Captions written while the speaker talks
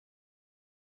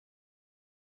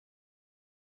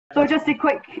So just a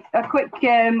quick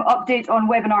update on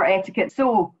webinar etiquette.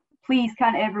 So please,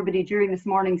 can everybody during this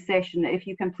morning's session, if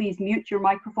you can please mute your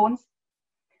microphones.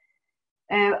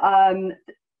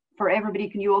 For everybody,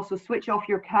 can you also switch off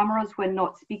your cameras when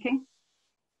not speaking?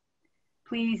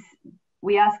 Please,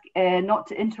 we ask not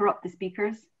to interrupt the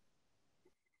speakers.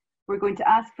 We're going to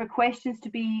ask for questions to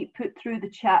be put through the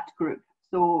chat group.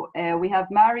 So we have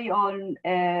Mary on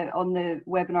the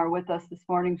webinar with us this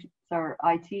morning. She's our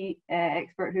IT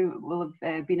expert who will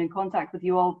have been in contact with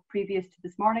you all previous to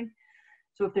this morning.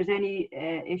 So if there's any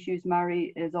issues,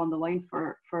 Mary is on the line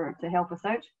to help us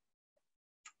out.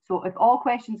 So if all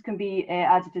questions can be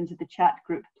added into the chat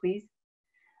group, please.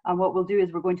 And what we'll do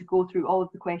is we're going to go through all of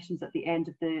the questions at the end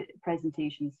of the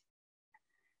presentations.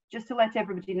 Just to let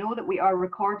everybody know that we are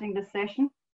recording this session.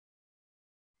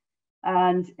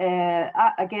 And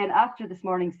again, after this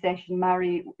morning's session,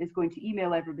 Mary is going to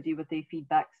email everybody with a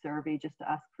feedback survey just to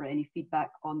ask for any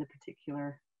feedback on the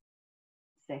particular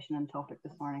session and topic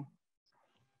this morning.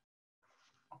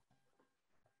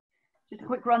 Just a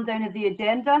quick rundown of the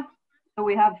agenda. So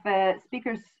we have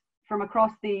speakers from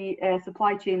across the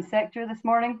supply chain sector this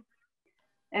morning.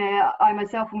 I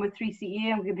myself am with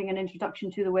 3CE. I'm giving an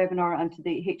introduction to the webinar and to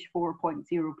the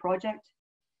H4.0 project.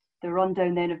 The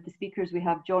rundown then of the speakers, we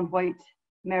have John White,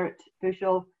 Merritt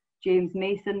Bushell, James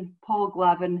Mason, Paul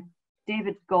Glavin,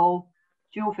 David Gall,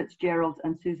 Joe Fitzgerald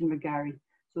and Susan McGarry.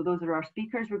 So those are our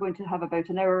speakers. We're going to have about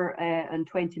an hour and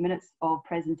 20 minutes of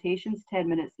presentations, 10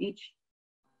 minutes each.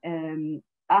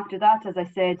 After that, as I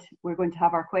said, we're going to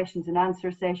have our questions and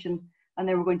answer session, and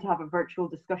then we're going to have a virtual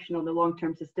discussion on the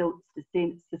long-term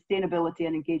sustainability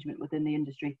and engagement within the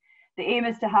industry. The aim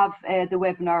is to have the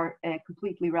webinar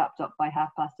completely wrapped up by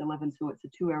 11:30, so it's a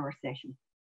 2-hour session.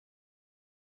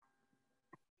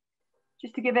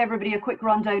 Just to give everybody a quick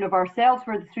rundown of ourselves,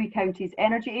 we're the Three Counties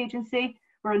Energy Agency.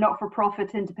 We're a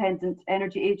not-for-profit independent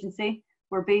energy agency.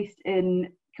 We're based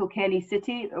in Kilkenny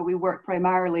City. We work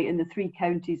primarily in the 3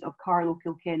 counties of Carlow,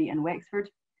 Kilkenny and Wexford.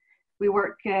 We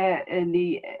work in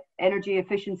the energy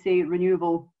efficiency,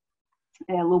 renewable,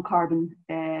 low carbon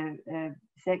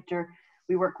sector.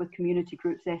 We work with community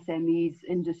groups, SMEs,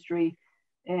 industry,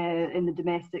 in the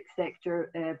domestic sector,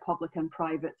 public and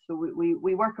private. So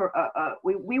we work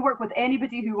with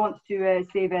anybody who wants to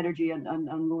save energy and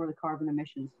lower the carbon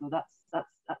emissions. So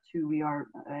that's who we are.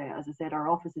 As I said, our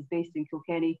office is based in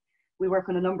Kilkenny. We work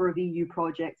on a number of EU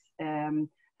projects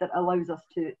that allows us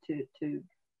to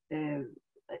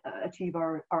achieve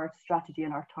our strategy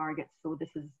and our targets. So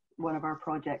this is one of our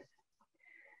projects.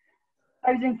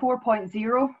 Housing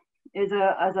 4.0 is,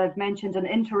 as I've mentioned, an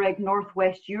Interreg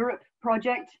Northwest Europe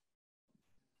project.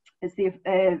 It's the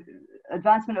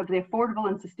advancement of the affordable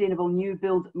and sustainable new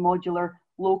build modular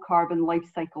low carbon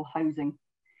life cycle housing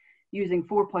using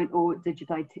 4.0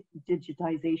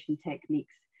 digitization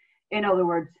techniques. In other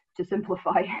words, to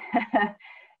simplify,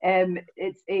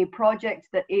 it's a project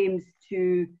that aims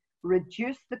to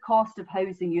reduce the cost of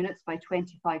housing units by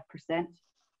 25%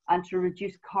 and to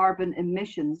reduce carbon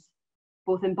emissions,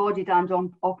 both embodied and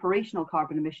operational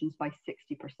carbon emissions, by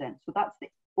 60%. So that's the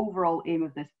overall aim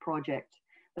of this project.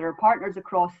 There are partners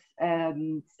across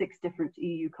 6 different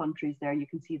EU countries there. You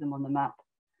can see them on the map.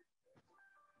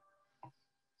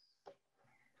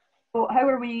 So how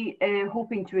are we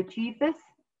hoping to achieve this?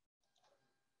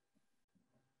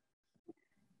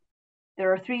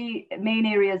 There are 3 main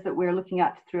areas that we're looking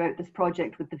at throughout this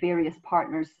project with the various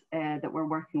partners that we're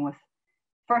working with.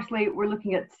 Firstly, we're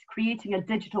looking at creating a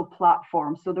digital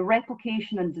platform, so the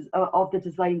replication of the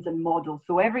designs and models.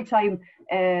 So every time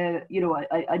you know,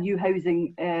 a new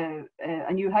housing,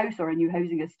 a new house or a new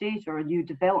housing estate or a new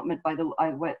development by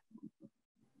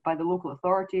the local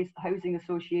authorities, housing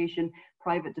association,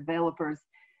 private developers,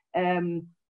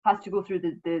 has to go through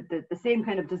the same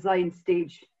kind of design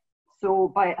stage. So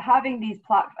by having these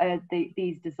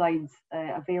designs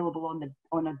available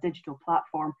on a digital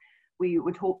platform, we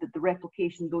would hope that the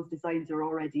replication, those designs are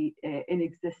already in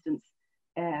existence,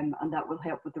 and that will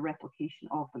help with the replication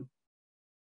of them.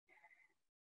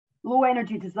 Low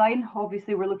energy design,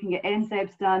 obviously we're looking at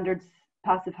NZEB standards,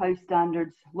 passive house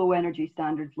standards, low energy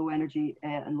standards, low energy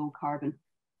and low carbon.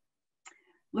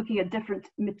 Looking at different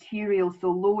materials, so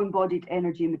low embodied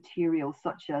energy materials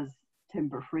such as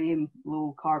timber frame,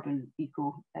 low carbon,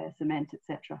 eco cement,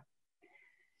 etc.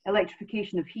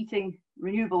 Electrification of heating,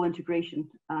 renewable integration,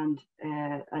 and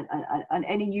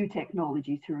any new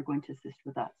technologies who are going to assist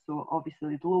with that. So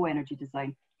obviously the low energy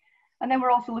design. And then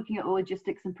we're also looking at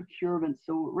logistics and procurement.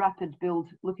 So rapid build,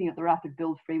 looking at the rapid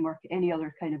build framework, any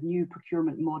other kind of new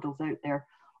procurement models out there,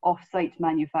 off-site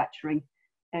manufacturing,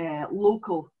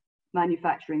 local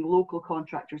manufacturing, local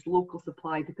contractors, local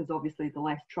supply, because obviously the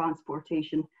less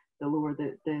transportation, the lower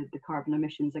the carbon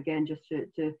emissions. Again, just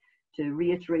to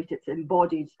reiterate, it's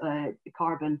embodied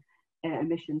carbon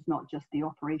emissions, not just the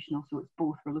operational. So it's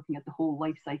both. We're looking at the whole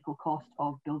life cycle cost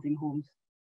of building homes.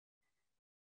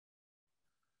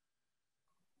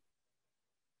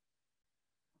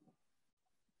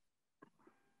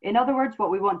 In other words,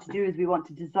 what we want to do is we want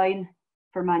to design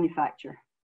for manufacture.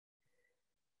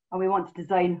 And we want to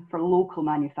design for local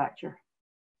manufacture.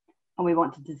 And we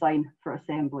want to design for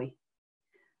assembly.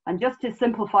 And just to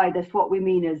simplify this, what we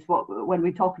mean is when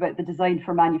we talk about the design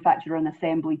for manufacture and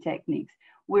assembly techniques,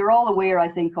 we're all aware, I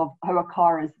think, of how a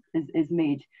car is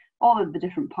made. All of the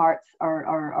different parts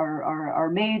are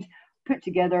made, put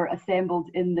together,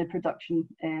 assembled in the production,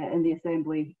 in the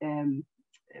assembly,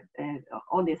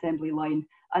 on the assembly line.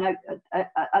 And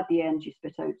at the end, you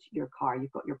spit out your car.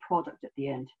 You've got your product at the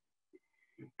end.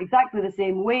 Exactly the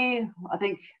same way, I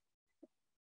think.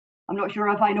 I'm not sure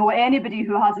if I know anybody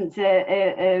who hasn't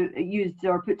used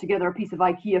or put together a piece of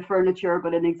IKEA furniture,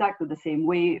 but in exactly the same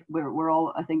way, we're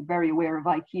all, I think, very aware of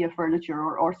IKEA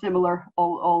furniture or similar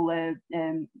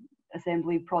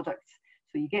assembly products.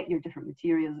 So you get your different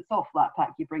materials, it's all flat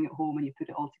pack, you bring it home and you put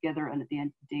it all together, and at the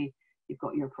end of the day, you've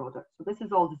got your product. So this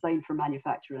is all designed for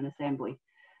manufacture and assembly.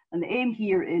 And the aim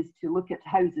here is to look at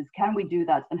houses. Can we do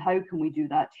that? And how can we do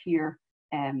that here,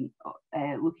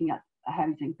 looking at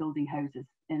housing, building houses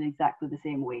in exactly the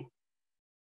same way.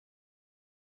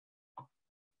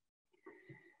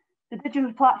 The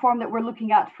digital platform that we're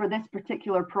looking at for this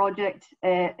particular project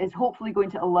is hopefully going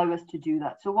to allow us to do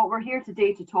that. So what we're here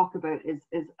today to talk about is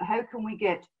how can we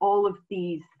get all of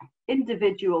these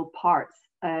individual parts,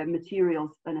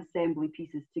 materials and assembly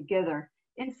pieces together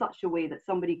in such a way that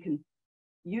somebody can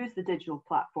use the digital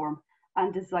platform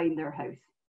and design their house.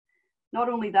 Not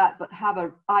only that, but have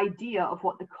an idea of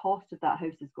what the cost of that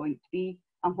house is going to be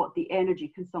and what the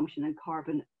energy consumption and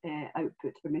carbon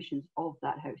output emissions of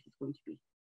that house is going to be.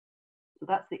 So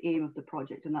that's the aim of the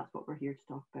project, and that's what we're here to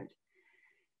talk about.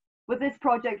 With this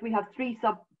project, we have three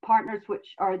sub-partners, which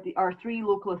are our three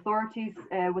local authorities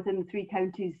within the three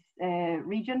counties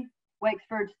region: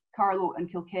 Wexford, Carlow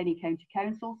and Kilkenny County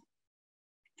Councils.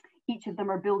 Each of them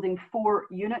are building 4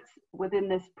 units within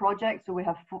this project. So we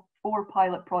have 4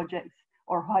 pilot projects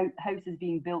or houses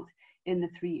being built in the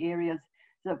 3 areas.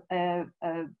 So a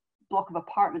block of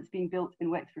apartments being built in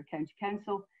Wexford County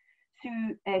Council,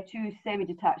 2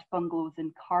 semi-detached bungalows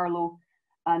in Carlow,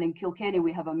 and in Kilkenny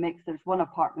we have a mix. There's 1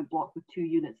 apartment block with 2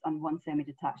 units and 1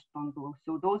 semi-detached bungalow.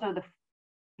 So those are the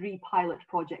 3 pilot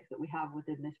projects that we have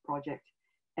within this project,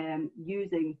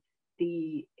 using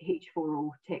the H4O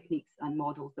techniques and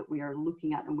models that we are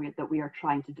looking at and that we are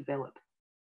trying to develop.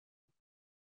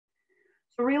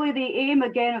 So really the aim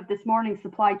again of this morning's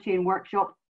supply chain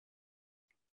workshop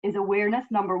is awareness.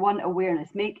 Number 1, awareness.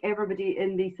 Make everybody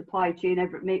in the supply chain,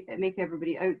 make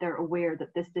everybody out there aware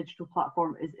that this digital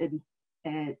platform is in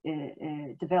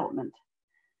development.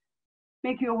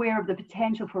 Make you aware of the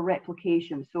potential for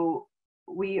replication. So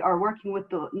we are working with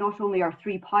not only our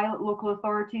 3 pilot local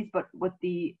authorities, but with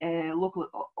the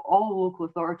all local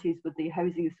authorities, with the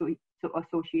Housing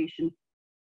Association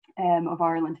of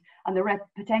Ireland, and the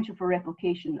potential for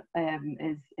replication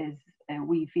is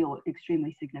we feel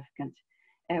extremely significant.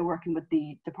 Working with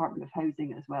the Department of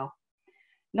Housing as well,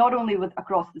 not only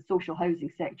across the social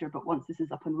housing sector, but once this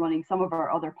is up and running, some of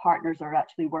our other partners are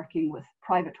actually working with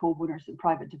private homeowners and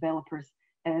private developers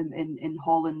in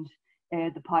Holland.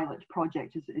 The pilot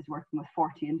project is working with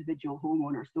 40 individual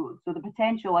homeowners. So the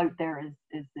potential out there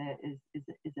is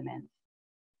immense.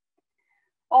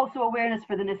 Also awareness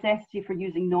for the necessity for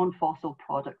using non-fossil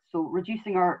products. So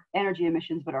reducing our energy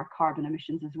emissions, but our carbon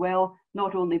emissions as well,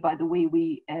 not only by the way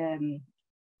we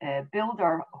build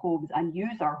our homes and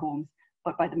use our homes,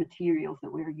 but by the materials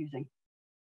that we're using.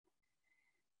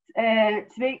 To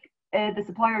make the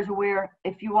suppliers aware,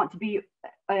 if you want to be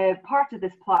part of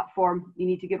this platform, you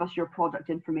need to give us your product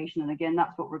information. And again,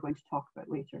 that's what we're going to talk about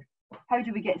later. How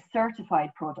do we get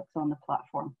certified products on the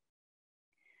platform?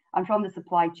 And from the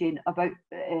supply chain,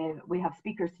 we have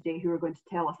speakers today who are going to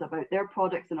tell us about their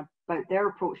products and about their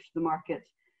approach to the market,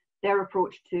 their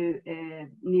approach to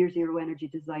near zero energy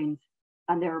designs,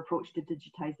 and their approach to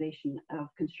digitization of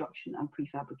construction and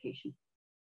prefabrication.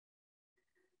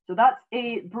 So that's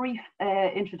a brief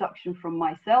introduction from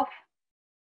myself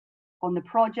on the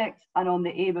project and on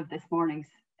the aim of this morning's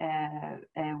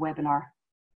webinar.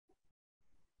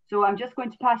 So I'm just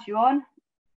going to pass you on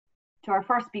to our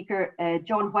first speaker,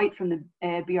 John White from the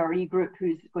BRE group,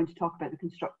 who's going to talk about the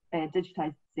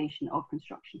digitization of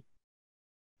construction.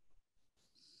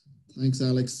 Thanks,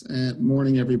 Alex.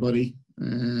 Morning, everybody.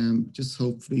 Just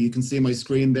hopefully you can see my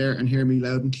screen there and hear me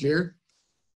loud and clear.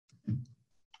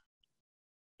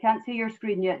 Can't see your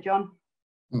screen yet, John.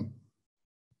 Oh.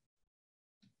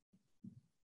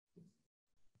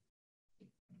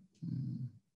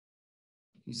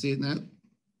 You see it now?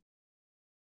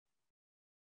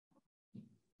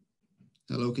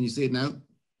 Hello, can you see it now?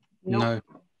 Nope. No.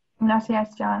 Not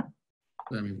yet, John.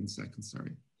 Bear with me 1 second,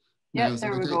 sorry. Yeah,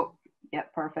 there we go. Yeah,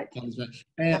 perfect.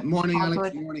 Morning,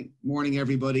 Alex. Morning,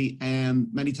 everybody.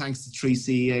 Many thanks to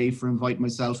 3CEA for inviting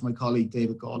myself and my colleague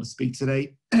David Gall to speak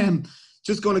today.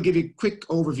 Just going to give you a quick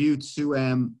overview to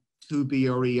who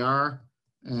BRE are.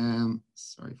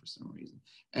 Sorry for some reason.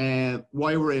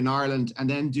 Why we're in Ireland, and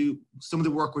then do some of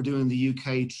the work we're doing in the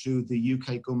UK through the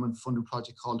UK government funded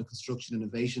project called the Construction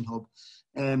Innovation Hub.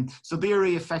 So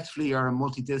BRE effectively are a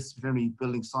multidisciplinary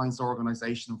building science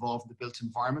organisation involved in the built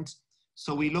environment.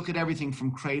 So we look at everything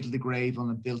from cradle to grave on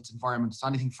a built environment, so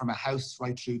anything from a house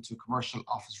right through to a commercial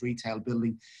office retail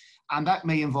building. And that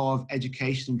may involve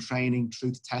education and training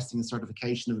through to testing and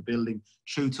certification of a building,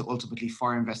 through to ultimately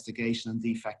fire investigation and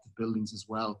defective buildings as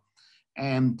well.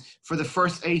 For the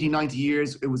first 80, 90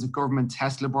 years, it was a government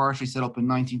test laboratory set up in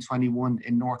 1921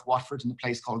 in North Watford in a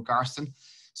place called Garston.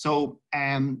 So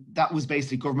that was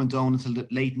basically government owned until the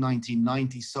late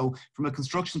 1990s. So from a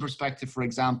construction perspective, for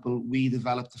example, we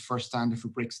developed the first standard for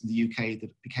bricks in the UK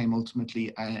that became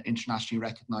ultimately an internationally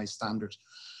recognised standard.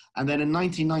 And then in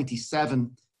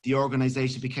 1997, the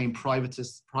organisation became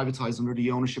privatised under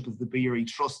the ownership of the BRE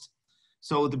Trust.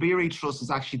 So the BRE Trust is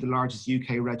actually the largest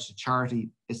UK registered charity.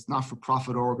 It's not for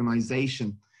profit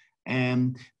organisation.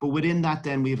 But within that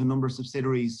then we have a number of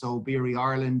subsidiaries. So BRE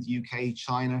Ireland, UK,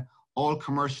 China, all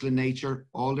commercial in nature,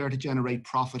 all there to generate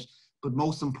profit. But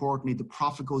most importantly, the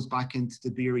profit goes back into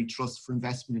the BRE Trust for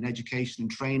investment in education and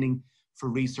training, for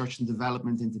research and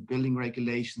development into building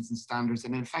regulations and standards,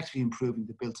 and effectively improving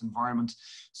the built environment.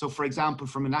 So for example,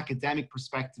 from an academic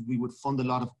perspective, we would fund a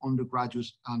lot of undergraduate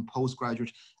and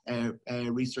postgraduate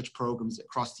research programs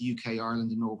across the UK,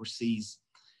 Ireland and overseas.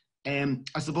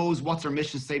 I suppose what's our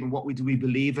mission statement, what do we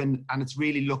believe in? And it's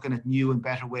really looking at new and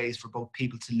better ways for both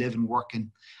people to live and work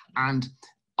in. And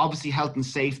obviously health and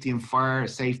safety and fire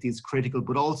safety is critical,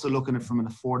 but also looking at it from an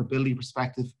affordability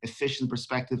perspective, efficient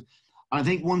perspective. And I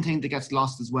think one thing that gets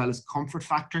lost as well is comfort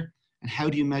factor, and how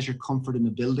do you measure comfort in a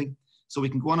building? So we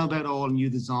can go on about all new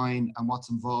design and what's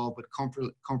involved, but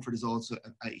comfort is also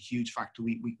a huge factor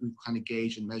we kind of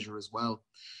gauge and measure as well.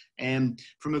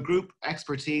 From a group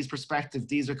expertise perspective,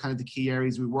 these are kind of the key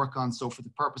areas we work on. So for the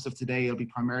purpose of today, I'll be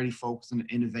primarily focused on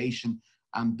innovation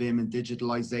and BIM and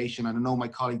digitalization. And I know my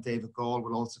colleague David Gall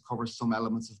will also cover some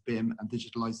elements of BIM and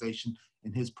digitalization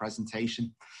in his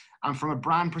presentation. And from a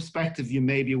brand perspective, you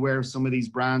may be aware of some of these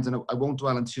brands, and I won't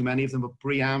dwell on too many of them, but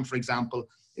BREEAM, for example,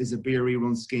 is a BRE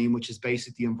run scheme, which is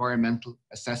basically the environmental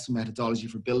assessment methodology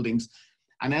for buildings.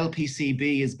 And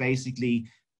LPCB is basically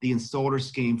the installer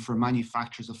scheme for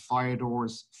manufacturers of fire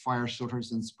doors, fire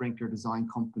shutters, and sprinkler design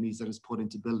companies that is put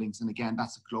into buildings. And again,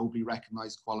 that's a globally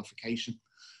recognized qualification.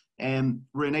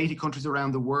 We're in 80 countries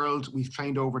around the world. We've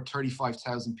trained over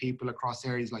 35,000 people across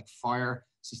areas like fire,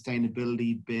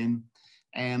 sustainability, BIM.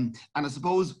 And I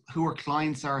suppose who our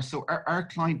clients are. So our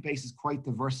client base is quite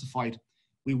diversified.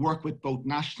 We work with both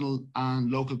national and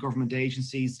local government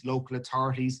agencies, local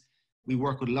authorities. We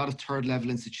work with a lot of third level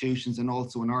institutions, and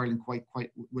also in Ireland quite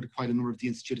a number of the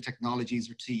Institute of Technologies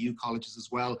or TU colleges as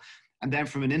well. And then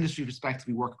from an industry perspective,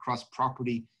 we work across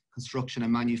property, construction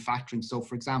and manufacturing. So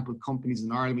for example, companies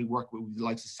in Ireland we work with the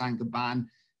likes of Saint-Gobain,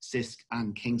 Sisk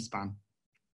and Kingspan.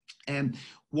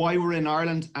 Why we're in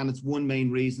Ireland, and it's one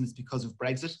main reason, is because of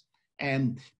Brexit.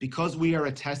 Because we are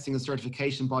a testing and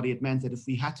certification body, it meant that if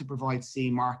we had to provide CE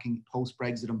marking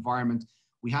post-Brexit environment,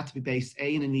 we had to be based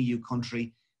in an EU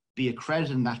country, be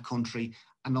accredited in that country,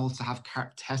 and also have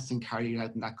testing carried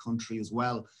out in that country as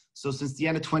well. So since the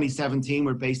end of 2017,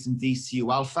 we're based in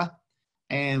DCU Alpha,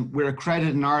 and we're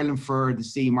accredited in Ireland for the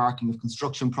CE marking of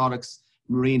construction products,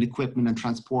 marine equipment and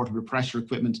transportable pressure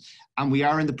equipment. And we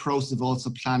are in the process of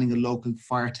also planning a local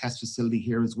fire test facility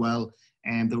here as well,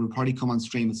 and that will probably come on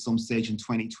stream at some stage in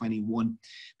 2021.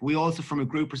 But we also, from a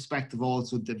group perspective,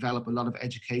 also develop a lot of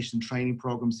education and training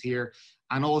programs here,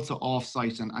 and also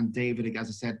offsite. And David, as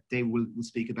I said, David will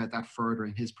speak about that further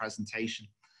in his presentation.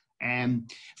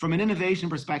 From an innovation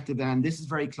perspective, and this is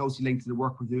very closely linked to the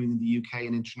work we're doing in the UK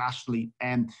and internationally,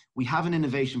 we have an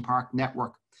innovation park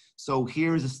network. So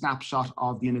here is a snapshot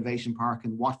of the innovation park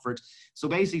in Watford. So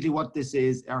basically what this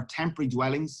is are temporary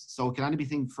dwellings. So it can only be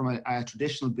think from a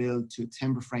traditional build to a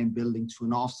timber frame building to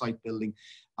an offsite building.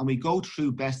 And we go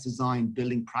through best design,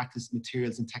 building practice,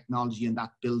 materials and technology in that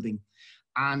building.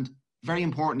 And very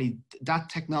importantly, that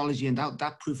technology and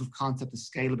that proof of concept is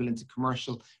scalable into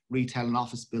commercial, retail and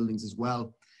office buildings as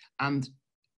well. And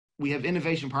we have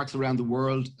innovation parks around the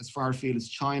world, as far afield as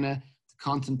China, the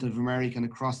continent of America and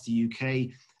across the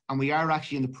UK. And we are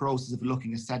actually in the process of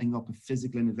looking at setting up a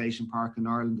physical innovation park in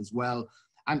Ireland as well.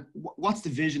 And what's the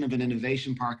vision of an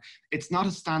innovation park? It's not a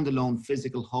standalone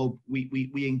physical hub.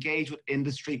 We engage with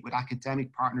industry, with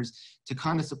academic partners to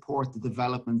kind of support the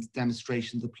development,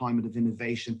 demonstration, deployment of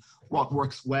innovation, what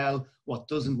works well, what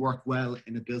doesn't work well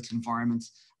in a built environment,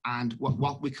 and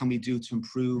what can we do to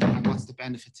improve, and what's the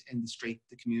benefit to industry,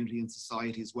 the community and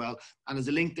society as well. And there's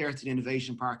a link there to the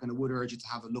Innovation Park, and I would urge you to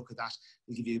have a look at that.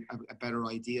 It'll give you a better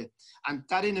idea. And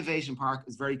that Innovation Park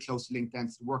is very closely linked then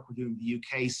to the work we're doing in the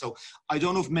UK. So I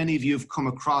don't know if many of you have come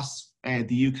across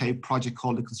the UK project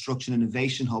called the Construction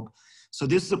Innovation Hub. So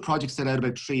this is a project set out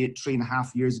about three and a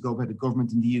half years ago by the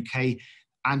government in the UK.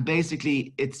 And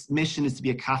basically its mission is to be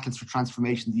a catalyst for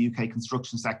transformation in the UK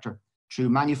construction sector through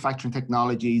manufacturing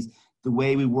technologies, the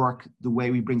way we work, the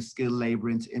way we bring skilled labour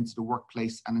into the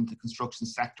workplace and into the construction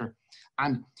sector.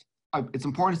 And it's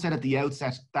important to say at the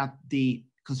outset that the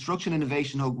Construction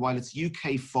Innovation Hub, while it's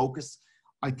UK focused,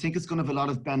 I think it's going to have a lot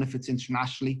of benefits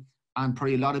internationally, and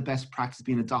probably a lot of best practice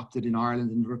being adopted in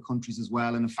Ireland and other countries as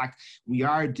well. And in fact, we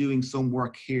are doing some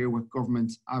work here with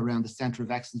government around the Centre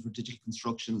of Excellence for Digital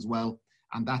Construction as well.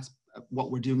 And that's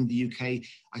what we're doing in the UK,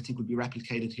 I think will be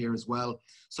replicated here as well.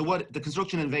 So what the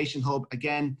Construction Innovation Hub,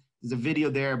 again, there's a video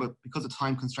there, but because of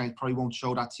time constraints, probably won't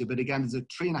show that to you. But again, there's a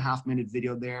 3.5 minute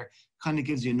video there, kind of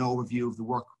gives you an overview of the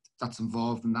work that's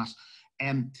involved in that.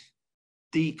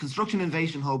 The Construction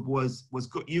Innovation Hub was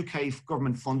UK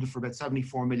government funded for about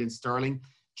 74 million sterling.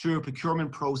 Through a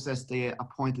procurement process, they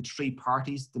appointed 3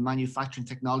 parties: the Manufacturing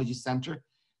Technology Centre,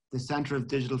 the Centre of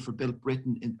Digital for Built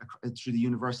Britain through the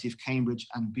University of Cambridge,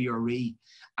 and BRE.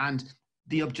 And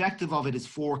the objective of it is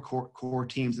 4 core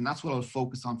teams, and that's what I'll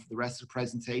focus on for the rest of the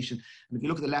presentation. And if you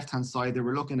look at the left-hand side there,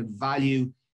 we're looking at value,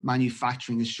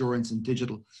 manufacturing, assurance, and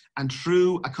digital. And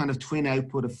through a kind of twin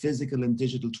output, a physical and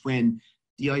digital twin,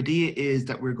 the idea is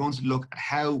that we're going to look at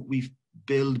how we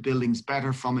build buildings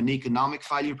better from an economic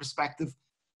value perspective,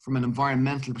 from an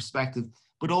environmental perspective,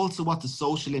 but also what the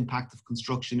social impact of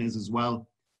construction is as well.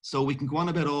 So we can go on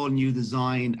about all new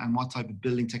design and what type of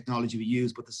building technology we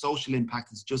use, but the social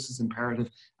impact is just as imperative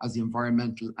as the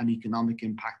environmental and economic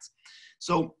impacts.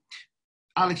 So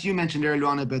Alex, you mentioned earlier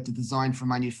on about the design for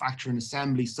manufacture and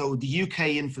assembly. So the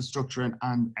UK Infrastructure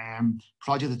and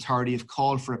Project Authority have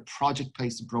called for a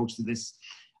project-based approach to this.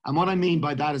 And what I mean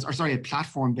by that is, a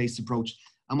platform-based approach.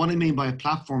 And what I mean by a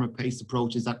platform-based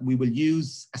approach is that we will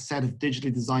use a set of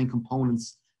digitally designed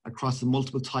components across the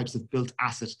multiple types of built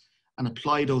asset and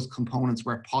apply those components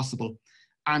where possible.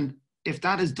 And if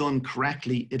that is done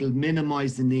correctly, it'll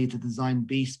minimize the need to design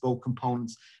bespoke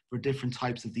components for different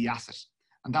types of the asset.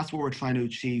 And that's what we're trying to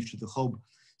achieve through the hub.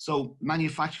 So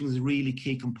manufacturing is really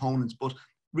key components, but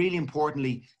really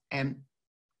importantly,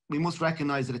 we must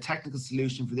recognize that a technical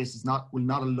solution for this will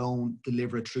not alone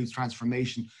deliver a true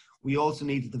transformation. We also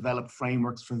need to develop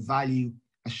frameworks for value,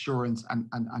 assurance,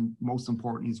 and most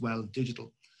importantly as well,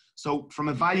 digital. So from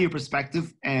a value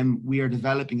perspective, we are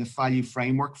developing a value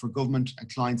framework for government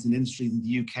and clients and industries in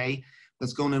the UK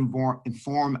that's going to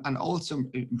inform and also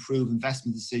improve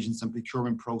investment decisions and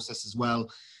procurement process as well.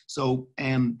 So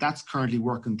that's currently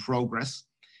work in progress.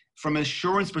 From an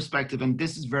assurance perspective, and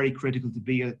this is very critical to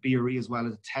BRE as well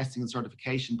as a testing and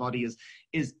certification body,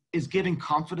 is giving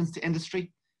confidence to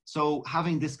industry. So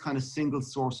having this kind of single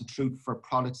source of truth for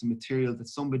products and materials that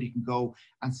somebody can go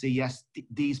and say, yes,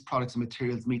 these products and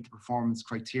materials meet the performance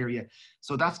criteria.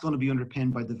 So that's going to be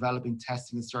underpinned by developing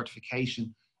testing and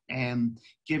certification and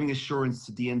giving assurance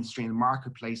to the industry and the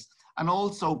marketplace. And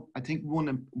also, I think one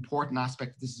important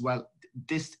aspect of this as well,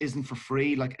 this isn't for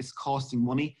free, like it's costing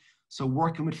money. So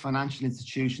working with financial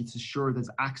institutions to ensure there's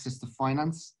access to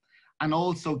finance, and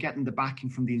also getting the backing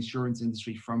from the insurance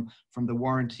industry, from the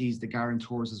warranties, the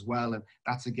guarantors as well. And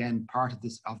that's again part of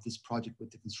this project with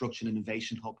the Construction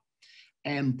Innovation Hub.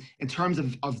 In terms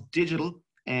of digital,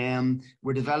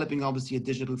 we're developing obviously a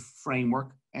digital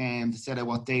framework to set out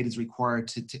what data is required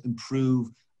to improve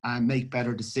and make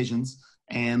better decisions.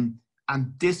 And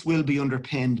this will be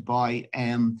underpinned by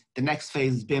the next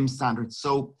phase is BIM standards.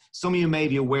 So some of you may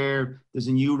be aware there's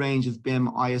a new range of BIM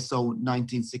ISO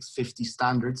 19650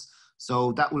 standards.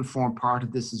 So that will form part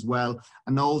of this as well.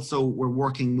 And also we're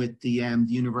working with the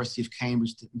University of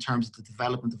Cambridge in terms of the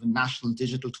development of a national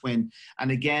digital twin.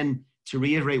 And again, to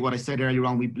reiterate what I said earlier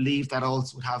on, we believe that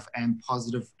also would have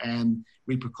positive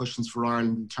repercussions for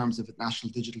Ireland in terms of a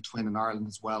national digital twin in Ireland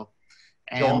as well.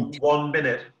 John, 1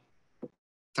 minute.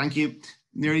 Thank you.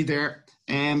 Nearly there.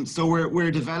 So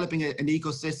we're developing an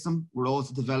ecosystem. We're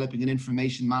also developing an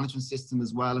information management system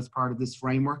as well as part of this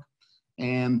framework.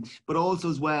 But also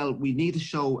as well, we need to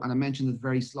show, and I mentioned the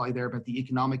very slide there about the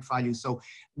economic value. So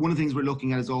one of the things we're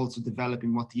looking at is also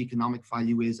developing what the economic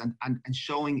value is and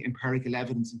showing empirical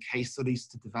evidence and case studies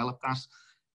to develop that.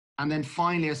 And then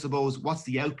finally, I suppose, what's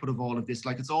the output of all of this?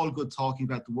 Like, it's all good talking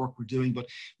about the work we're doing, but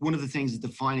one of the things is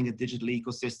defining a digital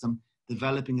ecosystem,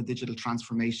 developing a digital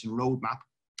transformation roadmap.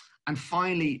 And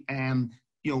finally,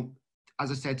 you know, as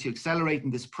I said, to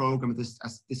accelerating this program at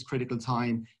this critical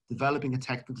time, developing a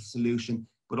technical solution,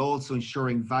 but also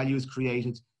ensuring value is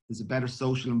created, there's a better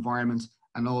social environment,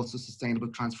 and also sustainable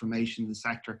transformation in the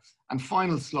sector. And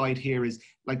final slide here is,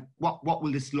 like, what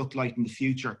will this look like in the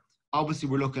future? Obviously,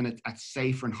 we're looking at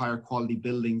safer and higher quality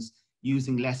buildings,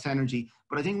 using less energy.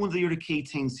 But I think one of the other key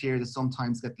things here that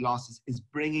sometimes get lost is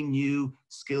bringing new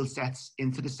skill sets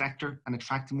into the sector and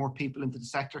attracting more people into the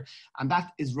sector. And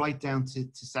that is right down to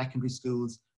secondary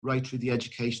schools, right through the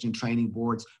education and training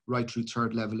boards, right through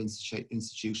third level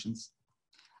institutions.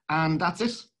 And that's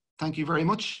it. Thank you very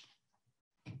much.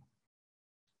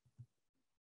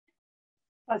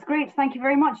 That's great. Thank you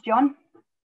very much, John.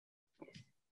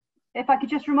 If I could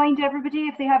just remind everybody,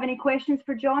 if they have any questions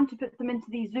for John, to put them into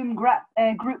the Zoom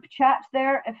group chat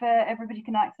there, if everybody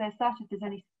can access that. If there's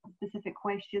any specific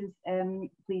questions,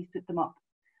 please put them up.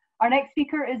 Our next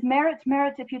speaker is Merit.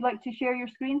 Merit, if you'd like to share your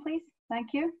screen, please. Thank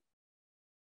you.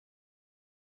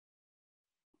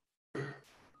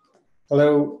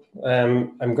 Hello.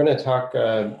 I'm going to talk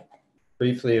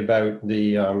briefly about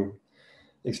the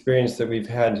experience that we've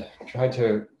had.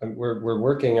 We're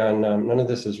working on, none of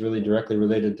this is really directly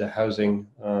related to housing.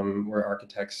 We're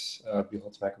architects,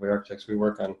 Buchholz McAvoy Architects. We're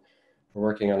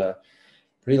working on a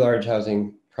pretty large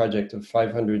housing project of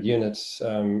 500 units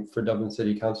for Dublin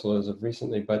City Council as of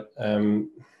recently, but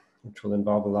which will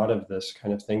involve a lot of this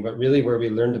kind of thing. But really where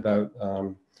we learned about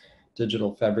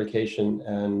digital fabrication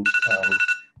and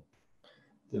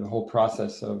the whole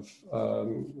process of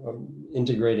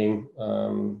integrating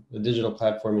the digital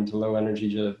platform into low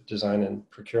energy design and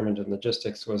procurement and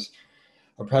logistics was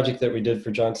a project that we did for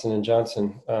Johnson &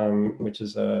 Johnson, which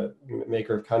is a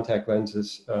maker of contact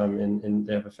lenses.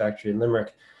 They have a factory in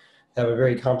Limerick. They have a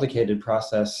very complicated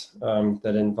process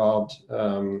that involved,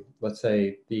 let's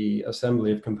say, the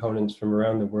assembly of components from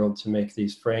around the world to make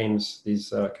these frames, these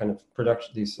kind of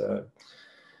production, these,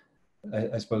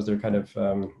 I suppose they're kind of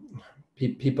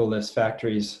people-less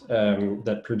factories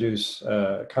that produce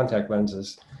contact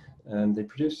lenses. And they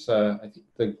produce, I think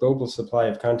the global supply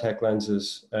of contact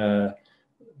lenses,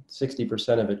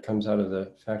 60% of it comes out of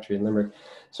the factory in Limerick.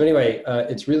 So anyway,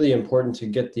 it's really important to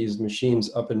get these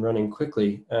machines up and running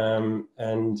quickly. And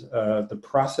the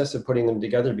process of putting them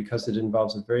together, because it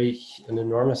involves an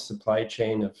enormous supply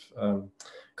chain of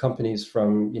companies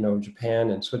from,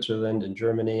 Japan and Switzerland and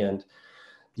Germany and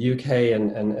the UK,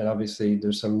 and obviously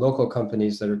there's some local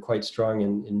companies that are quite strong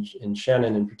in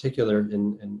Shannon in particular, out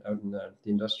in the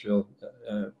industrial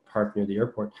park near the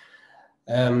airport.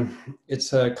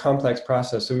 It's a complex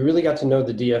process. So we really got to know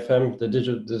the DFM, the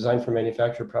digital design for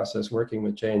manufacture process, working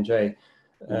with J&J.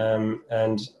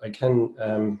 And I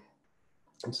can,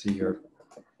 let's see here.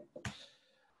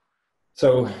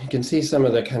 So you can see some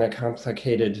of the kind of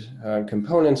complicated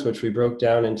components, which we broke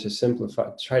down into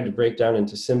tried to break down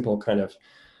into simple kind of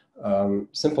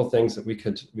simple things that we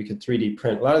could 3D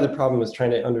print. A lot of the problem was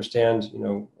trying to understand,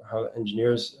 how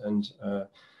engineers and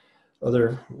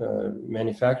other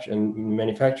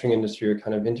manufacturing industry are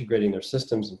kind of integrating their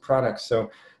systems and products. So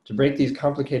to break these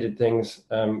complicated things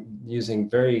using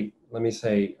very, let me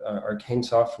say, arcane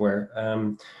software,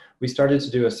 we started to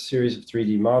do a series of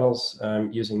 3D models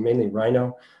using mainly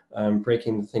Rhino,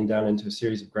 breaking the thing down into a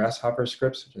series of Grasshopper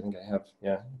scripts, which I think I have,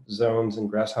 zones and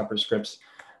Grasshopper scripts,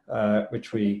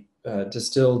 which we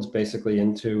distilled basically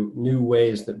into new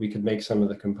ways that we could make some of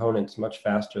the components much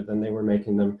faster than they were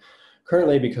making them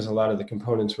currently, because a lot of the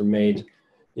components were made,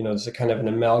 it's a kind of an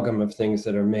amalgam of things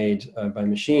that are made by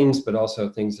machines, but also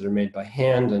things that are made by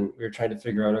hand. And we were trying to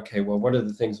figure out, okay, well, what are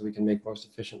the things that we can make most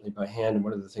efficiently by hand, and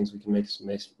what are the things we can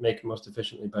make most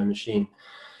efficiently by machine?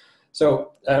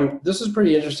 So this is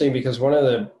pretty interesting, because one of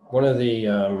the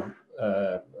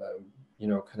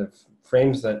kind of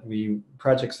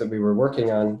projects that we were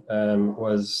working on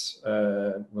was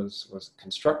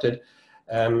constructed.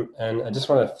 And I just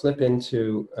want to flip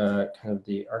into kind of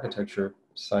the architecture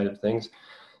side of things.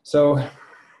 So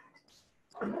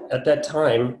at that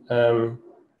time,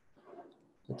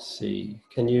 let's see,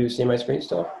 can you see my screen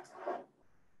still?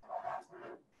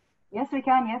 Yes, we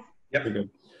can, yes. Yep. Very good.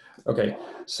 Okay,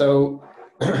 so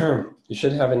you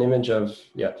should have an image of,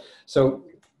 So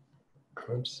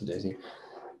Oops, Daisy.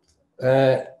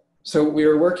 So we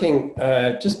were working,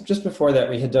 just before that,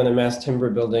 we had done a mass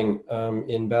timber building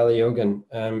in Ballyogan,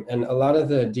 and a lot of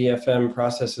the DFM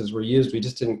processes were used. We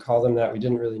just didn't call them that. We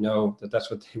didn't really know that that's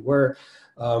what they were.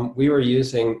 We were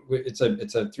using, it's a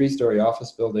 3-story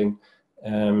office building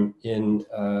again,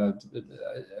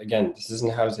 this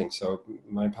isn't housing, so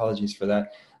my apologies for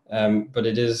that. But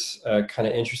it is kind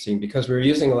of interesting because we were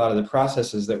using a lot of the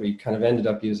processes that we kind of ended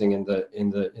up using in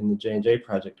the J&J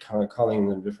project, kind of calling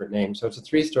them different names. So it's a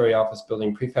 3-story office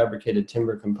building, prefabricated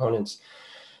timber components.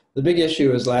 The big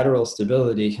issue is lateral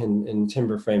stability in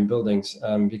timber frame buildings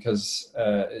because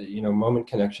moment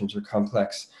connections are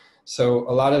complex. So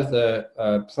a lot of the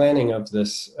planning of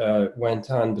this went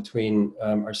on between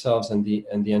ourselves and the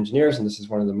engineers, and this is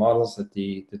one of the models that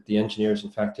the engineers, in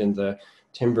fact, in the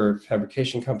timber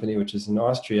fabrication company, which is in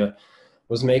Austria,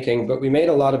 was making. But we made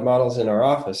a lot of models in our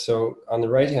office. So on the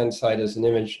right-hand side is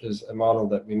a model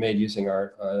that we made using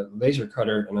our laser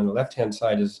cutter, and on the left-hand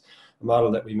side is a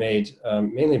model that we made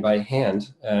mainly by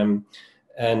hand.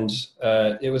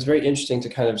 It was very interesting to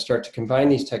kind of start to combine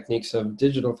these techniques of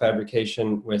digital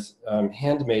fabrication with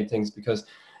handmade things, because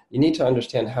you need to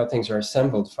understand how things are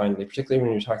assembled finally, particularly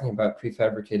when you're talking about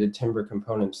prefabricated timber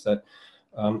components that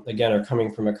again, are coming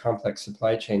from a complex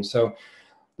supply chain. So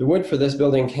the wood for this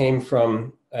building came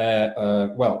from,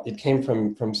 it came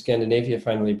from Scandinavia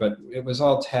finally, but it was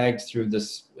all tagged through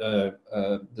this, from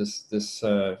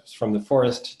the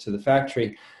forest to the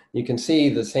factory. You can see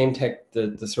the same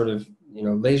the sort of,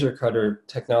 laser cutter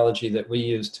technology that we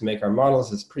use to make our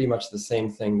models is pretty much the same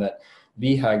thing that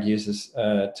BHAG uses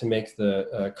to make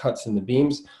the cuts in the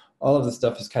beams. All of the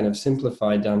stuff is kind of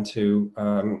simplified down to,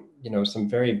 some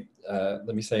very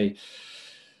let me say,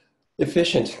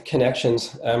 efficient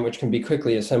connections, which can be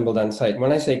quickly assembled on site.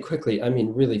 When I say quickly, I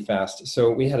mean really fast. So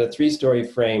we had a 3-story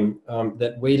frame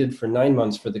that waited for 9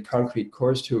 months for the concrete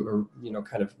cores to,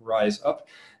 kind of rise up.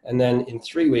 And then in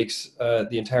 3 weeks,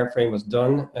 the entire frame was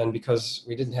done. And because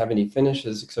we didn't have any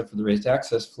finishes except for the raised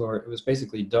access floor, it was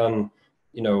basically done,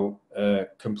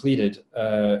 completed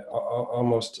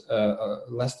almost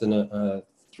less than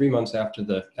 3 months after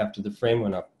the frame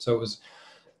went up. So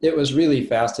it was really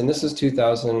fast, and this is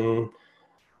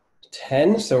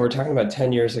 2010, so we're talking about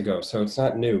 10 years ago, so it's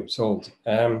not new, it's old.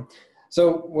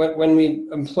 So when we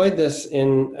employed this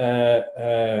in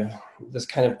this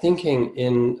kind of thinking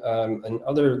in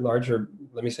other larger,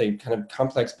 let me say, kind of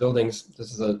complex buildings,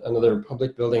 this is another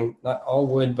public building, not all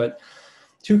wood, but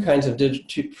 2 kinds of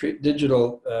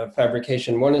digital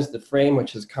fabrication. One is the frame,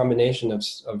 which is a combination of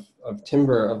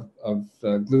timber, of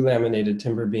glue laminated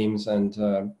timber beams and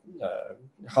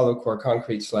hollow core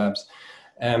concrete slabs,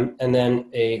 and then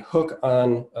a hook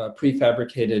on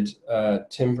prefabricated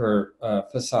timber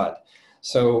facade.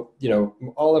 So,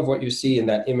 all of what you see in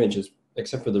that image is,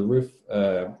 except for the roof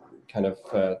kind of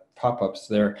pop-ups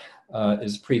there,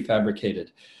 is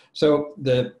prefabricated. So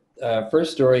the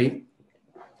first story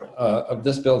of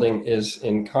this building is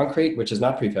in concrete, which is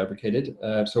not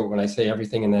prefabricated. So when I say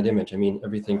everything in that image, I mean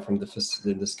everything from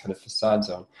this kind of facade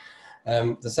zone.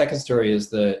 The second story is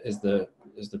the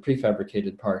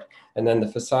prefabricated part, and then the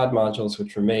facade modules,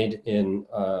 which were made in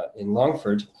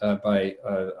Longford by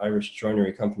an Irish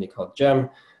joinery company called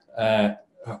GEM,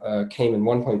 came in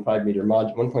 1.5 meter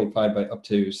 1.5 by up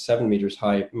to 7 meters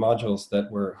high modules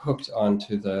that were hooked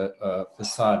onto the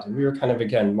facade. And we were kind of,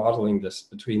 again, modeling this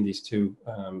between these two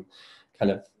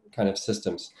kind of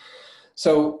systems.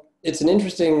 So it was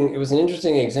an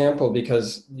interesting example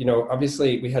because,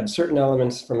 obviously we had certain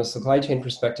elements from a supply chain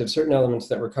perspective, certain elements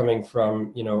that were coming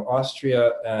from,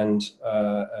 Austria and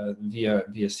via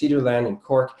Cedarland and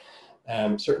Cork,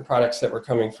 certain products that were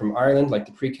coming from Ireland, like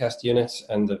the precast units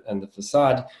and the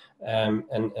facade, and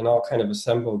all kind of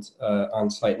assembled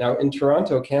on site. Now in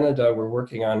Toronto, Canada, we're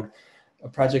working on a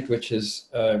project which is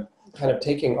kind of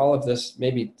taking all of this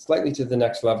maybe slightly to the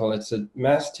next level. It's a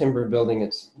mass timber building.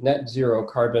 It's net zero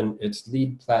carbon. It's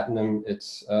LEED Platinum.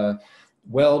 It's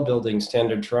WELL Building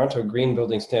Standard, Toronto Green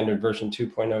Building Standard version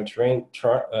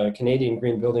 2.0, Canadian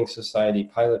Green Building Society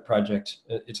pilot project.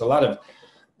 It's a lot of,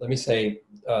 let me say,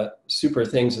 super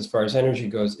things as far as energy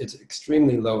goes. It's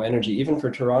extremely low energy, even for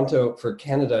Toronto, for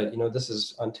Canada. This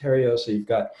is Ontario, so you've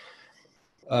got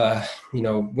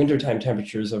wintertime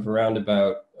temperatures of around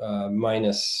about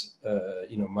minus 10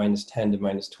 to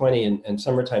minus 20, and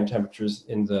summertime temperatures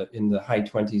in the high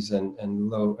 20s and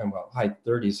high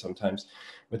 30s sometimes,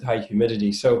 with high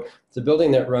humidity. So it's a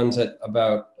building that runs at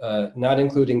about, not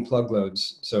including plug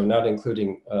loads, so not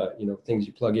including things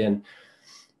you plug in,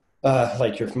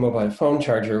 like your mobile phone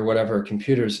charger or whatever,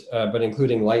 computers, but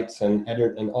including lights and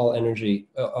all energy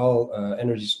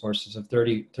sources of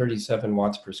 37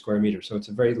 watts per square meter. So it's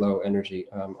a very low energy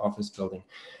office building.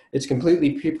 It's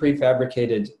completely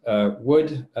prefabricated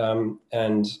wood,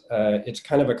 and it's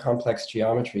kind of a complex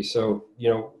geometry. So, you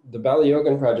know, the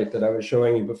Ballyyogan project that I was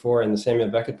showing you before and the Samuel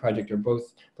Beckett project are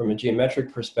both, from a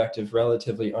geometric perspective,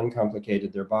 relatively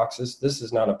uncomplicated. They're boxes. This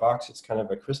is not a box. It's kind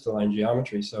of a crystalline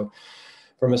geometry. So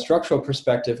from a structural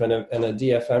perspective and a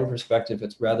DFM perspective,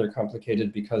 it's rather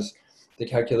complicated because the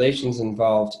calculations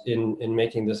involved in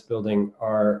making this building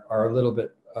are a little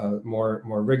bit more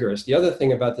rigorous. The other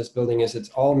thing about this building is it's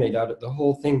all made out of, the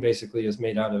whole thing basically is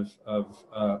made out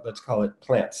of let's call it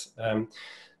plants.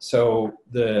 So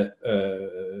the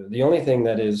only thing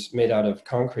that is made out of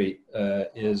concrete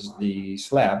is the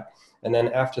slab. And then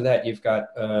after that, you've got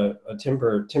a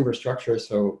timber structure.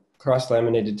 So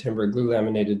cross-laminated timber,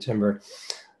 glue-laminated timber,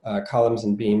 columns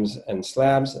and beams and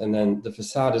slabs. And then the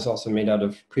facade is also made out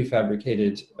of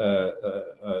prefabricated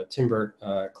timber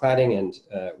cladding and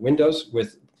windows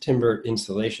with timber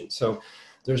insulation. So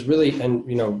there's really, and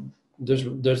you know,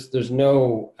 there's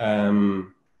no,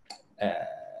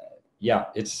 yeah,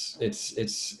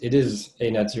 it is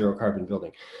a net zero carbon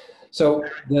building. So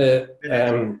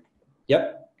the,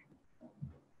 yep.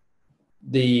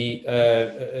 These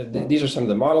are some of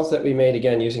the models that we made,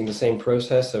 again, using the same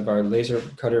process of our laser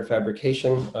cutter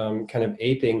fabrication, kind of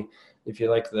aping, if you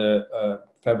like, the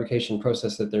fabrication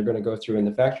process that they're going to go through in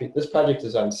the factory. This project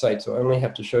is on site, so I only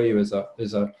have to show you is a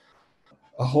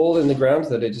hole in the ground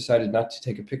that I decided not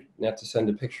to send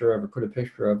a picture of or put a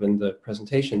picture of in the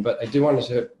presentation. But I do want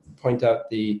to point out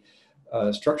the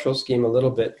structural scheme a little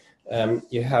bit.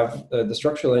 You have the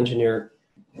structural engineer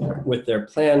with their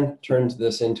plan turned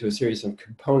this into a series of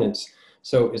components.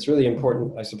 So it's really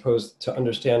important, I suppose, to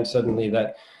understand suddenly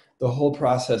that the whole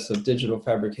process of digital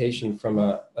fabrication from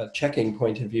a checking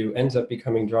point of view ends up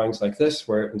becoming drawings like this,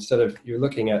 where instead of you're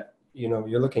looking at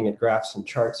graphs and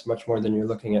charts much more than you're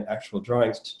looking at actual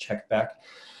drawings to check back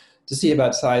to see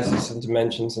about sizes and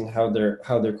dimensions and how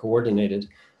they're coordinated.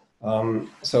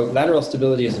 So lateral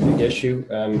stability is a big issue,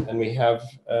 and we have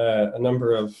a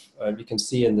number of, you can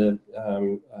see in the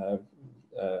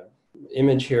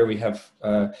image here, we have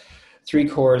 3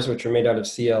 cores which are made out of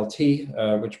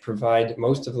CLT, which provide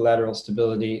most of the lateral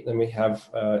stability. Then we have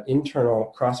internal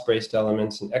cross-braced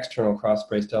elements and external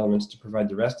cross-braced elements to provide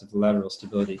the rest of the lateral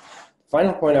stability. The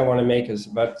final point I want to make is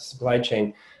about the supply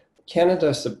chain. Canada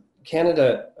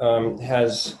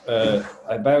has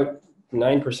about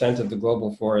 9% of the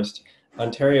global forest.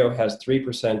 Ontario has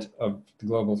 3% of the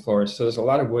global forest. So there's a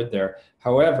lot of wood there.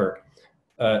 However,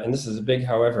 and this is a big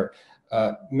however,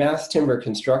 mass timber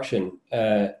construction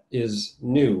is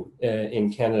new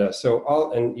in Canada.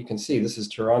 So and you can see this is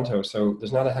Toronto. So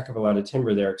there's not a heck of a lot of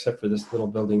timber there, except for this little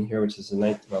building here, which is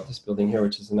this building here,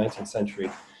 which is the 19th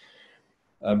century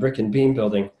brick and beam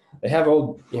building. They have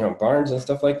old, barns and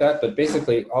stuff like that, but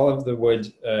basically all of the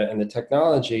wood and the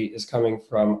technology is coming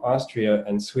from Austria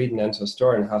and Sweden, Enso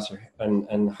Stora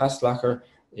and Haslacher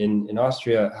in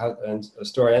Austria, and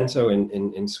Stora Enso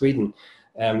in Sweden,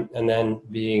 and then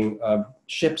being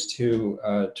shipped to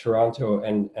Toronto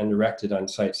and erected on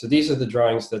site. So these are the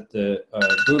drawings that the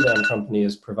Blueland company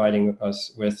is providing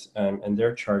us with, and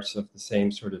their charts of the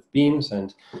same sort of beams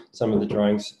and some of the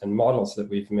drawings and models that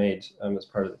we've made as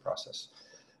part of the process.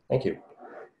 Thank you.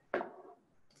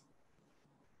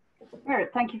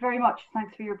 Garrett, thank you very much.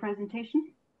 Thanks for your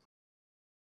presentation.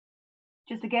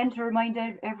 Just again to remind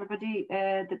everybody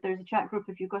that there's a chat group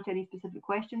if you've got any specific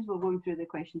questions. We'll go through the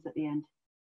questions at the end.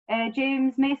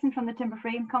 James Mason from the Timber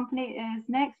Frame Company is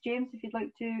next. James, if you'd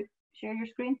like to share your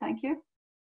screen, thank you.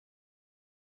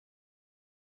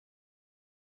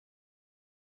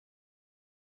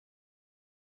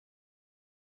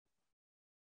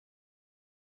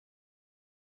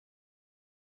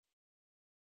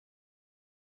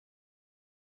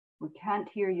 We can't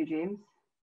hear you, James.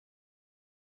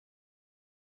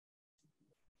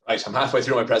 Right, I'm halfway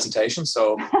through my presentation,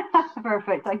 so.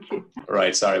 Perfect, thank you.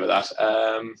 Right, sorry about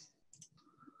that.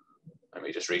 Let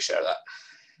me just reshare that.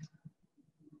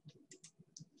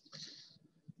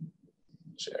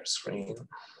 Share screen.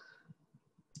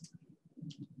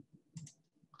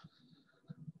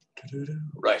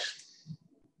 Right.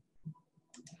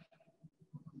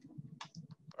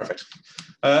 Perfect.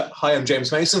 Hi, I'm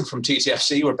James Mason from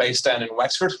TTFC. We're based down in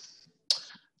Wexford.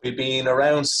 We've been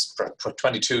around for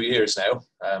 22 years now.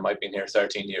 I've been here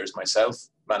 13 years myself,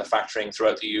 manufacturing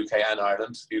throughout the UK and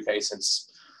Ireland, UK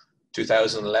since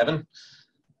 2011.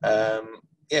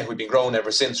 Yeah, we've been growing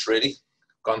ever since, really.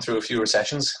 Gone through a few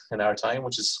recessions in our time,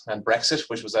 and Brexit,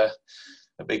 which was a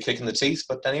a big kick in the teeth,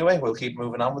 but anyway, we'll keep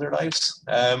moving on with our lives.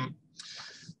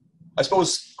 I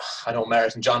suppose, I know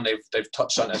Merit and John, they've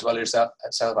touched on it as well yourself,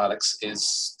 Alex,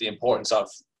 is the importance of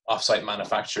off-site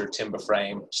manufacture, timber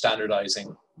frame,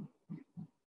 standardizing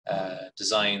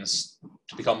designs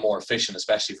to become more efficient,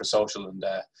 especially for social and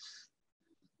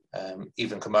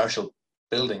even commercial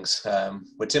buildings.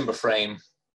 With timber frame,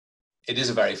 it is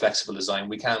a very flexible design.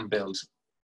 We can build,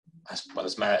 as well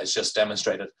as Merit has just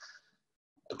demonstrated,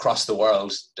 across the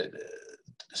world,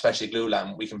 especially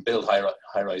Glulam, we can build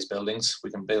high-rise buildings.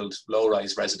 We can build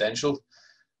low-rise residential.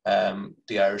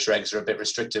 The Irish regs are a bit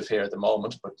restrictive here at the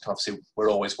moment, but obviously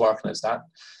we're always working as that.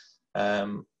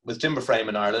 With timber frame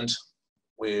in Ireland,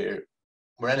 we're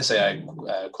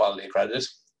NSAI quality accredited.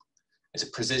 It's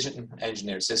a precision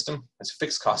engineered system. It's a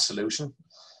fixed cost solution.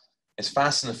 It's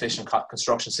fast and efficient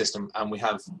construction system, and we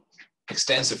have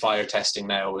extensive fire testing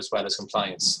now as well as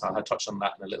compliance. I'll touch on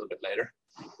that in a little bit later.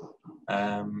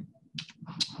 I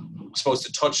suppose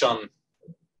to touch on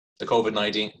the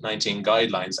COVID-19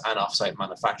 guidelines and offsite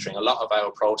manufacturing, a lot of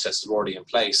our processes were already in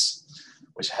place,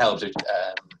 which helped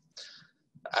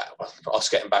us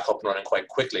getting back up and running quite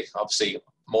quickly. Obviously,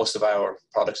 most of our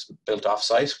products built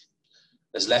offsite.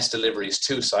 There's less deliveries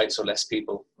to site, so less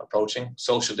people approaching.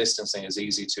 Social distancing is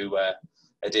easy to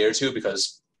adhere to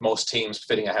because most teams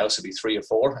fitting a house would be 3 or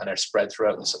 4 and are spread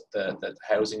throughout the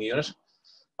housing unit.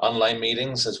 Online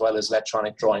meetings as well as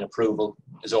electronic drawing approval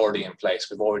is already in place.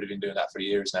 We've already been doing that for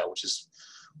years now,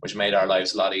 which made our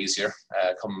lives a lot easier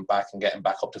coming back and getting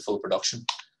back up to full production.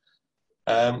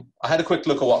 I had a quick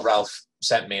look at what Ralph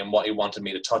sent me and what he wanted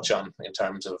me to touch on in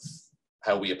terms of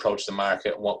how we approach the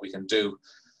market and what we can do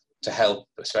to help,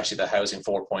 especially the Housing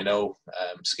 4.0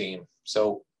 scheme.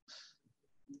 So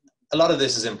a lot of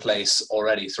this is in place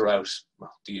already throughout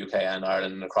the UK and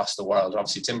Ireland and across the world.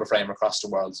 Obviously, timber frame across the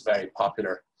world is very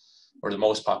popular, or the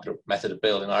most popular method of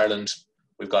build. In Ireland,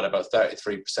 we've got about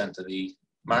 33% of the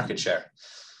market share.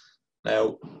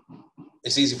 Now,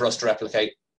 it's easy for us to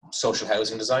replicate social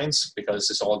housing designs because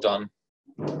it's all done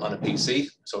on a PC.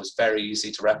 So it's very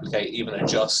easy to replicate, even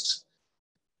adjust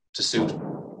to suit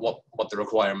what the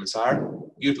requirements are.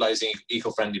 Utilizing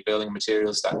eco-friendly building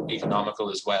materials that are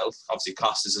economical as well. Obviously,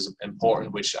 cost is as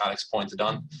important, which Alex pointed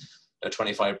on, a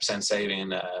 25% saving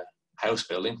in house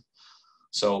building.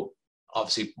 So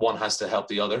obviously, one has to help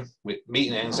the other. With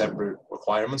meeting NZEB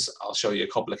requirements, I'll show you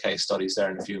a couple of case studies there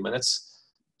in a few minutes.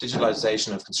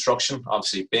 Digitalization of construction,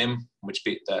 obviously BIM, which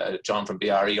John from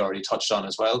BRE already touched on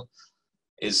as well,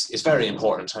 is very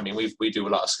important. I mean, we do a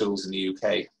lot of schools in the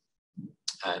UK,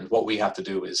 and what we have to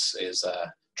do is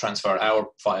transfer our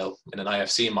file in an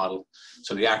IFC model.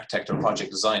 So the architect or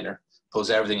project designer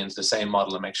pulls everything into the same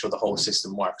model and makes sure the whole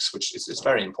system works, which is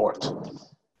very important.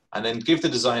 And then give the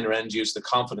designer end user the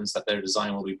confidence that their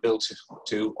design will be built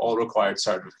to all required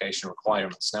certification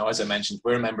requirements. Now, as I mentioned,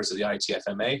 we're members of the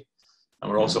ITFMA,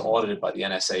 and we're also audited by the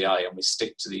NSAI, and we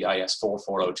stick to the IS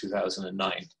 440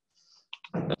 2009.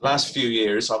 The last few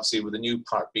years, obviously with the new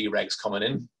Part B regs coming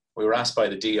in, we were asked by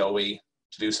the DOE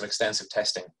to do some extensive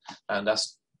testing, and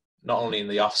that's not only in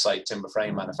the off-site timber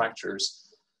frame manufacturers,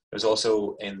 there's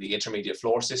also in the intermediate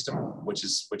floor system, which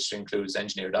includes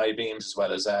engineered I-beams as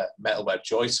well as metal web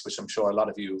joists, which I'm sure a lot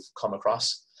of you have come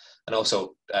across, and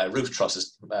also roof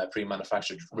trusses,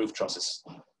 pre-manufactured roof trusses.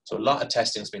 So a lot of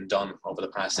testing has been done over the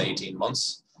past 18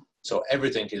 months. So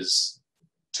everything is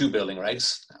to building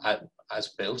regs as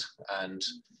built, and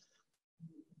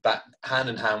that hand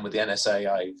in hand with the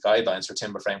NSAI guidelines for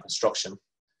timber frame construction,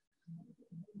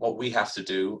 what we have to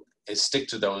do is stick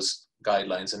to those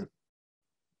guidelines, and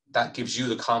that gives you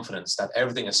the confidence that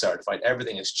everything is certified,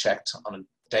 everything is checked on a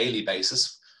daily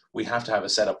basis. We have to have a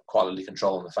set up quality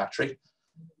control in the factory.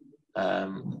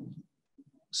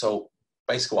 So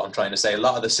basically what I'm trying to say, a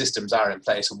lot of the systems are in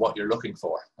place of what you're looking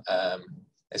for.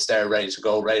 It's there ready to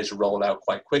go, ready to roll out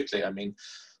quite quickly. I mean,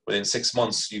 within 6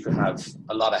 months, you can have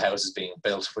a lot of houses being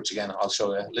built, which again, I'll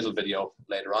show you a little video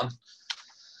later on.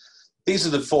 These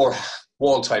are the 4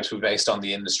 wall types we based on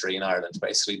the industry in Ireland.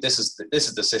 Basically, this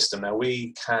is the system. Now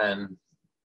we can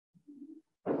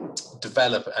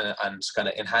develop and kind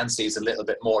of enhance these a little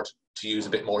bit more to use a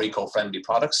bit more eco-friendly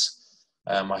products.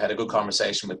 I had a good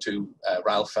conversation with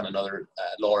Ralph and another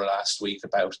Laura last week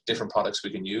about different products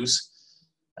we can use,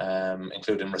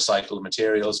 including recycled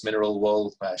materials, mineral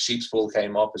wool, sheep's wool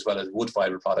came up, as well as wood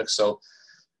fiber products. So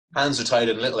hands are tied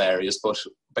in little areas, but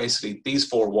basically these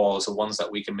 4 walls are ones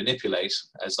that we can manipulate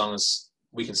as long as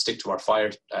we can stick to our fire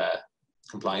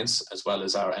compliance as well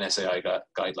as our NSAI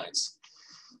guidelines.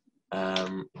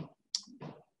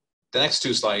 The next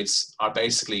 2 slides are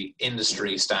basically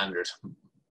industry standard.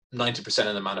 90%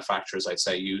 of the manufacturers, I'd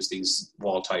say, use these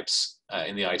wall types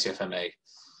in the ITFMA.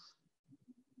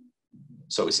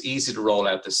 So it's easy to roll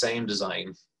out the same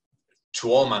design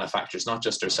to all manufacturers, not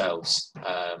just ourselves,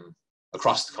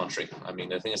 across the country. I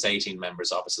mean, I think it's 18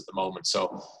 members of us at the moment.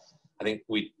 So I think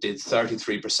we did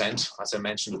 33%, as I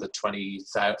mentioned, of the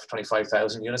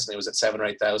 25,000 units. I think it was at 7,000 or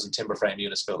 8,000 timber frame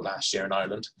units built last year in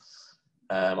Ireland.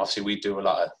 Obviously, we do a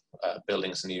lot of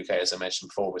buildings in the UK, as I mentioned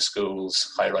before, with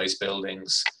schools, high-rise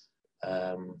buildings.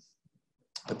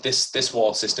 But this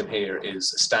wall system here is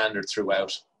standard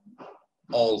throughout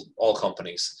all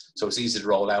companies. So it's easy to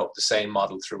roll out the same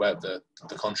model throughout the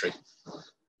country.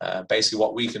 Basically,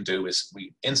 what we can do is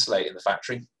we insulate in the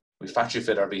factory, we factory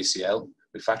fit our VCL,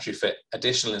 we factory fit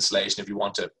additional insulation if you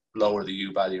want to lower the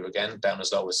U value again, down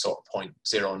as low as sort of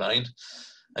 0.09.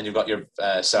 And you've got your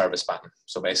service pattern.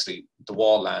 So basically, the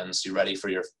wall lands, you're ready for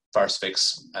your first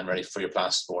fix and ready for your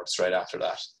plasterboard straight after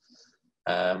that.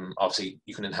 Obviously,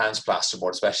 you can enhance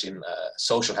plasterboard, especially in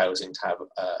social housing, to have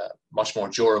a much more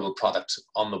durable product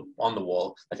on the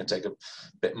wall that can take a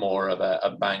bit more of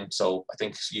a bang. So I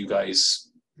think you guys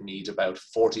need about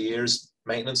 40 years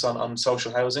maintenance on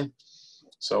social housing.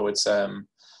 So it's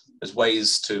there's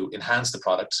ways to enhance the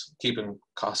product, keeping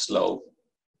costs low,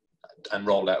 and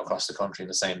rolled out across the country in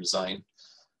the same design.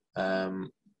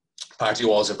 Party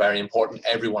walls are very important.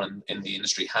 Everyone in the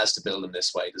industry has to build them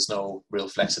this way. There's no real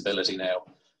flexibility now.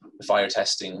 The fire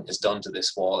testing is done to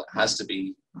this wall. It has to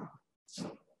be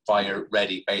fire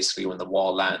ready basically when the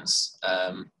wall lands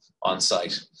on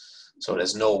site. So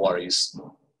there's no worries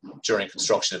during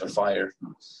construction if a fire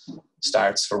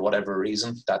starts for whatever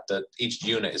reason, that each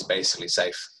unit is basically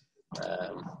safe.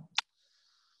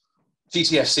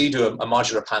 TTFC do a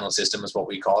modular panel system is what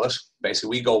we call it. Basically,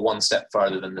 we go one step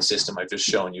further than the system I've just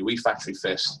shown you. We factory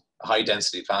fit a high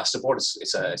density plasterboard.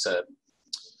 It's a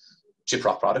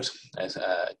Gyprock product, it's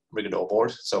a Rigaud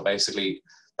board. So basically,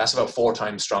 that's about 4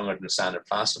 times stronger than standard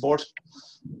plasterboard.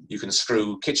 You can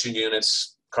screw kitchen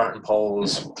units, curtain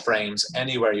poles, frames,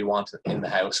 anywhere you want in the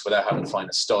house without having to find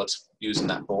a stud using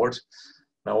that board.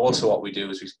 Now, also what we do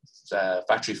is we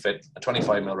factory fit a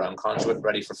 25mm round conduit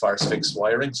ready for first fix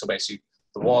wiring. So basically,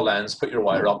 the wall lands, put your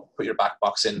wire up, put your back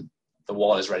box in, the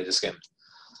wall is ready to skim.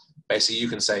 Basically, you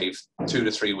can save 2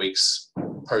 to 3 weeks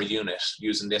per unit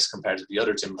using this compared to the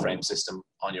other timber frame system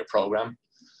on your program.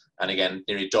 And again,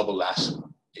 nearly double that,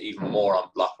 even more on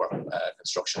blockwork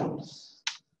construction.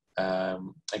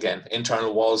 Again,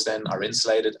 internal walls then are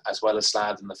insulated as well as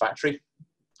slabbed in the factory.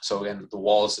 So again, the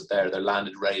walls are there, they're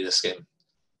landed ready to skim.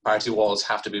 Party walls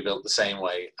have to be built the same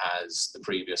way as the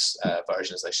previous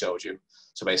versions I showed you.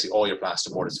 So basically all your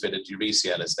plasterboard is fitted, your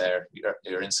VCL is there,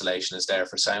 your insulation is there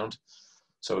for sound.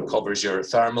 So it covers your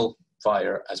thermal,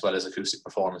 fire, as well as acoustic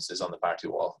performances on the party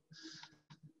wall.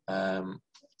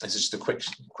 This is just a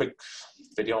quick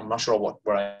video. I'm not sure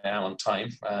where I am on time.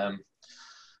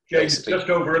 James, just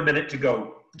over a minute to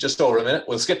go. Just over a minute.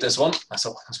 We'll skip this one. That's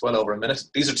well over a minute.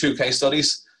 These are 2 case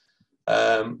studies.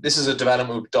 This is a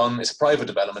development we've done. It's a private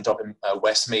development up in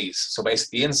Westmeath. So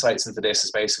basically the insights into this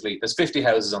is basically there's 50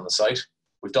 houses on the site.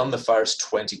 We've done the first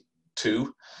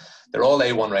 22. They're all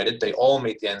A1 rated. They all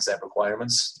meet the NZEB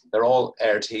requirements. They're all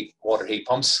air to heat, water heat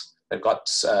pumps. They've got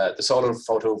the solar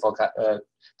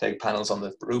photovoltaic panels on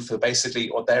the roof. So basically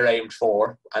what they're aimed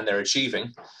for and they're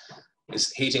achieving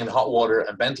is heating and hot water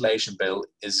and ventilation bill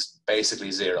is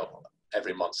basically 0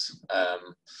 every month.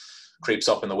 Creeps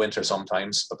up in the winter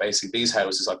sometimes, but basically these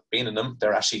houses, I've been in them,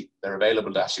 they're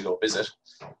available to actually go visit.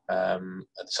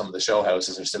 Some of the show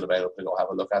houses are still available to go have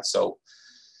a look at. So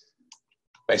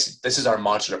basically this is our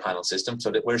modular panel system,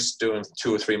 so that we're doing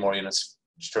 2 or 3 more units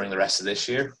during the rest of this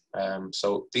year.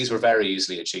 So these were very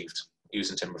easily achieved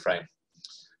using timber frame.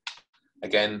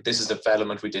 Again, this is the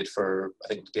development we did for, I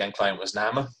think the end client was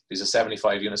NAMA. These are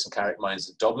 75 units in Carrick Mines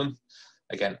in Dublin.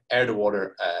 Again, air to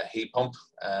water heat pump,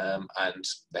 and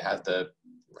they had the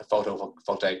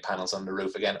photovoltaic panels on the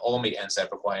roof. Again, all meet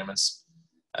NZEB requirements.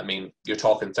 I mean, you're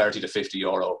talking 30 to 50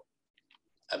 euro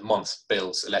a month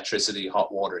bills, electricity,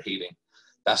 hot water, heating.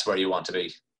 That's where you want to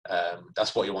be.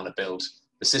 That's what you want to build.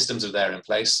 The systems are there in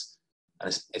place,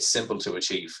 and it's simple to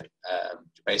achieve.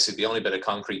 Basically, the only bit of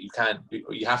concrete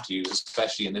you have to use,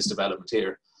 especially in this development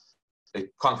here, the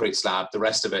concrete slab. The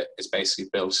rest of it is basically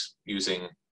built using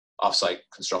off-site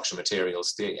construction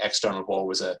materials. The external wall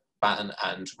was a batten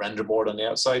and render board on the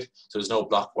outside, so there's no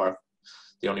block work.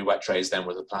 The only wet trays then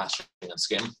were the plastering and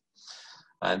skim.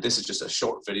 And this is just a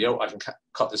short video. I can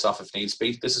cut this off if needs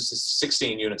be. This is the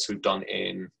 16 units we've done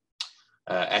in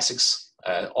Essex,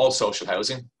 all social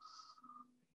housing.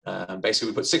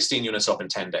 Basically, we put 16 units up in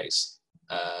 10 days.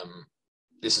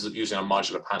 This is using our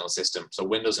modular panel system. So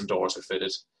windows and doors are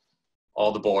fitted.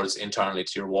 all the boards internally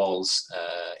to your walls,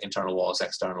 internal walls,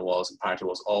 external walls, and party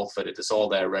walls, all fitted. It's all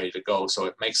there ready to go. So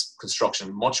it makes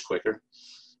construction much quicker.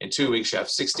 In 2 weeks, you have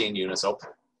 16 units up.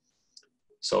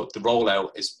 So the rollout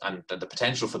is, and the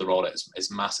potential for the rollout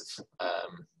is massive.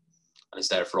 And it's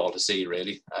there for all to see,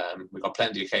 really. We've got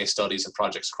plenty of case studies and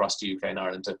projects across the UK and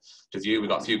Ireland to view. We've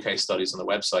got a few case studies on the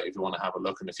website if you want to have a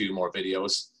look, and a few more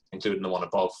videos, including the one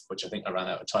above, which I think I ran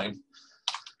out of time.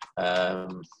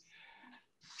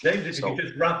 James, if you could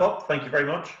just wrap up, thank you very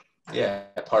much. Yeah,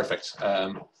 perfect.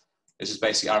 This is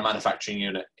basically our manufacturing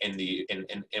unit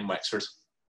in Wexford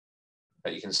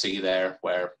that you can see there,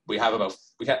 where we have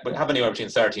anywhere between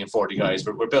 30 and 40 guys.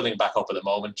 We're building back up at the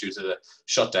moment due to the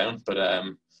shutdown, but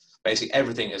basically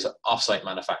everything is off-site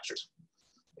manufactured.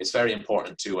 It's very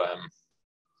important to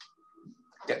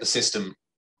get the system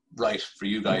right for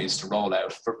you guys to roll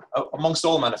out amongst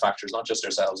all manufacturers, not just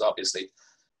ourselves, obviously.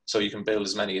 So you can build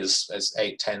as many as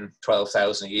 8, 10,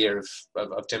 12,000 a year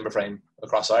of timber frame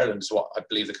across Ireland is what I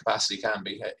believe the capacity can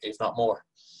be, if not more.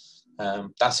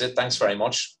 That's it. Thanks very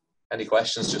much. Any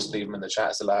questions, just leave them in the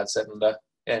chat, as the lad said, and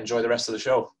yeah, enjoy the rest of the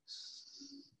show.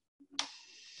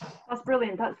 That's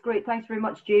brilliant. That's great. Thanks very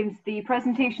much, James. The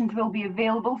presentations will be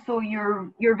available, so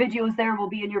your videos there will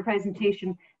be in your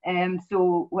presentation.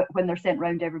 So when they're sent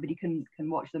round, everybody can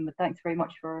watch them. But thanks very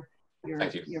much for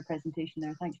your presentation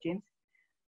there. Thanks, James.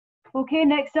 Okay,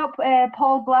 next up,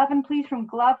 Paul Glavin, please, from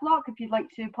Glavlock. If you'd like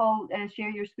to, Paul, share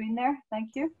your screen there.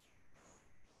 Thank you.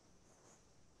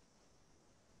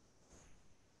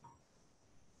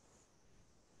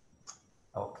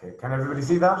 Okay, can everybody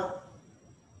see that?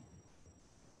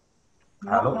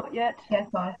 No, Hello? not yet. Yes,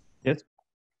 bye. Yes.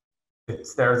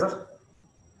 It's there, is it?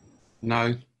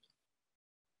 No.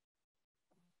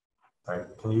 Sorry,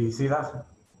 can you see that?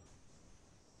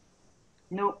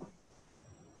 No,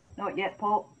 not yet,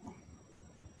 Paul.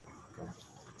 Okay,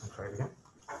 I'll try it again.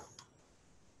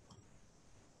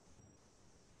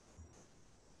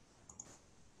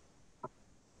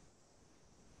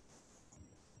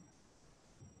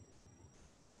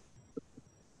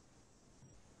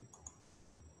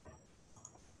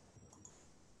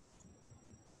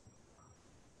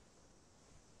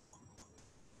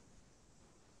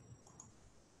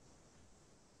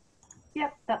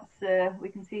 Yep, that's we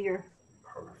can see your.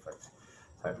 Perfect.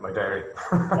 That's my diary.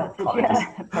 That's it. Yeah,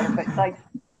 perfect. Thanks.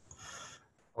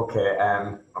 Okay.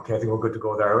 Okay. I think we're good to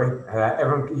go there, are we?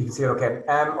 Everyone, you can see it. Okay.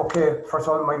 Okay. First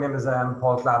of all, my name is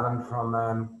Paul Glavin from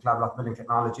Glavlock Building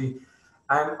Technology,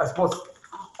 and I suppose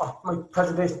my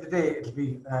presentation today it'll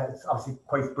be it's obviously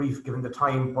quite brief given the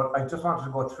time, but I just wanted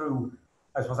to go through,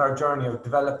 I suppose, our journey of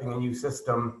developing a new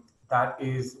system that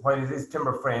is, while it is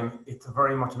timber frame, it's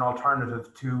very much an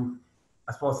alternative to,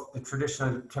 I suppose, the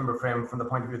traditional timber frame from the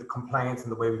point of view of the compliance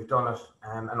and the way we've done it,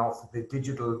 and also the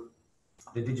digital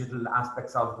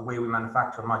aspects of the way we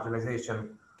manufacture,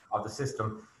 modularization of the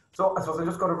system. So I suppose I'm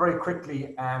just going to very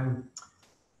quickly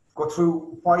go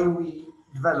through why we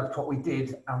developed what we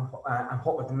did and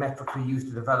what were the metrics we used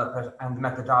to develop it and the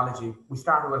methodology. We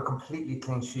started with a completely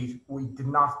clean sheet. We did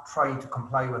not try to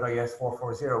comply with IS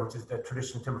 440, which is the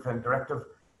traditional timber frame directive.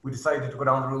 We decided to go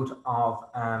down the route of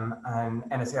an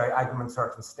NSAI agreement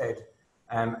cert instead.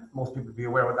 Most people will be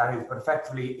aware what that is, but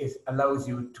effectively it allows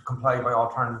you to comply by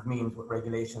alternative means with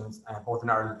regulations both in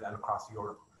Ireland and across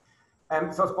Europe.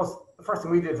 So I suppose the first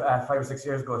thing we did 5 or 6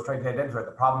 years ago is try to identify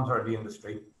the problems of the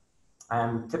industry.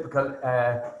 Typical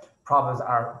problems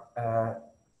are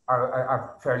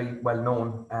fairly well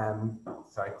known.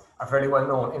 Are fairly well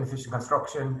known: inefficient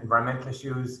construction, environmental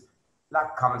issues,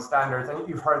 lack of common standards, and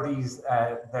you've heard these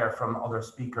there from other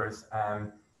speakers.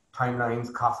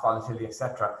 Timelines, cost volatility,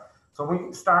 etc. So when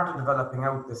we started developing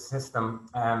out this system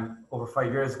over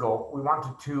 5 years ago, we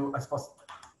wanted to, I suppose,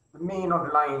 the main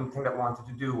underlying thing that we wanted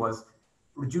to do was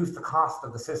reduce the cost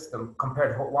of the system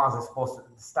compared to what was, I suppose, the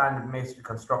standard masonry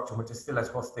construction, which is still, I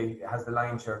suppose, has the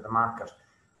lion's share of the market.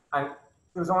 And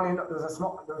there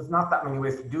was not that many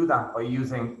ways to do that by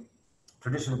using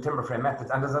traditional timber frame methods.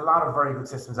 And there's a lot of very good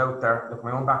systems out there. Look,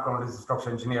 my own background is a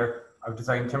structural engineer. I've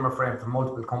designed timber frame for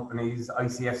multiple companies,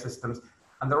 ICF systems,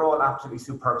 and they're all absolutely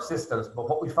superb systems. But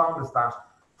what we found is that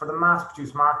for the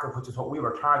mass-produced market, which is what we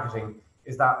were targeting,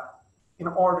 is that in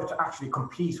order to actually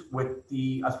compete with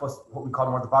the, I suppose, what we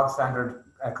call more the bog standard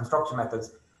construction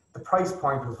methods, the price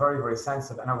point was very, very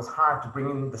sensitive, and it was hard to bring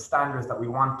in the standards that we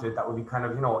wanted that would be kind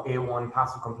of, A1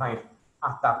 passive compliant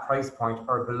at that price point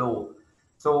or below.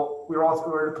 So we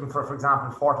were looking for example,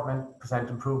 40%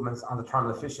 improvements on the thermal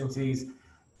efficiencies.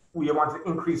 We wanted to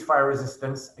increase fire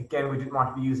resistance. Again, we didn't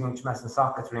want to be using HMS and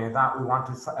sockets or any of that. We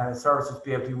wanted services to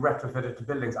be able to be retrofitted to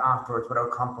buildings afterwards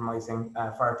without compromising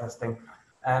fire testing.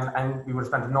 And we would have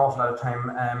spent an awful lot of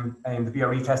time in the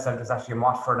BRE test centres actually in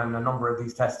Watford, and a number of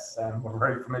these tests we're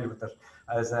very familiar with it,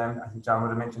 as I think John would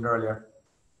have mentioned earlier.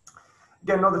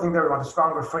 Again, another thing there, we wanted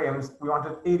stronger frames. We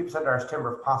wanted 80% Irish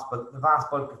timber if possible. The vast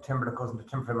bulk of timber that goes into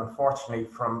timber frame, unfortunately,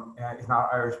 is not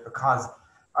Irish, because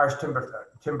Irish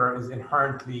timber is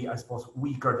inherently, I suppose,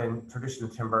 weaker than traditional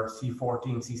timber.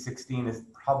 C14, C16 is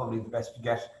probably the best you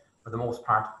get for the most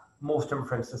part. Most timber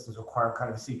frame systems require kind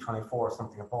of a C24 or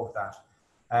something above that.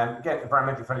 Again,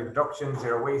 environmentally friendly production,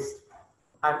 zero waste.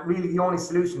 And really the only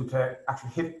solution to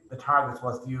actually hit the targets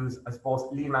was to use, I suppose,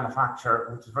 lean manufacture,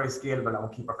 which is very scalable and will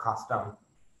keep our costs down.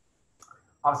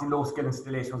 Obviously, low skill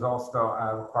installation was also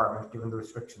a requirement given the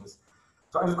restrictions.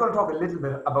 So I'm just going to talk a little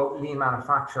bit about lean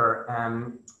manufacture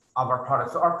of our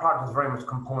product. So our product is very much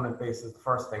component based is the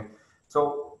first thing.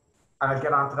 So, and I'll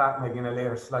get onto that maybe in a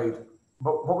later slide.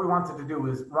 But what we wanted to do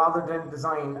is, rather than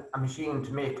design a machine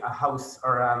to make a house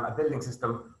or a building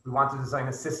system, we want to design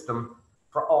a system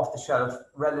for off-the-shelf,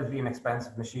 relatively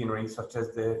inexpensive machinery, such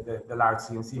as the large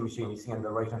CNC machine you see on the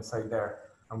right-hand side there.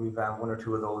 And we've one or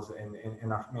two of those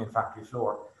in our main factory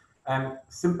floor.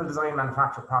 Simple design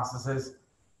manufacture processes,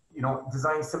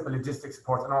 design simple logistics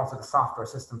support, and also the software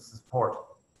systems support.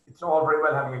 It's all very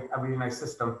well having a really nice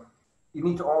system. You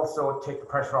need to also take the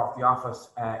pressure off the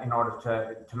office in order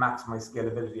to maximize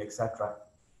scalability, etc.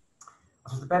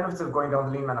 So the benefits of going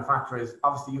down the lean manufacture is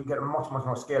obviously you get a much more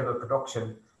scalable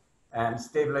production,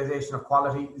 stabilization of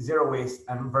quality, zero waste,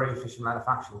 and very efficient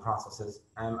manufacturing processes.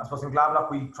 I suppose in Glavlock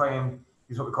we try and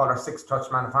use what we call our 6-touch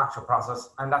manufacture process,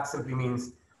 and that simply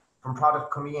means from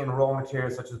product coming in, raw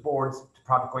materials such as boards, to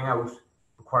product going out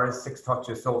requires 6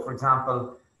 touches. So for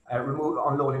example,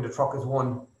 unloading the truck is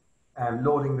one,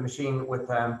 loading the machine with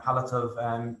pallets of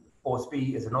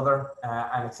OSB is another,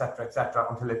 and etc.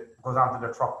 until it goes onto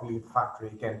the truck to leave the factory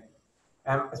again.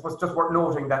 I suppose just worth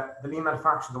noting that the lean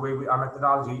manufacture, the way our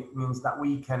methodology means that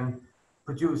we can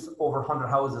produce over 100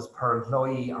 houses per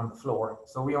employee on the floor.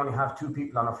 So we only have 2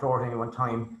 people on the floor at any one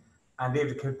time, and they have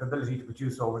the capability to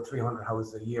produce over 300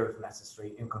 houses a year if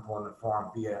necessary in component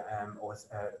form via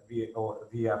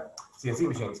CNC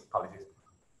machines. Apologies.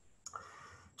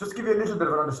 Just to give you a little bit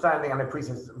of an understanding, and I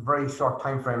appreciate it's a very short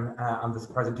time frame on this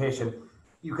presentation,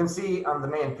 you can see on the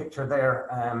main picture there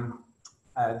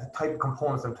the type of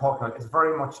components I'm talking about. It's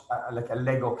very much like a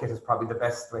Lego kit is probably the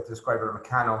best way to describe it, or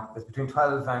Meccano. There's between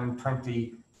 12 and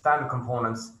 20 standard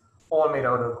components, all made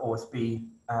out of OSB.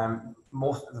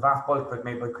 The vast bulk of it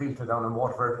made by Creelton down in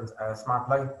Waterford and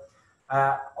Smartply.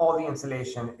 All the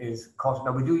insulation is cut.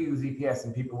 Now we do use EPS,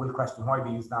 and people will question why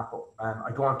we use that, but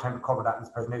I don't have time to cover that in this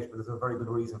presentation, but there's a very good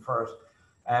reason for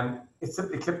it. It's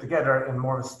simply clipped together in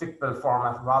more of a stick build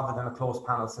format rather than a closed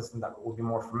panel system that we'll be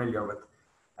more familiar with.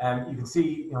 You can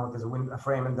see, there's a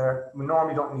frame in there. We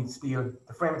normally don't need steel.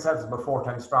 The frame itself is about 4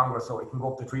 times stronger, so it can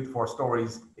go up to 3 to 4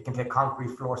 stories. It can take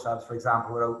concrete floor slabs, for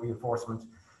example, without reinforcement.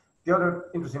 The other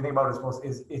interesting thing about it, I suppose,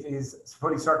 is it is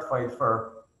fully certified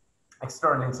for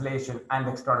external insulation and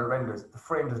external renders. The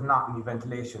frame does not need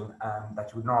ventilation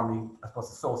that you would normally, I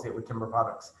suppose, associate with timber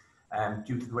products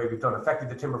due to the way we've done.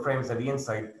 Effectively, the timber frame is at the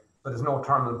inside, but there's no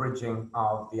thermal bridging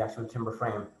of the actual timber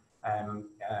frame. And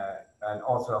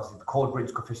also, obviously, the cold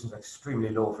bridge coefficients are extremely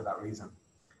low for that reason.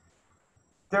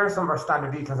 There are some of our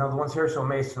standard details. Now, the ones here show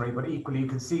masonry, but equally, you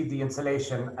can see the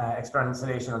insulation, external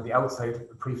insulation on the outside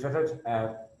pre-fitted.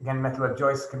 Again, metal web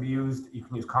joists can be used. You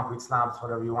can use concrete slabs,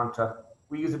 whatever you want to.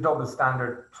 We use a double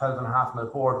standard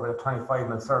 12.5mm board with a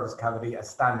 25mm service cavity as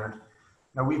standard.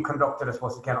 Now, we've conducted, I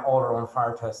suppose, again, all our own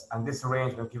fire tests, and this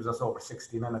arrangement gives us over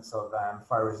 60 minutes of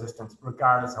fire resistance,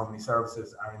 regardless of how many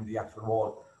services are in the actual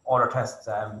wall. All our tests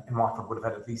in Watford would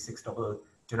have had at least 6 double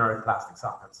generic plastic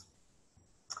sockets.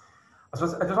 I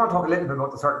suppose I just want to talk a little bit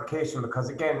about the certification, because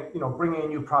again, bringing a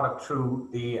new product through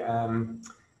the,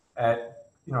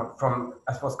 from,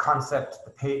 I suppose, concept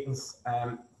to patents,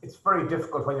 it's very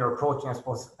difficult when you're approaching, I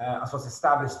suppose,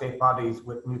 established state bodies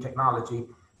with new technology.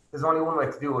 There's only one way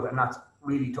to do it, and that's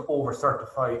really to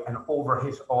over-certify and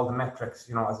over-hit all the metrics,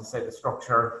 as I said, the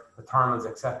structure, the thermals,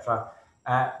 etc.,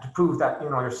 to prove that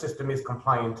your system is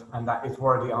compliant and that it's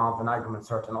worthy of an Agrement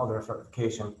cert and other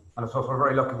certification. And so we're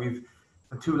very lucky. We've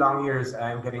spent 2 long years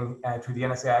getting through the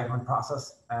NSA Agrement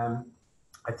process.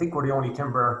 I think we're the only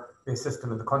timber-based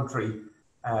system in the country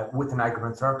with an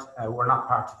Agrement cert. We're not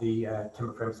part of the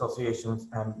Timber Frame Associations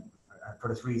for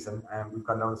this reason. We've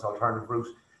gone down this alternative route.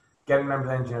 Getting members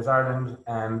of Engineers Ireland,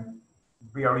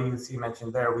 BRE, you see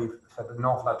mentioned there, we've spent an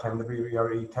awful lot of time in the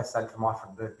BRE test centre in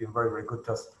Watford. They've been very, very good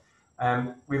to us.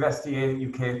 We've SDA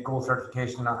UK Gold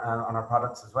certification on our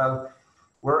products as well.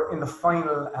 We're in the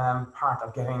final part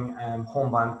of getting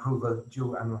home band approval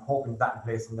due, and we're hoping that in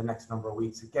place in the next number of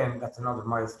weeks. Again, that's another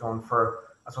milestone for,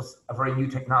 I suppose, a very new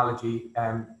technology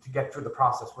to get through the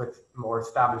process with more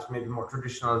established, maybe more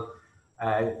traditional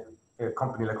a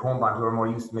company like Homeband, who are more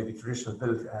used to maybe traditional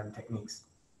build techniques.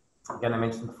 Again, I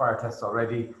mentioned the fire tests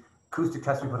already. Acoustic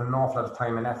tests we put an awful lot of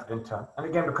time and effort into. And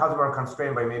again, because we were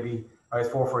constrained by maybe IS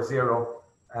 440,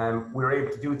 we were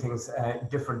able to do things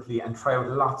differently and try out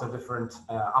lots of different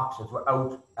options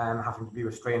without having to be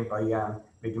restrained by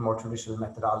maybe more traditional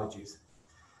methodologies.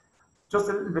 Just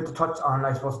a little bit to touch on,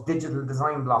 I suppose, digital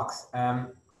design blocks.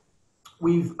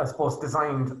 We've, I suppose,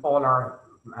 designed all our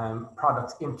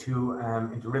products into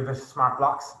Rivet smart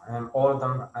blocks. All of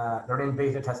them, they're in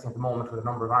beta testing at the moment with a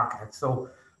number of architects. So,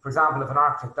 for example, if an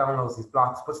architect downloads these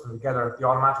blocks, puts them together, they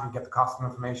automatically get the costing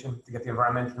information, they get the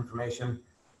environmental information,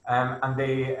 and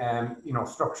they,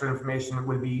 structural information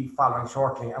will be following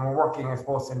shortly. And we're working, I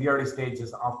suppose, in the early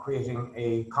stages of creating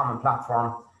a common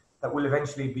platform that will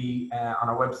eventually be on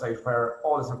our website, where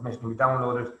all this information can be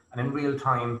downloaded, and in real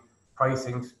time,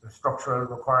 pricing, structural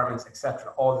requirements,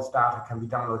 etc. All this data can be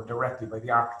downloaded directly by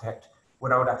the architect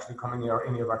without actually coming near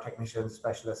any of our technicians,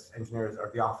 specialists, engineers,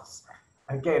 or the office.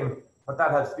 And again, what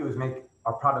that helps do is make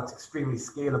our products extremely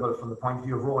scalable from the point of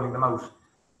view of rolling them out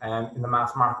in the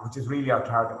mass market, which is really our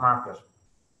target market.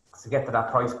 To get to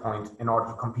that price point in order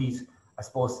to compete, I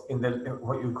suppose, in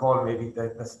what you call maybe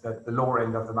the lower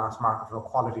end of the mass market from a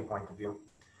quality point of view.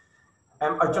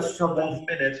 I just showed 1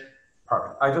 minute.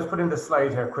 Perfect. I just put in this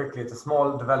slide here quickly. It's a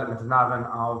small development in Navan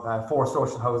of 4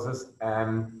 social houses.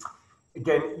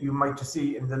 Again, you might just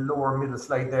see in the lower middle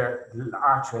slide there, the little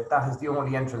archway, that is the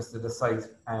only entrance to the site.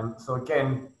 So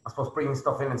again, I suppose bringing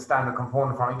stuff in standard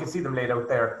component form, you can see them laid out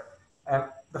there.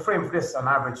 The frame for this on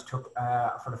average took,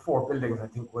 for the 4 buildings, I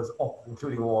think was up,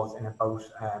 including walls, in about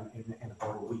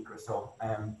a week or so.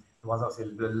 There was obviously a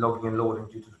little bit of lugging and loading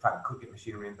due to the fact we could get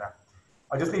machinery in there.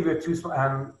 I'll just leave you with 2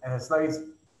 slides.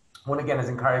 One again is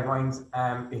in Carrickmines.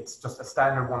 It's just a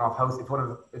standard one-off house. It's one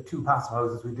of the 2 passive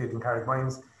houses we did in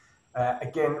Carrickmines.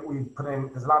 Again, we put in,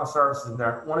 there's a lot of services in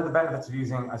there. One of the benefits of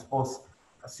using, I suppose,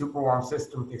 a super warm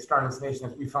system with the external installation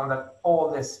is we found that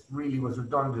all this really was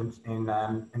redundant in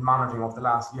monitoring over the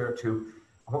last year or 2.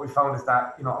 And what we found is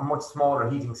that, a much smaller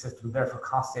heating system, therefore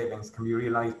cost savings can be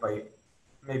realized by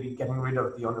maybe getting rid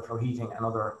of the underfloor heating and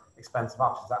other expensive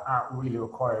options that aren't really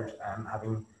required,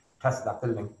 having tested that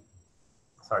building.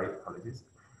 Sorry, apologies.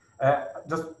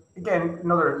 Just again,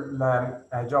 another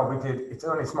job we did, it's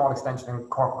only a small extension in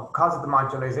Cork. Because of the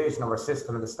modularization of our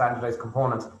system and the standardized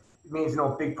components, it means,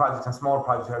 big projects and small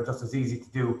projects are just as easy to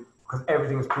do because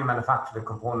everything is pre-manufactured in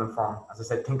component form. As I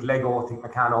said, think Lego, think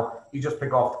Meccano. You just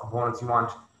pick off the components you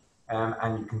want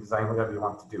and you can design whatever you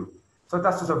want to do. So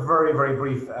that's just a very, very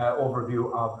brief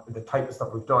overview of the type of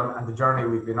stuff we've done and the journey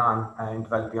we've been on in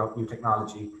developing out new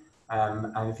technology.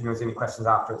 And if you have any questions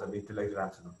afterwards, I'd be delighted to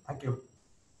answer them. Thank you.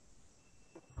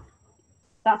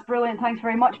 That's brilliant. Thanks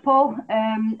very much, Paul.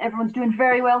 Everyone's doing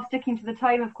very well sticking to the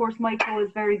time. Of course, Michael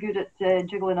is very good at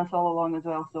jiggling us all along as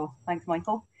well. So thanks,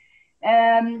 Michael.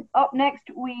 Up next,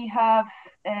 we have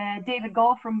David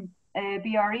Gall from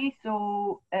BRE.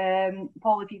 So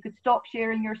Paul, if you could stop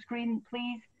sharing your screen,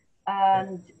 please.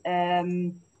 And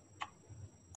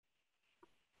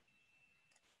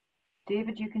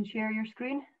David, you can share your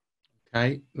screen.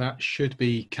 Okay, that should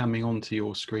be coming onto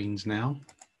your screens now.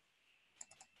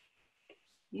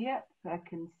 Yep, I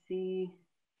can see.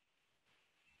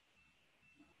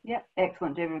 Yep,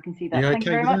 excellent, David. We can see that. Thank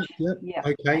you very much. Yep. Yeah.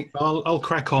 Okay, I'll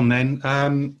crack on then.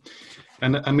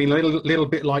 And I mean, a little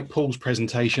bit like Paul's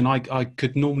presentation, I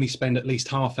could normally spend at least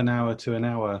half an hour to an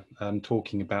hour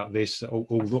talking about this,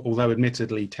 although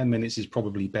admittedly 10 minutes is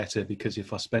probably better, because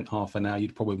if I spent half an hour,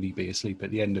 you'd probably be asleep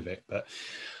at the end of it. But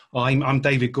I'm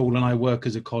David Gall, and I work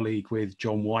as a colleague with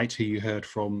John White, who you heard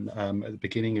from at the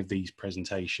beginning of these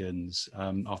presentations.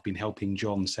 I've been helping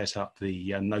John set up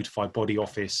the Notified Body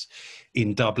Office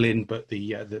in Dublin, but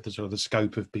the sort of the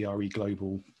scope of BRE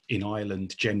Global in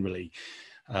Ireland generally,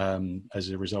 as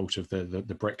a result of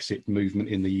the Brexit movement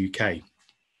in the UK.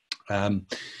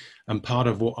 And part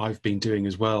of what I've been doing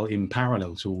as well in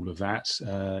parallel to all of that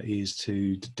is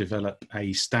to develop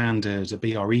a standard, a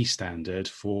BRE standard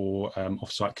for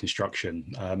off-site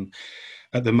construction.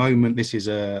 At the moment, this is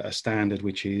a standard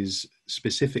which is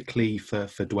specifically for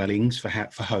dwellings, for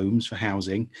homes, for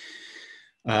housing.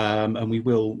 And we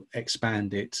will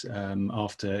expand it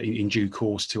in due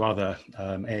course to other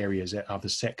areas, other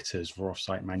sectors for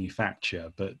off-site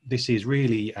manufacture. But this is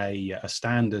really a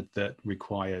standard that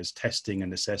requires testing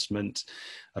and assessment,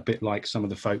 a bit like some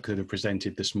of the folk that have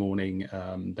presented this morning.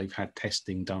 They've had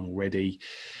testing done already.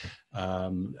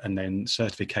 And then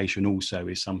certification also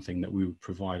is something that we would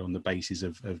provide on the basis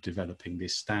of developing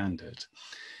this standard.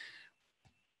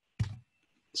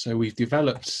 So we've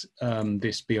developed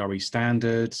this BRE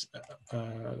standard,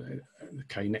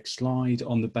 okay, next slide,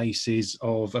 on the basis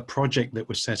of a project that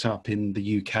was set up in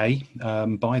the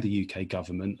UK by the UK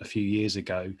government a few years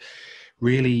ago,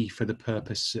 really for the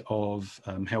purpose of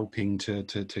helping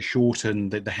to shorten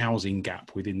the housing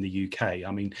gap within the UK.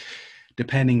 I mean,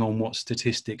 depending on what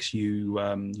statistics you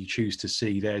choose to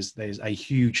see, there's a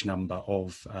huge number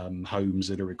of homes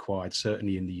that are required,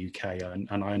 certainly in the UK,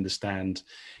 and I understand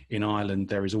in Ireland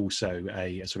there is also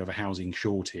a sort of a housing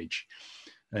shortage,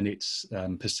 and it's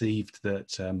perceived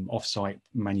that off-site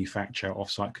manufacture,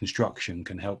 off-site construction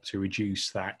can help to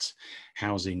reduce that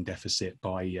housing deficit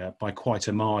by quite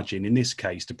a margin. In this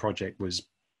case, the project was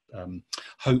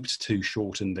hoped to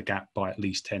shorten the gap by at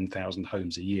least 10,000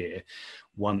 homes a year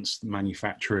once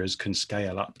manufacturers can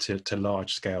scale up to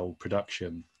large-scale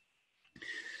production.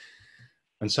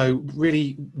 And so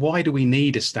really, why do we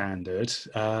need a standard?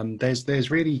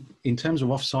 There's really, in terms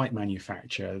of off-site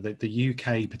manufacture, the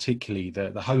UK particularly,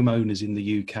 the homeowners in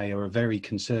the UK are a very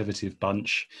conservative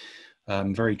bunch,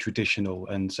 very traditional,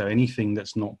 and so anything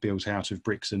that's not built out of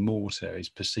bricks and mortar is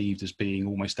perceived as being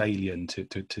almost alien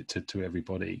to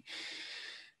everybody.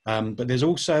 But there's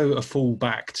also a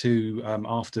fallback to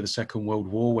after the Second World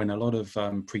War, when a lot of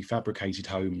prefabricated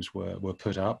homes were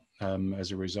put up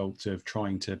as a result of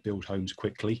trying to build homes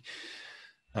quickly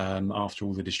after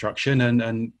all the destruction,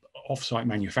 and off-site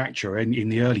manufacture in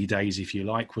the early days, if you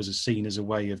like, was seen as a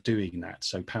way of doing that.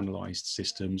 So panelized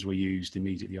systems were used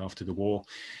immediately after the war.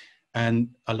 And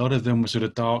a lot of them were sort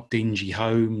of dark, dingy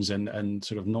homes and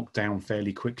sort of knocked down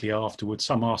fairly quickly afterwards.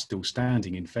 Some are still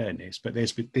standing, in fairness, but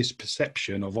there's this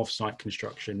perception of off-site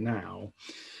construction now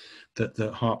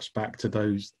that harps back to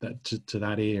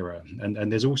that era.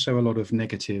 And there's also a lot of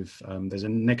negative, there's a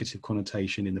negative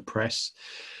connotation in the press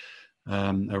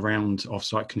around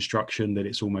off-site construction, that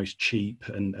it's almost cheap,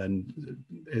 and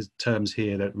there's terms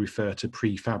here that refer to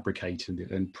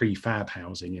prefabricated and prefab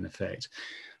housing in effect.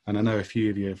 And I know a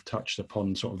few of you have touched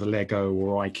upon sort of the Lego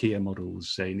or IKEA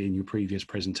models in your previous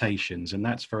presentations, and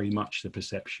that's very much the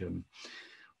perception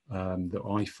that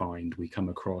I find we come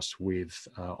across with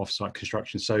off-site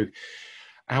construction. So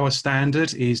our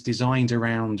standard is designed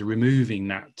around removing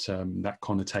that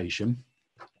connotation.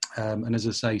 And as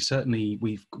I say, certainly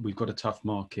we've got a tough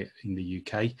market in the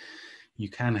UK. You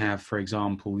can have, for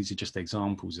example, these are just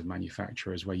examples of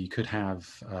manufacturers where you could have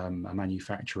a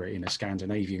manufacturer in a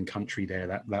Scandinavian country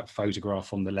there, that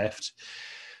photograph on the left,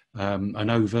 an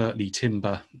overtly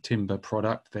timber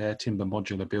product there, timber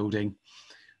modular building.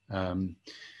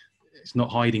 It's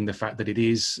not hiding the fact that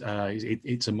it's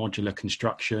a modular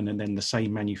construction, and then the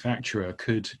same manufacturer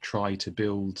could try to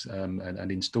build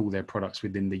and install their products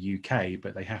within the UK,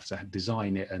 but they have to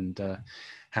design it and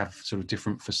have sort of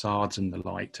different facades and the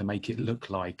like to make it look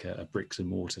like a bricks and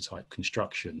mortar type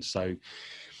construction. So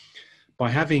by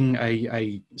having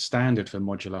a standard for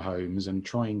modular homes and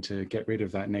trying to get rid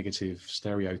of that negative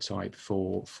stereotype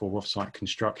for off-site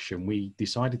construction, we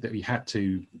decided that we had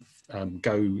to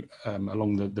go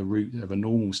along the route of a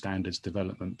normal standards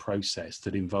development process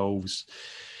that involves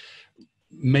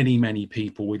many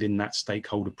people within that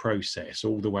stakeholder process,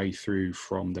 all the way through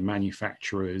from the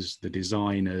manufacturers, the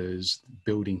designers,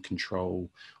 building control,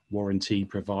 warranty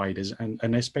providers,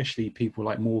 and especially people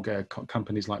like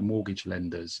companies like mortgage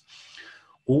lenders.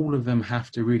 All of them have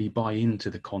to really buy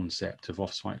into the concept of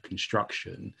off-site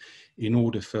construction in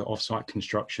order for off-site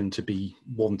construction to be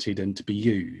wanted and to be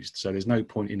used. So there's no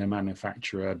point in a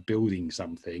manufacturer building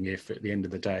something if at the end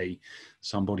of the day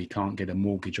somebody can't get a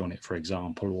mortgage on it, for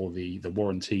example, or the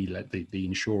warranty, the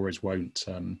insurers won't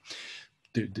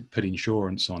put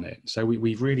insurance on it. So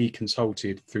we've really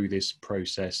consulted through this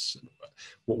process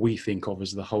what we think of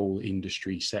as the whole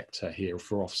industry sector here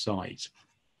for off-site.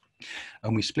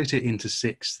 And we split it into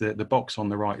six. The box on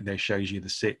the right there shows you the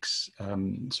six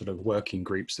sort of working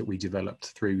groups that we developed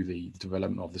through the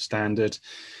development of the standard,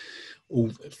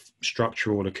 all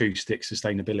structural, acoustic,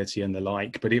 sustainability and the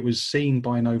like, but it was seen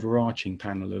by an overarching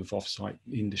panel of off-site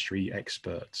industry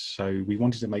experts. So we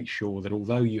wanted to make sure that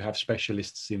although you have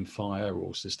specialists in fire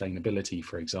or sustainability,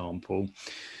 for example,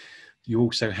 you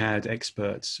also had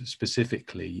experts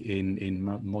specifically in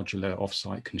modular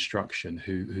off-site construction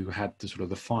who had the sort of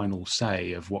the final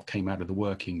say of what came out of the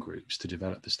working groups to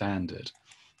develop the standard.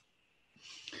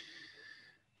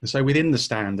 And so within the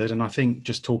standard, and I think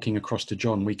just talking across to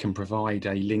John, we can provide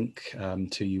a link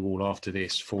to you all after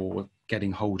this for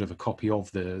getting hold of a copy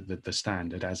of the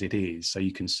standard as it is, so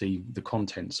you can see the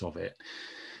contents of it.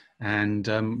 And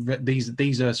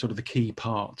these are sort of the key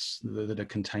parts that are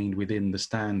contained within the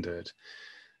standard,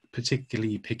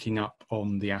 particularly picking up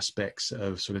on the aspects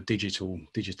of sort of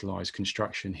digitalized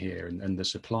construction here and the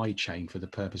supply chain for the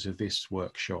purpose of this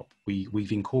workshop.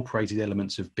 We've incorporated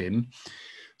elements of BIM.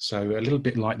 So a little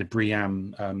bit like the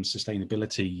BREEAM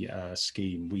sustainability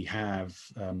scheme, we have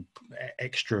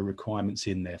extra requirements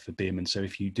in there for BIM. And so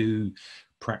if you do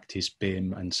practice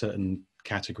BIM and certain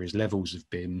categories, levels of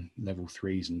BIM, level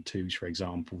 3s and 2s, for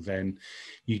example, then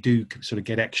you do sort of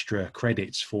get extra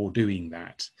credits for doing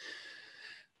that.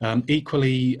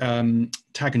 Equally,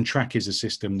 Tag and Track is a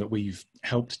system that we've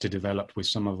helped to develop with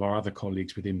some of our other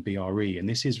colleagues within BRE, and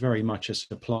this is very much a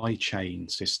supply chain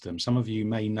system. Some of you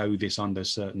may know this under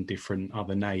certain different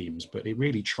other names, but it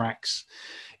really tracks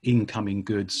incoming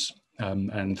goods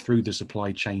and through the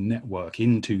supply chain network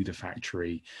into the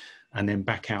factory and then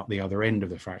back out the other end of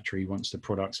the factory once the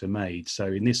products are made. So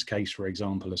in this case, for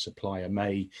example, a supplier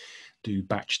may do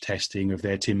batch testing of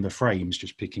their timber frames,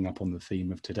 just picking up on the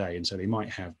theme of today. And so they might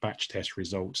have batch test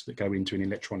results that go into an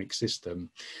electronic system,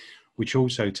 which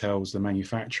also tells the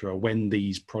manufacturer when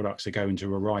these products are going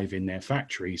to arrive in their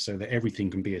factory so that everything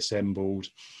can be assembled.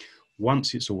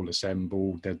 Once it's all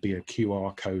assembled, there'll be a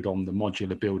QR code on the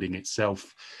modular building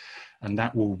itself, and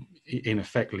that will in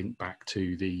effect link back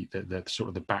to the sort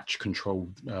of the batch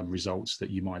control results that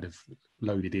you might have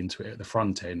loaded into it at the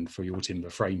front end for your timber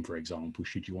frame, for example,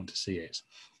 should you want to see it.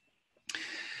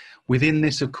 Within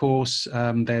this, of course,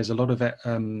 there's a lot of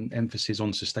emphasis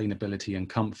on sustainability and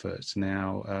comfort.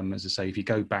 Now, as I say, if you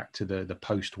go back to the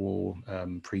post-war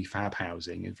prefab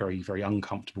housing, very, very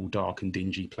uncomfortable, dark and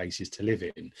dingy places to live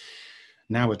in.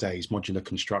 Nowadays, modular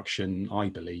construction, I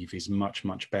believe, is much,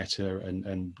 much better.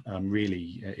 And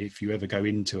really, if you ever go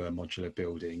into a modular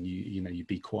building, you'd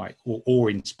be quite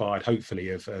awe-inspired, hopefully,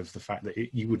 of the fact that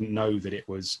you wouldn't know that it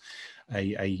was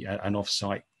an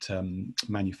off-site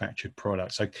manufactured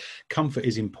product. So comfort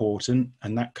is important,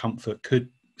 and that comfort could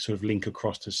sort of link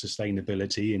across to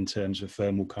sustainability in terms of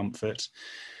thermal comfort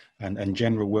and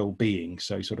general well-being.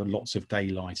 So sort of lots of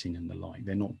daylighting and the like.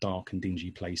 They're not dark and dingy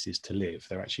places to live.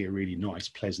 They're actually a really nice,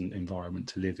 pleasant environment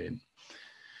to live in.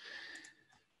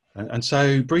 And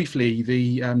so briefly,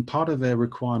 the part of the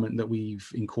requirement that we've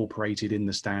incorporated in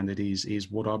the standard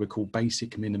is what I would call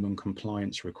basic minimum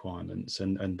compliance requirements.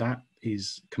 And that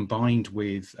is combined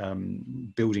with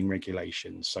building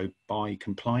regulations. So by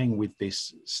complying with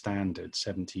this standard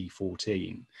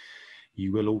 7014,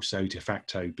 you will also de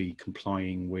facto be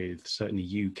complying with,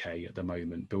 certainly UK at the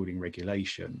moment, building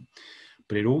regulation.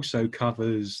 But it also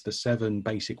covers the 7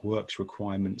 basic works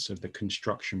requirements of the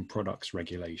construction products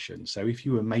regulation. So if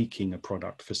you were making a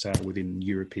product for sale within the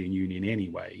European Union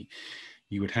anyway,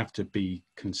 you would have to be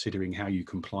considering how you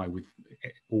comply with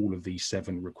all of these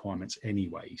 7 requirements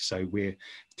anyway. So we're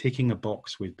ticking a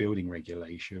box with building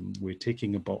regulation, we're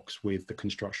ticking a box with the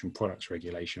construction products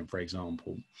regulation, for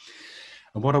example.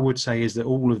 And what I would say is that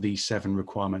all of these 7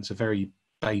 requirements are very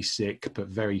basic but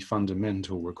very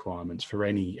fundamental requirements for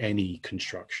any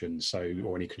construction,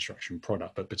 or any construction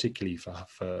product, but particularly for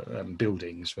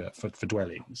buildings, for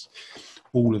dwellings.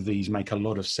 All of these make a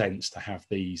lot of sense to have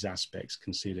these aspects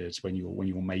considered when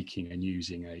you're making and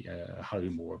using a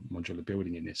home or a modular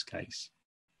building in this case.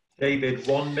 David,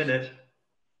 1 minute.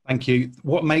 Thank you.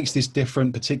 What makes this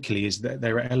different particularly is that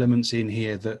there are elements in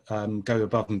here that go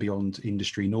above and beyond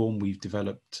industry norm. We've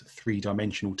developed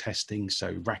 3-dimensional testing,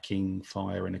 so racking,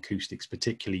 fire and acoustics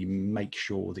particularly make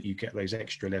sure that you get those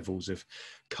extra levels of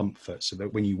comfort so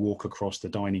that when you walk across the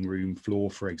dining room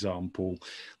floor, for example,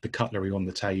 the cutlery on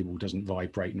the table doesn't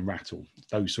vibrate and rattle,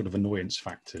 those sort of annoyance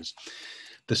factors.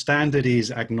 The standard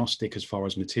is agnostic as far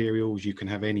as materials. You can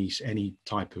have any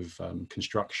type of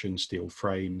construction, steel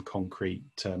frame, concrete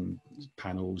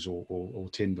panels or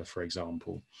timber, for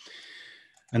example.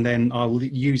 And then I'll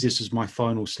use this as my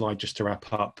final slide just to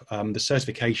wrap up. The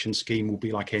certification scheme will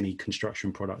be like any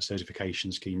construction product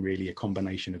certification scheme, really a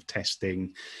combination of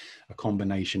testing, a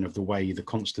combination of the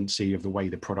constancy of the way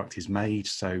the product is made.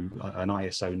 So an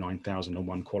ISO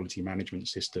 9001 quality management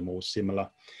system or similar.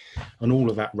 And all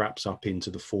of that wraps up into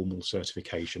the formal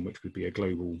certification, which would be a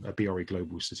BRE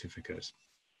Global certificate.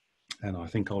 And I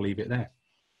think I'll leave it there.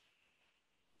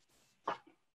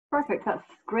 Perfect, that's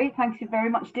great. Thank you very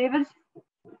much, David.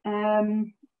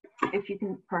 If you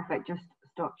can, perfect, just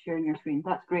stop sharing your screen.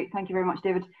 That's great, thank you very much,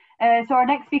 David. So our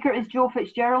next speaker is Joe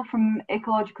Fitzgerald from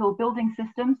Ecological Building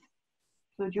Systems.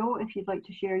 So Joe, if you'd like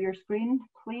to share your screen,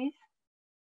 please.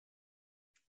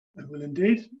 I will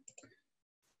indeed.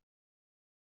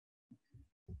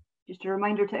 Just a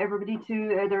reminder to everybody too,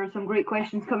 there are some great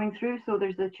questions coming through, so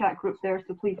there's a chat group there,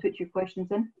 so please put your questions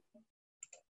in.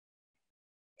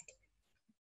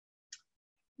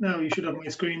 Now you should have my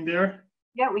screen there.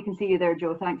 Yeah, we can see you there,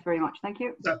 Joe. Thanks very much. Thank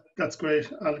you. That's great,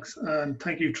 Alex. And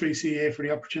thank you, 3CEA, for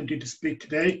the opportunity to speak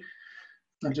today.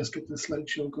 I'll just get the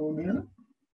slideshow going here.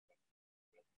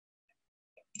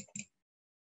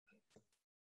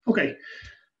 Okay,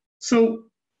 so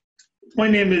my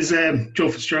name is Joe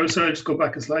Fitzgerald. So I'll just go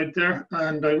back a slide there.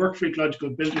 And I work for Ecological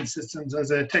Building Systems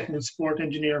as a technical support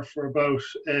engineer for about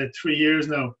 3 years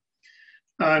now.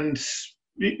 And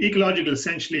Ecological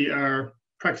essentially are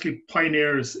practically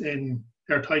pioneers in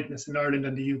air tightness in Ireland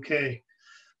and the UK.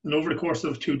 And over the course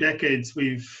of 2 decades,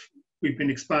 we've been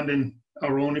expanding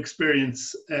our own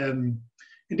experience in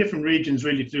different regions,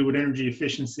 really to do with energy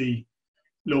efficiency,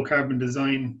 low carbon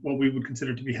design, what we would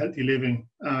consider to be healthy living,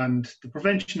 and the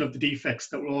prevention of the defects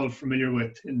that we're all familiar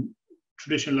with in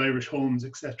traditional Irish homes,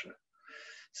 etc.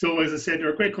 So as I said,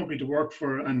 they're a great company to work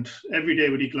for, and every day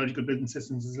with Ecological Building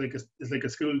Systems is like a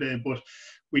school day, but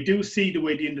we do see the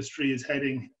way the industry is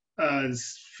heading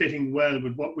as fitting well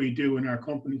with what we do in our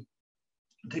company.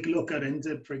 Take a look at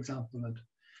NZIB, for example, and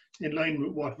in line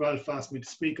with what Ralph asked me to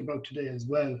speak about today as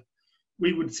well,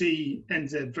 we would see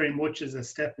NZIB very much as a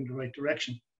step in the right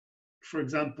direction. For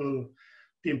example,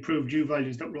 the improved U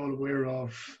values that we're all aware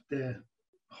of, the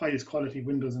highest quality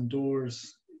windows and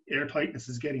doors, air tightness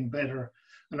is getting better,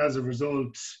 and as a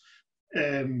result,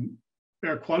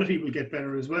 air quality will get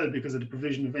better as well because of the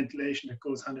provision of ventilation that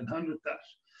goes hand in hand with that.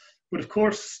 But of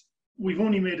course, we've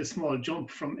only made a small jump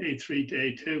from A3 to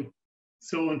A2.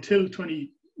 So until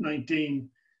 2019,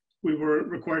 we were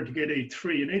required to get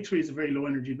A3, and A3 is a very low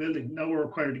energy building. Now we're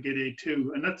required to get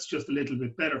A2, and that's just a little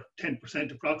bit better,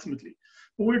 10% approximately.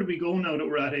 But where do we go now that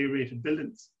we're at A-rated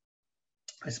buildings?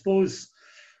 I suppose,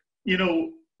 you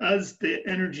know, as the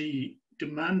energy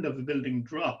demand of the building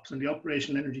drops and the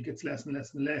operational energy gets less and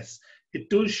less and less, it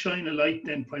does shine a light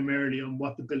then primarily on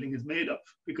what the building is made of.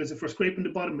 Because if we're scraping the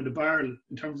bottom of the barrel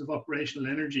in terms of operational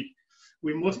energy,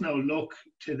 we must now look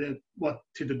to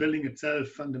the building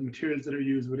itself and the materials that are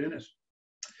used within it.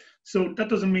 So that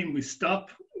doesn't mean we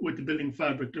stop with the building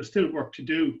fabric. There's still work to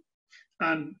do.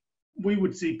 And we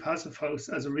would see Passive House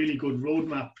as a really good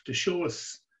roadmap to show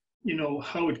us, you know,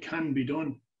 how it can be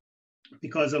done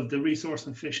because of the resource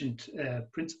efficient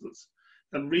principles.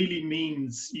 That really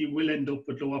means you will end up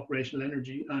with low operational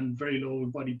energy and very low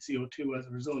embodied CO2 as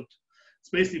a result. It's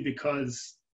basically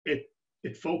because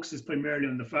it focuses primarily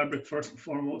on the fabric first and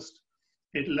foremost.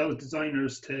 It allows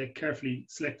designers to carefully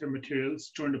select their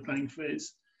materials during the planning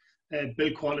phase.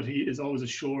 Build quality is always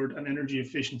assured, and energy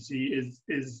efficiency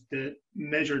is the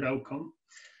measured outcome.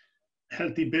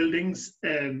 Healthy buildings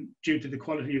due to the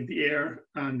quality of the air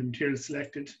and the materials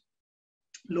selected.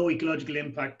 Low ecological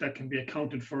impact that can be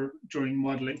accounted for during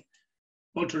modelling.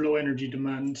 Ultra low energy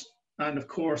demand. And of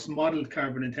course, modeled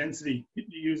carbon intensity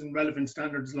using relevant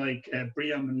standards like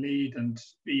BREEAM and LEED and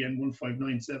EN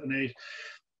 15978.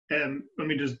 I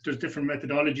mean, there's different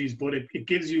methodologies, but it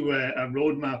gives you a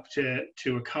roadmap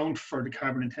to account for the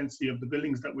carbon intensity of the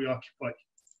buildings that we occupy,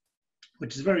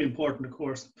 which is very important, of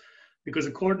course, because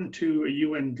according to a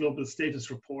UN Global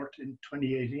Status Report in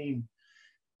 2018,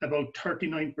 about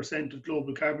 39% of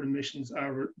global carbon emissions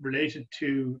are related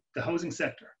to the housing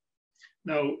sector.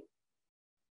 Now,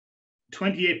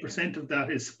 28% of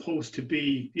that is supposed to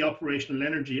be the operational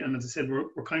energy. And as I said,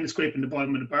 we're kind of scraping the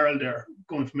bottom of the barrel there,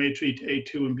 going from A3 to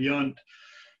A2 and beyond.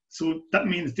 So that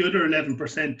means the other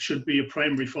 11% should be a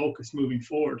primary focus moving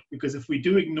forward, because if we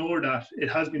do ignore that, it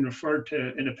has been referred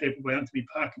to in a paper by Anthony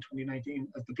Pack in 2019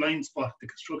 as the blind spot of the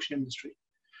construction industry.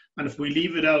 And if we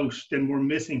leave it out, then we're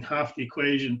missing half the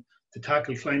equation to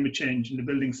tackle climate change in the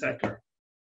building sector.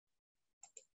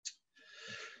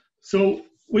 So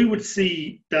we would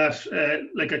see that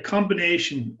like a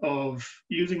combination of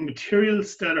using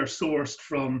materials that are sourced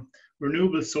from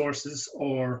renewable sources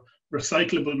or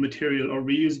recyclable material or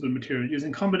reusable material, using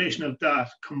a combination of that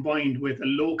combined with a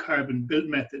low carbon build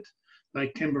method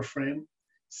like timber frame,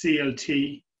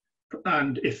 CLT,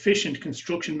 and efficient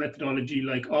construction methodology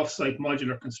like offsite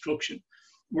modular construction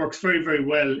works very, very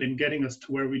well in getting us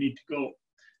to where we need to go.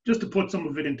 Just to put some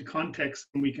of it into context,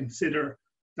 when we consider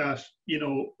that, you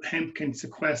know, hemp can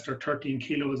sequester 13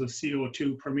 kilos of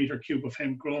CO2 per meter cube of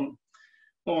hemp grown,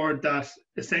 or that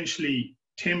essentially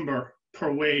timber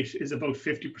per weight is about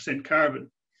 50% carbon.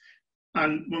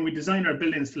 And when we design our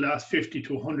buildings to last 50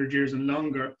 to 100 years and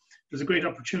longer, there's a great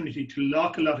opportunity to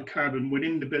lock a lot of carbon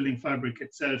within the building fabric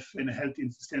itself in a healthy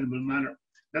and sustainable manner.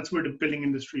 That's where the building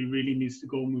industry really needs to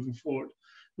go moving forward.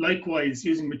 Likewise,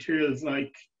 using materials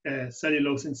like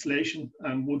cellulose insulation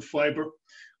and wood fiber,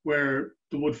 where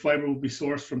the wood fiber will be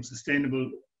sourced from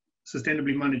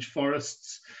sustainably managed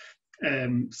forests.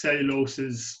 Cellulose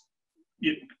is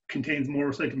it contains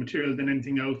more recycled material than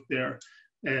anything out there.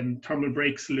 Thermal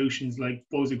break solutions like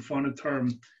Bosig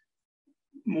Phonotherm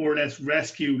more or less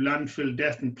rescue landfill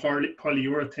destined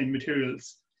polyurethane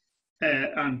materials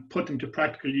and put them to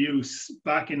practical use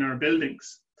back in our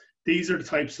buildings. These are the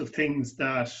types of things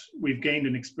that we've gained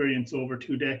in experience over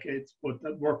 2 decades, but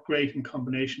that work great in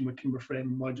combination with timber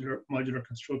frame and modular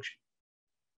construction.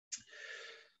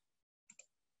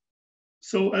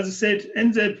 So as I said,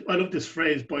 NZ, I love this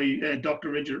phrase by Dr.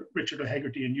 Richard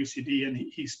O'Hegarty in UCD, and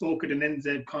he spoke at an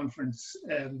NZ conference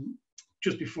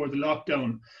just before the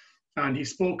lockdown. And he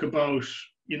spoke about,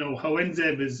 you know, how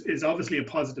NZ is obviously a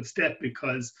positive step,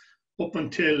 because up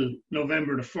until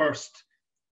November the 1st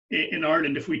in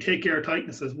Ireland, if we take air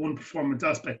tightness as one performance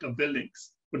aspect of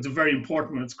buildings, but it's a very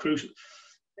important one, it's crucial.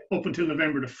 Up until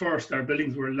November the 1st, our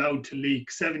buildings were allowed to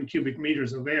leak 7 cubic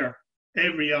meters of air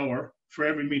every hour for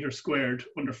every meter squared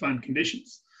under fan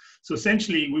conditions. So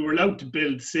essentially, we were allowed to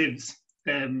build sieves.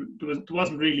 There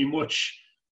wasn't really much,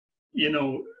 you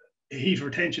know, heat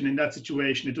retention in that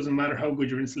situation. It doesn't matter how good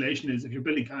your insulation is. If your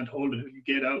building can't hold it, you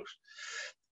get out.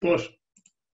 But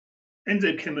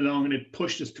NZ came along and it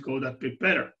pushed us to go that bit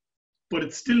better. But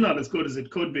it's still not as good as it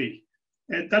could be.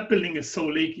 That building is so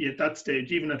leaky at that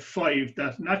stage, even at 5,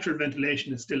 that natural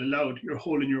ventilation is still allowed. Your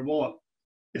hole in your wall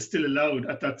is still allowed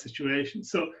at that situation.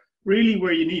 So really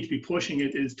where you need to be pushing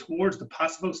it is towards the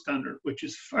passive house standard, which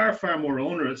is far, far more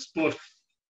onerous, but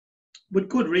with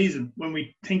good reason when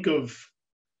we think of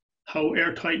how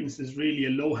air tightness is really a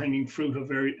low-hanging fruit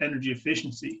of energy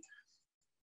efficiency.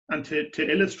 And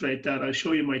to illustrate that, I'll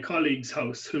show you my colleague's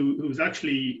house, who's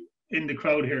actually in the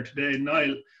crowd here today,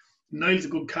 Niall. Niall's a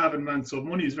good Cavan man, so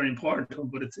money is very important to him,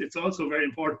 but it's also very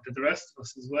important to the rest of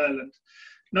us as well. And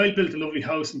Niall built a lovely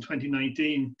house in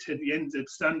 2019 to the NZ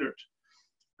standard.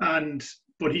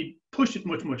 But he pushed it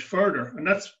much, much further. And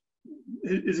that's,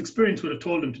 his experience would have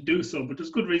told him to do so, but there's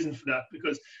good reason for that,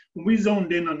 because when we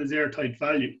zoned in on his airtight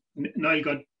value, Niall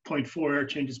got 0.4 air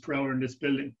changes per hour in this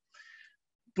building.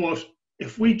 But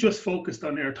if we just focused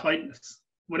on air tightness,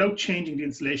 without changing the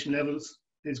insulation levels,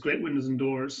 his great windows and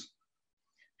doors,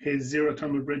 his zero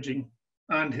thermal bridging,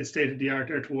 and his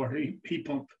state-of-the-art air-to-water heat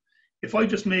pump, if I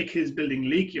just make his building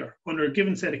leakier under a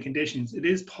given set of conditions, it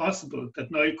is possible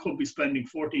that Niall could be spending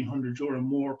 €1,400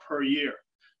 more per year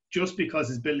just because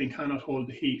his building cannot hold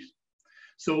the heat.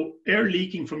 So air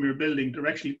leaking from your building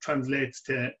directly translates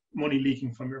to money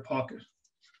leaking from your pocket.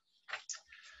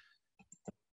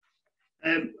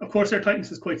 Of course, air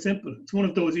tightness is quite simple. It's one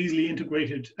of those easily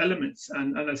integrated elements.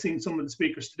 And I've seen some of the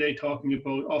speakers today talking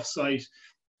about off-site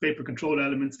vapor control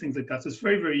elements, things like that. So it's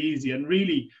very, very easy. And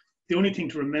really, the only thing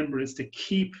to remember is to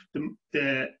keep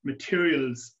the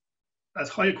materials as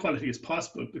high a quality as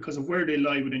possible because of where they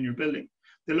lie within your building.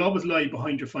 They'll always lie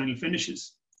behind your final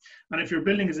finishes. And if your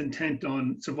building is intent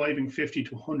on surviving 50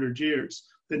 to 100 years,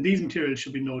 then these materials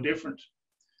should be no different.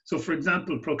 So for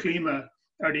example, Proclima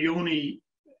are the only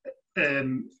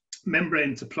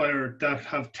membrane supplier that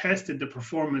have tested the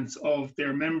performance of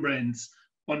their membranes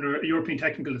under a European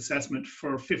technical assessment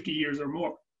for 50 years or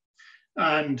more.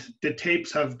 And the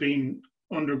tapes have been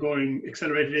undergoing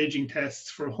accelerated aging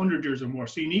tests for 100 years or more.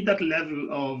 So you need that level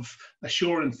of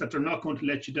assurance that they're not going to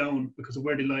let you down because of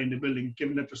where they lie in the building,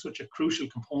 given that they're such a crucial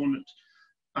component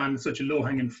and such a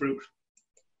low-hanging fruit.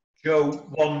 Joe,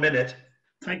 1 minute.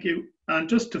 Thank you. And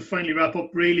just to finally wrap up,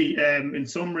 really, in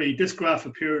summary, this graph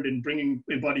appeared in Bringing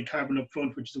Embodied Carbon Up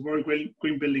Front, which is the World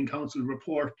Green Building Council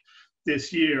report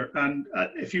this year. And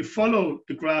if you follow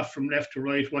the graph from left to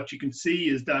right, what you can see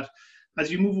is that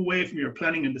as you move away from your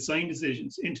planning and design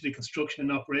decisions into the construction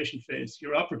and operation phase,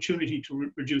 your opportunity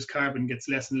to reduce carbon gets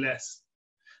less and less.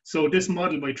 So this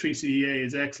model by 3CEA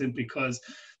is excellent because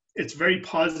it's very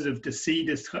positive to see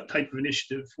this type of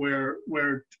initiative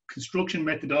where construction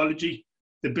methodology,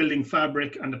 the building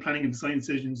fabric, and the planning and design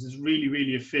decisions is really,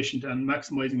 really efficient and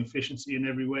maximizing efficiency in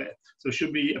every way. So it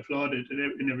should be applauded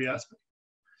in every aspect.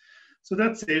 So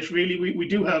that's it, really. We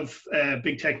do have a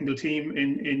big technical team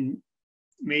in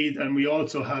Meath, and we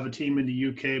also have a team in the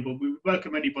UK, but we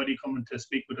welcome anybody coming to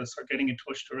speak with us or getting in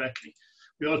touch directly.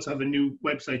 We also have a new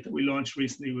website that we launched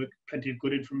recently with plenty of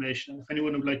good information. If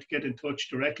anyone would like to get in touch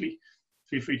directly,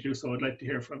 feel free to do so. I'd like to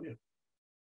hear from you.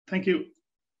 Thank you.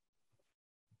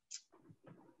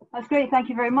 That's great. Thank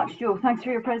you very much, Joe. Thanks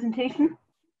for your presentation.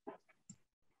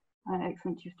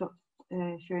 Excellent. You stopped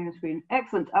sharing the screen.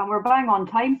 Excellent. And we're bang on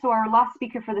time. So our last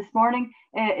speaker for this morning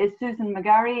is Susan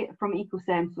McGarry from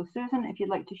EcoSem. So Susan, if you'd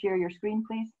like to share your screen,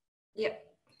 please. Yep.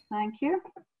 Thank you.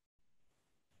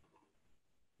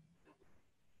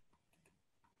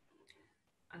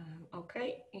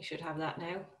 Okay, you should have that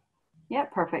now. Yeah,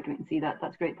 perfect. We can see that.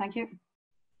 That's great. Thank you.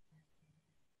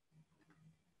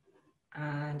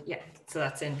 And yeah, so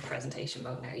that's in presentation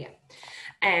mode now,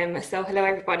 yeah. So hello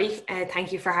everybody,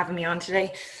 thank you for having me on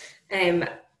today.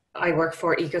 I work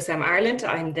for Ecosem Ireland.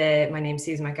 My name's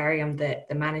Susan McGarry, I'm the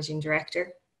Managing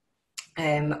Director.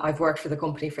 I've worked for the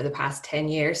company for the past 10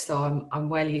 years, so I'm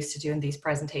well used to doing these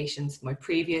presentations. My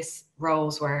previous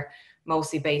roles were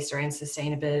mostly based around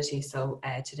sustainability, so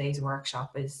today's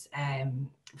workshop is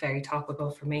very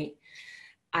topical for me.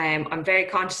 I'm very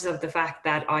conscious of the fact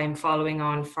that I'm following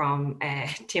on from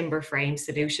timber frame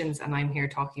solutions, and I'm here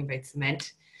talking about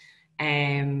cement.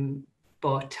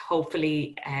 But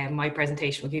hopefully my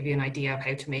presentation will give you an idea of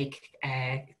how to make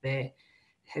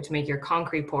your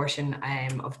concrete portion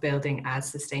of building as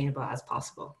sustainable as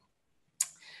possible.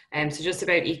 So just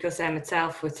about Ecosem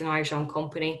itself, it's an Irish-owned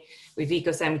company. We've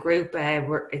Ecosem Group,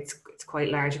 it's quite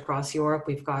large across Europe.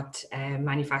 We've got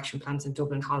manufacturing plants in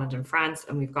Dublin, Holland and France,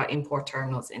 and we've got import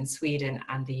terminals in Sweden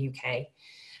and the UK.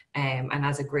 And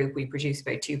as a group, we produce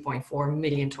about 2.4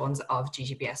 million tonnes of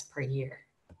GGBS per year.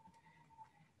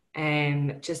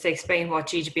 Just to explain what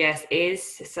GGBS is.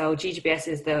 So GGBS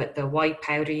is the white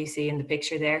powder you see in the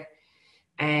picture there.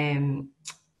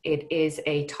 It is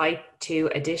a type 2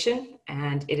 addition,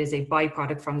 and it is a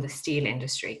byproduct from the steel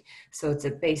industry. So it's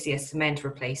basically a cement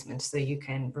replacement. So you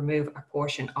can remove a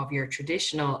portion of your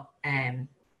traditional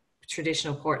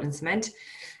Portland cement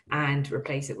and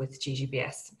replace it with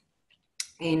GGBS.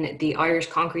 In the Irish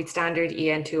concrete standard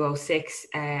EN 206,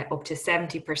 up to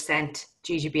 70%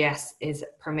 GGBS is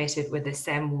permitted with a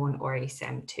CEM 1 or a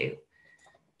CEM 2.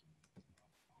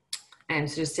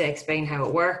 So just to explain how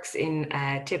it works, in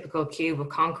a typical cube of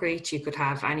concrete, you could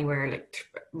have anywhere like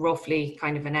roughly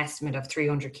kind of an estimate of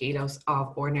 300 kilos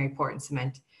of ordinary Portland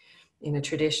cement in a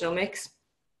traditional mix.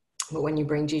 But when you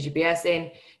bring GGBS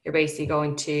in, you're basically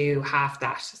going to half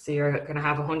that. So you're going to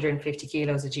have 150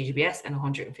 kilos of GGBS and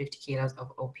 150 kilos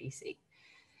of OPC.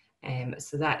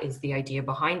 So that is the idea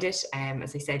behind it.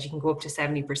 As I said, you can go up to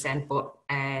 70%, but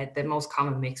the most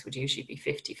common mix would usually be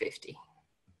 50-50.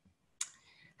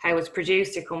 How it's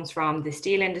produced, it comes from the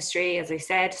steel industry, as I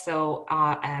said. So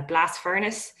a blast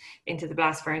furnace, into the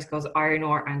blast furnace goes iron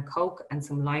ore and coke and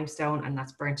some limestone, and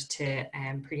that's burnt to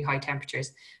pretty high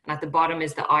temperatures. And at the bottom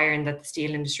is the iron that the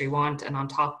steel industry want, and on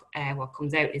top what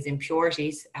comes out is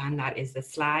impurities, and that is the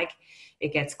slag.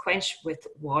 It gets quenched with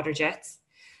water jets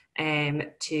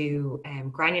to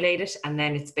granulate it, and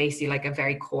then it's basically like a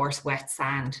very coarse wet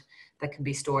sand that can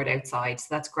be stored outside. So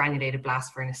that's granulated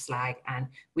blast furnace slag. And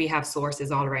we have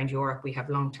sources all around Europe. We have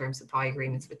long-term supply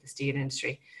agreements with the steel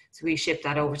industry. So we ship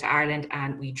that over to Ireland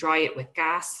and we dry it with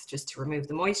gas just to remove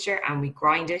the moisture, and we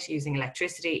grind it using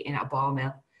electricity in a ball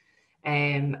mill.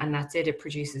 And that's it. It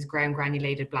produces ground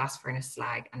granulated blast furnace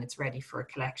slag, and it's ready for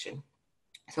collection.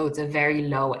 So it's a very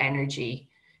low energy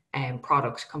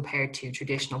product compared to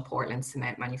traditional Portland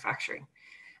cement manufacturing.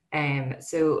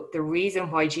 So the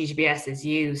reason why GGBS is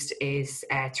used is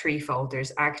threefold.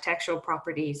 There's architectural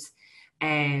properties,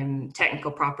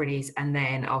 technical properties, and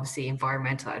then obviously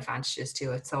environmental advantages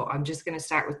to it. So I'm just going to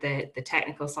start with the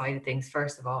technical side of things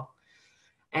first of all.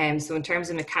 So in terms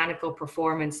of mechanical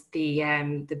performance,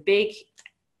 the big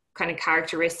kind of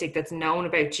characteristic that's known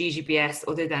about GGBS,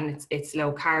 other than its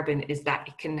low carbon, is that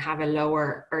it can have a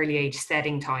lower early age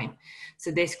setting time. So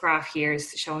this graph here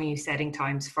is showing you setting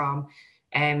times from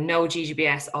no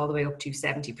GGBS all the way up to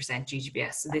 70%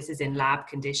 GGBS. So this is in lab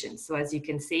conditions. So as you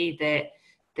can see,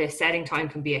 the setting time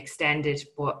can be extended,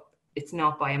 but it's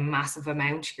not by a massive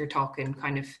amount. You're talking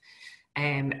kind of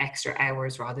extra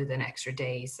hours rather than extra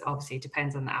days. Obviously, it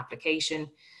depends on the application.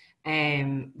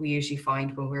 We usually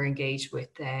find when we're engaged with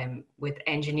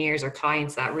engineers or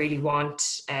clients that really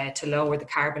want to lower the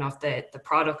carbon of the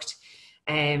product,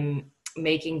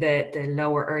 making the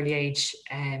lower early age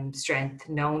strength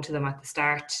known to them at the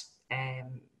start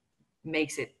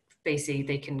makes it basically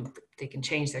they can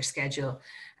change their schedule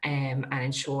and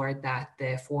ensure that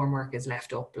the formwork is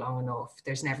left up long enough.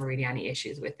 There's never really any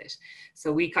issues with it.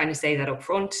 So we kind of say that up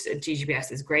front,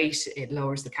 GGBS is great, it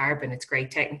lowers the carbon, it's great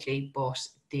technically, but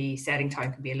the setting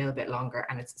time can be a little bit longer,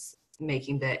 and it's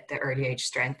making the early age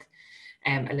strength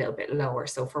a little bit lower.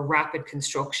 So for rapid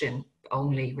construction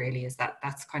only, really,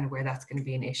 that's kind of where that's going to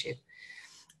be an issue.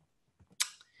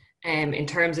 In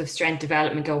terms of strength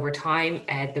development over time,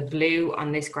 the blue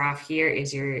on this graph here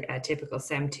is your typical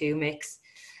CEM 2 mix,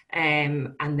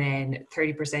 and then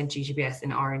 30% GGBS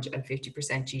in orange and 50%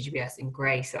 GGBS in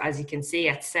grey. So as you can see,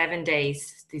 at 7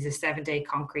 days, these are 7-day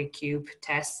concrete cube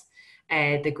tests.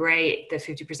 The grey, the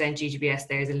 50% GGBS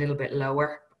there is a little bit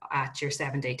lower at your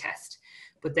 7-day test.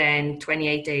 But then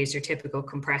 28 days, your typical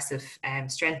compressive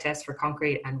strength test for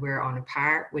concrete, and we're on a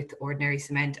par with ordinary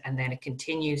cement, and then it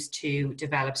continues to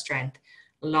develop strength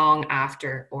long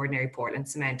after ordinary Portland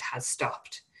cement has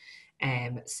stopped.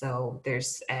 So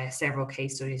there's several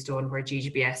case studies done where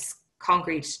GGBS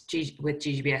concrete with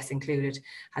GGBS included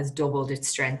has doubled its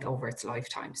strength over its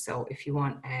lifetime. So if you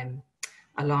want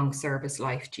a long service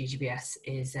life, GGBS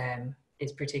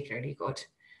is particularly good.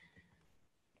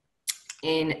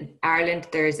 In Ireland,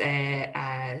 there's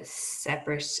a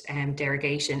separate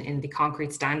derogation in the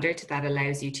concrete standard that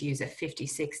allows you to use a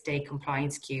 56-day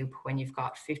compliance cube when you've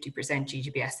got 50%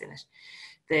 GGBS in it.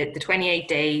 The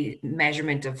 28-day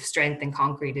measurement of strength in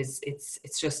concrete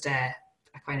it's just a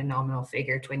kind of nominal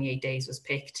figure. 28 days was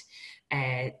picked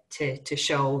to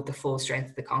show the full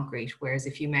strength of the concrete, whereas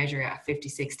if you measure it at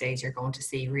 56 days, you're going to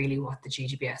see really what the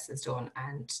GGBS has done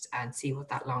and see what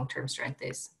that long-term strength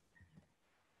is.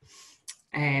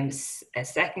 A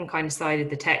second kind of side of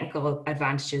the technical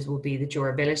advantages will be the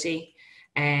durability.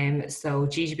 So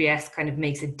GGBS kind of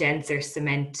makes a denser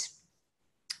cement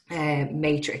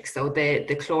matrix, so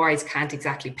the chlorides can't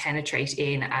exactly penetrate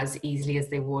in as easily as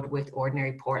they would with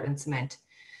ordinary Portland cement,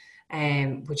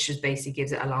 which just basically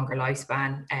gives it a longer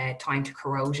lifespan. Time to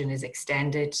corrosion is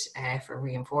extended for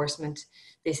reinforcement.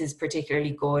 This is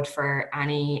particularly good for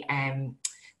any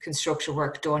construction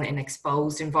work done in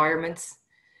exposed environments,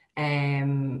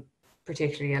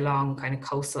 particularly along kind of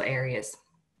coastal areas.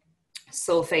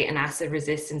 Sulfate and acid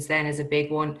resistance then is a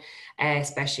big one,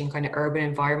 especially in kind of urban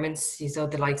environments. You saw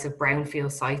the likes of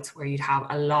brownfield sites where you'd have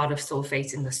a lot of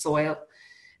sulfates in the soil.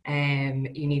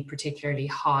 You need particularly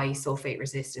high sulfate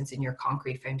resistance in your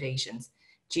concrete foundations.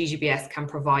 GGBS can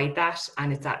provide that,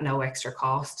 and it's at no extra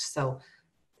cost. So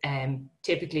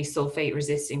typically sulfate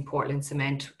resisting Portland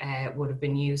cement would have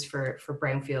been used for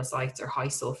brownfield sites or high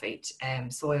sulfate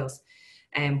soils.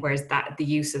 Whereas the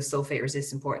use of sulfate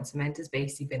resistant Portland cement has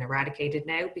basically been eradicated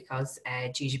now because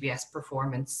GGBS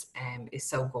performance is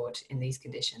so good in these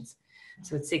conditions.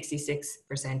 So at 66%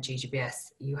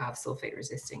 GGBS, you have sulfate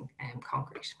resisting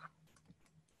concrete.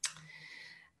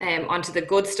 Onto the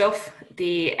good stuff,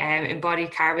 the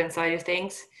embodied carbon side of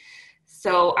things.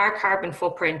 So our carbon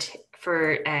footprint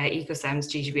for EcoCEM's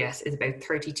GGBS is about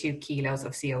 32 kilos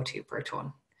of CO2 per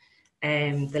tonne.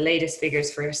 The latest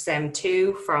figures for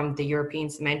CEM2 from the European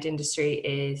cement industry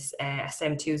is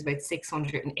CEM2 is about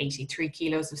 683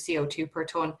 kilos of CO2 per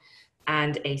tonne,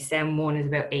 and a CEM1 is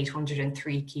about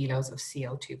 803 kilos of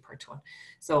CO2 per tonne.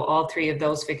 So all three of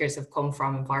those figures have come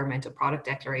from environmental product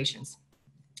declarations.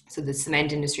 So the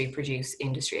cement industry produce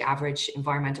industry average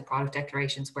environmental product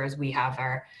declarations, whereas we have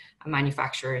our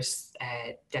manufacturer's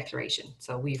declaration.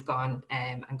 So we've gone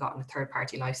and gotten a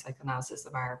third-party life cycle analysis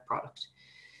of our product.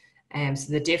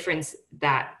 So the difference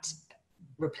that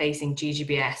replacing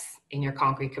GGBS in your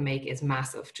concrete can make is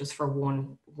massive, just for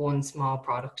one small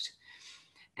product.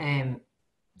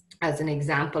 As an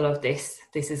example of this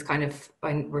is kind of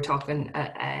when we're talking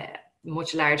a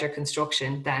much larger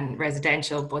construction than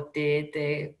residential, but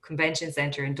the convention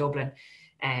centre in Dublin,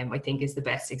 I think, is the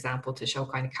best example to show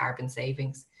kind of carbon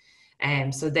savings.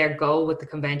 So their goal with the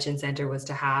convention centre was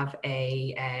to have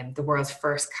the world's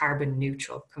first carbon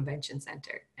neutral convention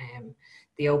centre.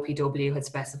 The OPW had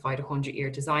specified a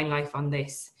 100-year design life on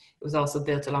this. It was also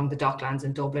built along the docklands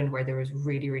in Dublin where there was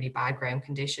really, really bad ground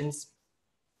conditions,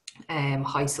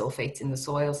 high sulfates in the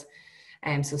soils.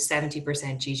 So 70%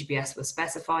 GGBS was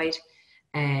specified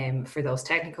for those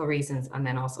technical reasons, and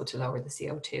then also to lower the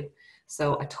CO2.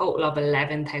 So a total of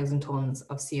 11,000 tonnes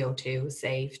of CO2 was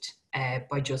saved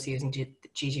by just using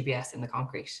GGBS in the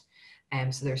concrete.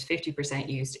 So there's 50%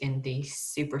 used in the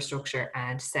superstructure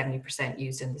and 70%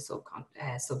 used in the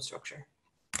substructure.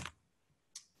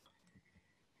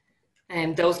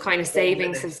 And those kind of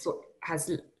savings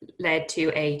has led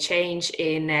to a change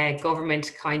in government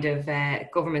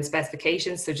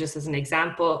specifications. So just as an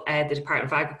example, the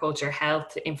Department of Agriculture,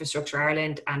 Health, Infrastructure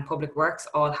Ireland and Public Works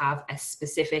all have a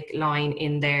specific line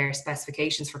in their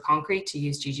specifications for concrete to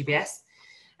use GGBS.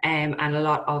 And a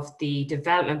lot of the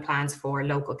development plans for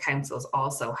local councils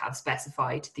also have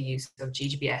specified the use of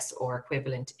GGBS or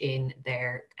equivalent in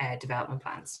their development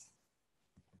plans.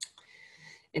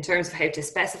 In terms of how to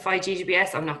specify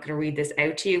GGBS, I'm not going to read this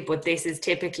out to you, but this is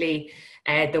typically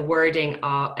the wording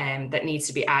that needs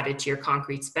to be added to your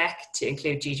concrete spec to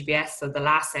include GGBS. So the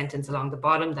last sentence along the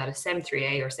bottom, that a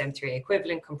CEM3A or CEM3A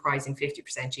equivalent comprising 50%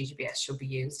 GGBS should be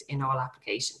used in all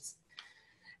applications.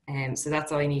 So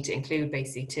that's all you need to include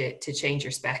basically to change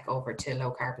your spec over to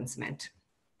low carbon cement.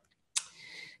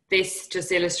 This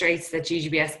just illustrates that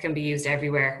GGBS can be used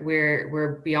everywhere.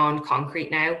 We're beyond concrete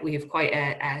now. We have quite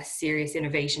a serious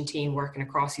innovation team working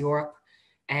across Europe.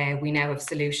 We now have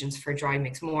solutions for dry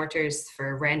mix mortars,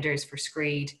 for renders, for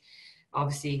screed,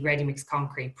 obviously ready mix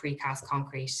concrete, precast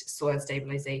concrete, soil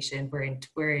stabilization. We're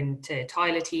into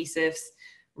tile adhesives,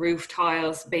 roof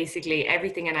tiles, basically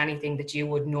everything and anything that you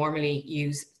would normally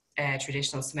use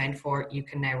traditional cement for, you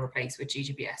can now replace with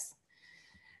GGBS.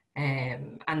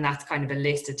 And that's kind of a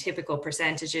list of typical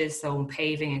percentages. So in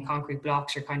paving and concrete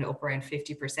blocks, you're kind of up around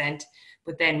 50%.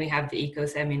 But then we have the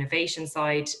EcoSem innovation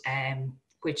side,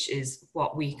 which is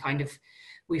what we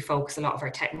focus a lot of our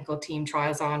technical team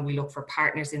trials on. We look for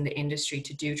partners in the industry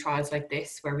to do trials like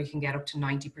this, where we can get up to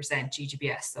 90%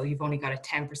 GGBS. So you've only got a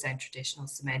 10% traditional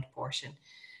cement portion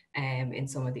in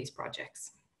some of these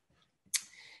projects.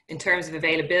 In terms of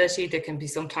availability, there can be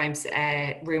sometimes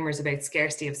rumours about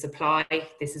scarcity of supply.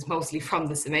 This is mostly from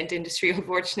the cement industry,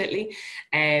 unfortunately.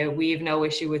 We have no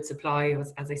issue with supply.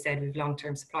 As I said, we have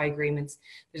long-term supply agreements.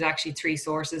 There's actually 3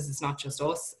 sources. It's not just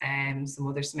us. Some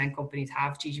other cement companies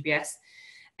have GGBS.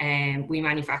 We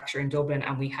manufacture in Dublin,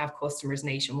 and we have customers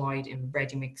nationwide in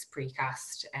ready mix,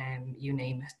 precast, you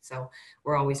name it. So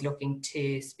we're always looking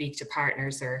to speak to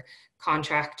partners or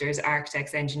contractors,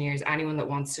 architects, engineers, anyone that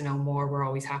wants to know more. We're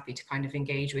always happy to kind of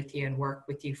engage with you and work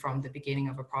with you from the beginning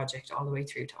of a project all the way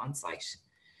through to on-site.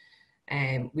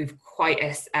 We've quite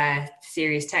a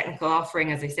serious technical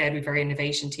offering. As I said, we've our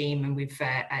innovation team, and we've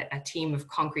a team of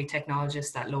concrete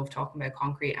technologists that love talking about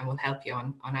concrete and will help you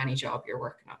on any job you're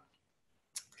working on.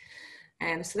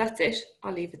 So that's it.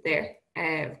 I'll leave it there.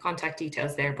 Contact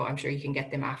details there, but I'm sure you can get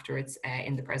them afterwards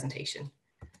in the presentation.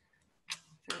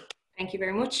 So, thank you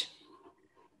very much.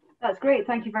 That's great.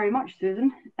 Thank you very much,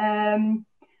 Susan. And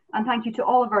thank you to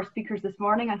all of our speakers this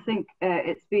morning. I think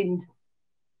it's been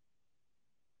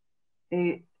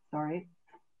an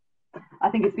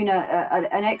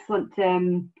excellent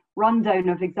rundown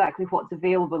of exactly what's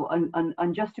available.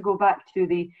 And just to go back to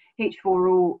the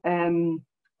H4O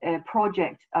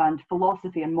project and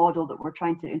philosophy and model that we're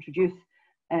trying to introduce,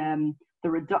 the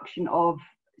reduction of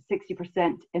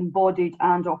 60% embodied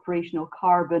and operational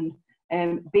carbon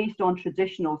based on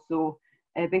traditional,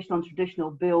 based on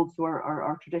traditional builds or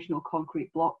our traditional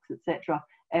concrete blocks, etc.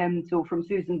 So from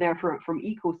Susan there from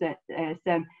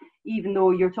EcoSem, even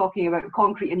though you're talking about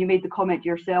concrete, and you made the comment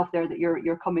yourself there that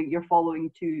you're following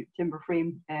to timber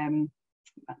frame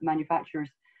manufacturers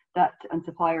that and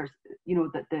suppliers, you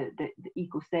know, that the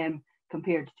EcoSem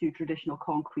compared to traditional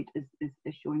concrete is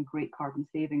showing great carbon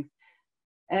savings.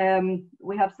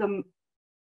 We have some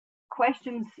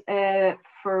questions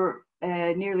for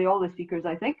nearly all the speakers,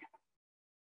 I think.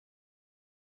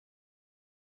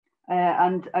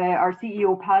 And our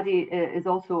CEO Paddy is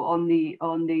also on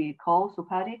the call. So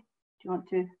Paddy, do you want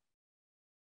to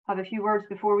have a few words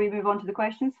before we move on to the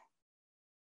questions?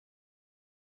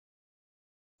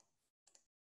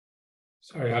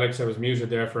 Sorry, Alex, I was muted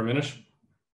there for a minute.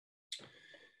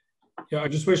 Yeah, I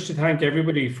just wish to thank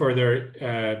everybody for their,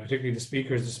 particularly the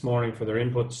speakers this morning, for their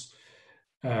inputs.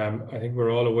 I think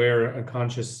we're all aware and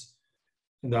conscious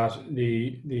that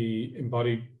the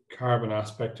embodied carbon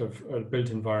aspect of a built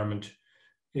environment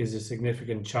is a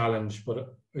significant challenge,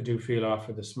 but I do feel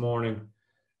after this morning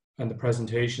and the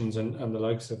presentations and the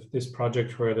likes of this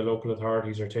project where the local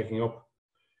authorities are taking up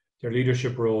their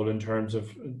leadership role in terms of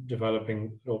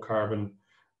developing low carbon,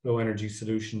 low energy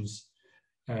solutions.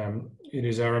 It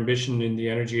is our ambition in the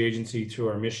Energy Agency, through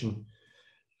our mission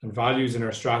and values in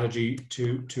our strategy,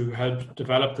 to help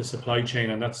develop the supply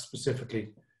chain, and that's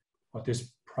specifically what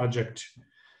this project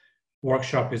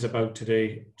workshop is about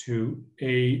today, to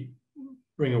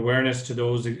bring awareness to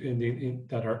those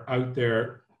that are out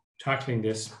there tackling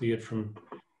this, be it from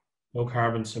low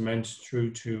carbon cement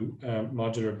through to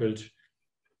modular built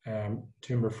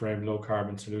timber frame low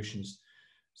carbon solutions.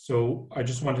 So I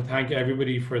just want to thank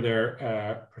everybody for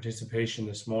their participation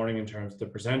this morning in terms of the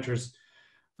presenters,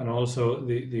 and also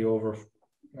the over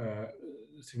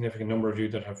significant number of you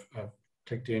that have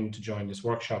clicked in to join this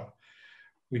workshop.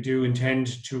 We do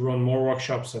intend to run more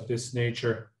workshops of this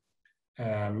nature,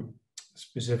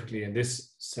 specifically in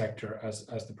this sector as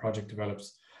the project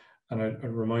develops. And I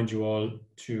remind you all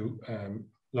to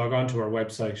log on to our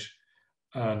website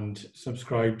and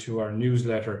subscribe to our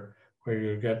newsletter, where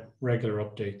you'll get regular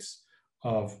updates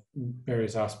of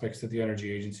various aspects that the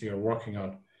Energy Agency are working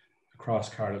on across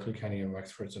Carlow, Kilkenny and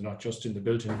Wexford. So not just in the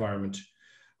built environment,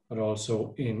 but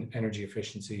also in energy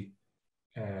efficiency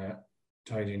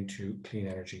tied into clean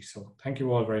energy. So thank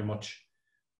you all very much.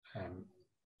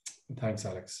 Thanks,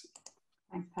 Alex.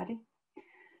 Thanks, Paddy.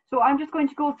 So I'm just going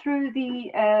to go through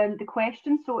the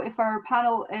questions. So if our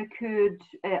panel could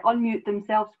unmute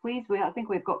themselves, please. I think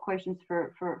we've got questions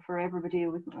for everybody.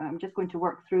 I'm just going to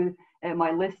work through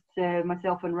my list.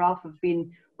 Myself and Ralph have been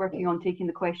working on taking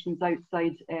the questions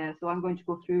outside. So I'm going to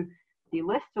go through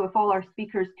list. So if all our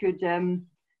speakers could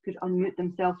unmute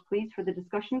themselves, please, for the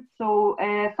discussion. So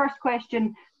first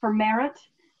question for Merit,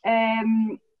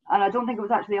 and I don't think it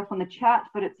was actually up on the chat,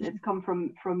 but it's come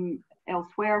from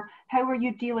elsewhere. How are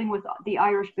you dealing with the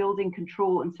Irish building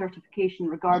control and certification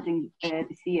regarding the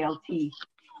CLT?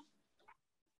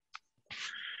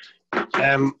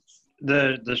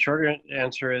 The short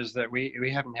answer is that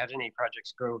we haven't had any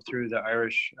projects go through the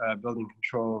Irish building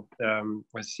control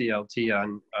with CLT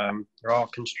on. They're all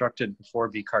constructed before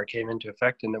BCAR came into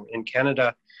effect. In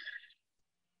Canada,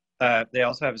 they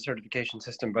also have a certification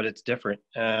system, but it's different.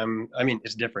 I mean,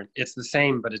 it's different. It's the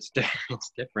same, but it's different.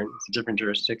 It's a different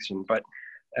jurisdiction. But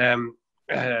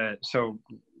so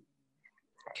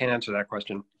can't answer that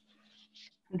question.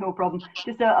 No problem.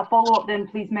 Just a follow-up then,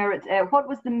 please, Merit. What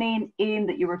was the main aim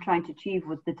that you were trying to achieve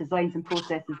with the designs and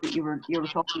processes that you were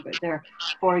talking about there?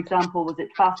 For example, was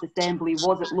it fast assembly?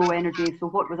 Was it low energy? So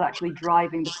what was actually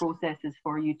driving the processes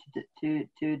for you to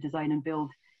design and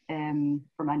build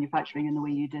for manufacturing in the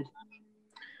way you did?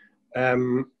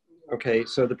 Okay,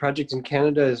 so the project in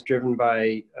Canada is driven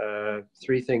by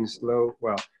three things.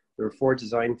 There were four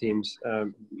design themes.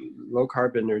 Low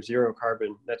carbon or zero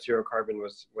carbon, net zero carbon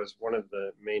was one of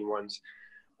the main ones.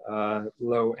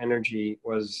 Low energy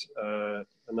was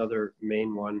another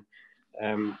main one.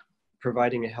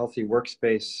 Providing a healthy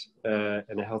workspace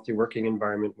and a healthy working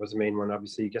environment was the main one.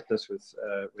 Obviously, you get this with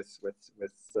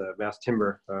mass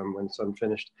timber when it's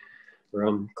unfinished, or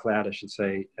unclad, I should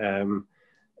say.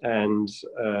 And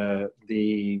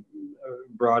the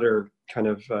broader kind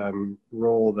of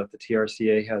role that the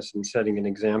TRCA has in setting an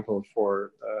example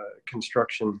for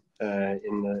construction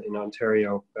in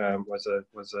Ontario was the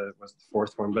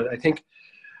fourth one. But I think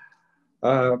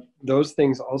those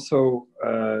things also,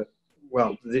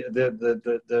 well,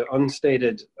 the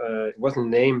unstated, it wasn't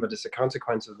named, but it's a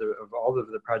consequence of all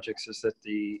of the projects, is that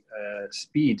the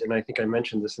speed, and I think I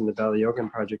mentioned this in the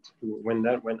Ballyogan project, when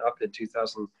that went up in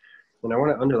 2000. And I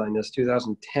want to underline this,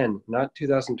 2010, not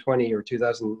 2020 or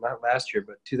not last year,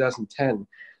 but 2010,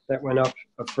 that went up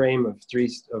a frame of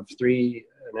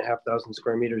 3,500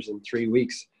 square meters in 3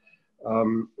 weeks.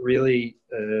 Really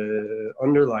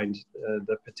underlined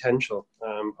the potential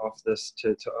of this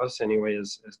to us anyway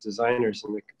as designers,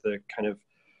 and the kind of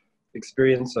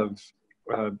experience of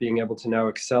being able to now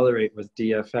accelerate with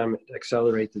DFM,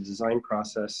 accelerate the design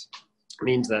process,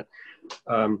 means that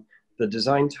the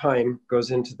design time goes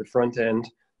into the front end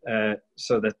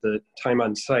so that the time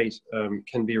on site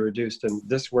can be reduced. And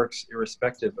this works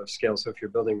irrespective of scale. So if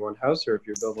you're building one house or if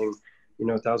you're building,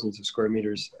 thousands of square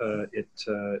meters, it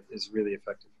is really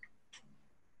effective.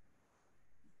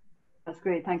 That's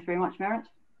great. Thanks very much, Merit.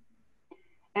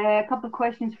 A couple of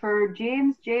questions for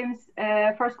James. James,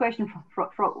 first question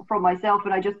from myself,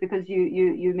 and just because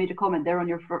you made a comment there on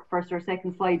your first or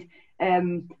second slide.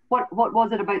 What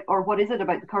was it about, or what is it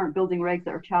about the current building regs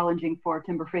that are challenging for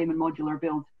timber frame and modular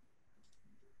build?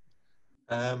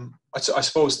 I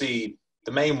suppose the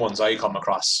main ones I come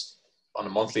across on a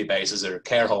monthly basis are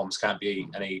care homes can't be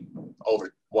any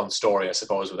over one story, I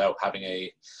suppose, without having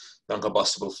a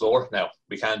non-combustible floor. Now,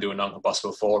 we can do a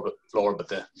non-combustible floor, but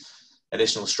the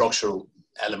additional structural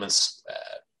elements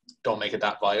don't make it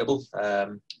that viable.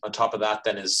 On top of that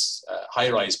then is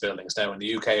high-rise buildings. Now in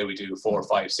the UK we do 4,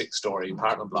 5, 6 story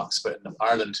apartment blocks, but in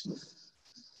Ireland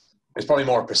there's probably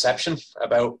more perception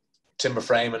about timber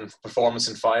frame and performance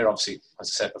in fire. Obviously, as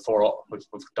I said before, we've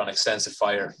done extensive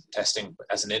fire testing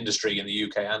as an industry in the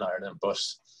UK and Ireland, but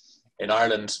in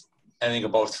Ireland anything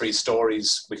above 3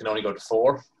 stories we can only go to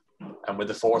 4, and with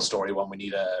the 4-story one we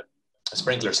need a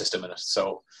sprinkler system in it.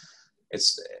 So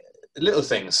it's little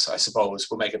things, I suppose,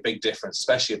 will make a big difference,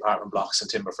 especially apartment blocks and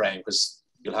timber frame, because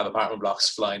you'll have apartment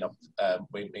blocks flying up.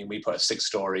 We put 2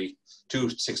 6-story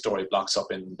blocks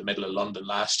up in the middle of London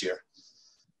last year,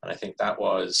 and I think that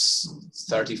was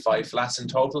 35 flats in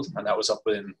total, and that was up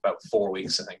within about 4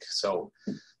 weeks, I think. So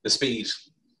the speed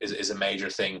is a major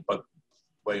thing, but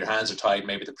where your hands are tied,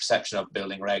 maybe the perception of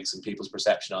building regs and people's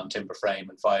perception on timber frame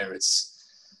and fire, it's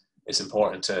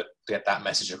important to get that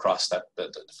message across, that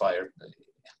the fire,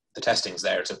 the testing's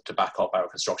there to back up our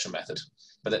construction method.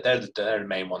 But they're the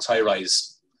main ones: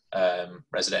 high-rise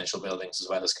residential buildings as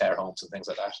well as care homes and things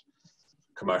like that.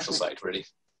 Commercial side, really.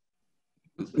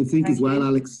 I think as well,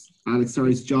 Alex,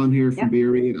 sorry, it's John here from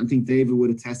BRE. I think David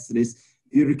would attest to this.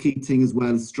 The other key thing as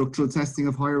well is structural testing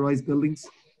of high-rise buildings.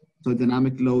 So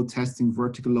dynamic load testing,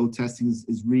 vertical load testing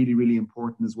is really, really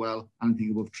important as well.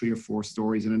 Anything above 3 or 4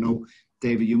 stories. And I know,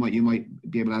 David, you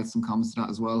might be able to add some comments to that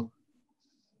as well.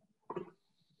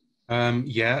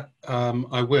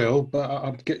 I will,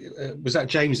 but was that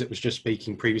James that was just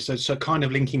speaking previously? So kind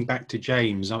of linking back to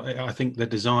James, I think the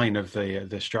design of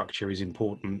the structure is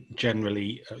important.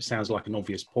 Generally, it sounds like an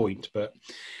obvious point, but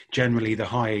generally the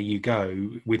higher you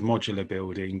go with modular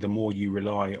building, the more you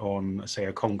rely on, say,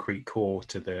 a concrete core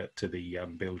to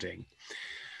the building.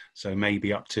 So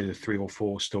maybe up to 3 or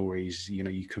 4 stories,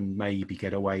 you can maybe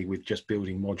get away with just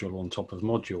building module on top of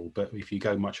module. But if you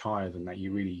go much higher than that,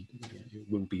 you really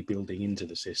will be building into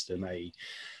the system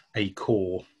a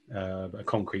core, a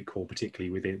concrete core,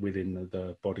 particularly within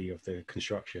the body of the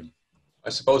construction.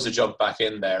 I suppose to jump back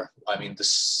in there, I mean, the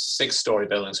 6-story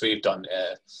buildings we've done,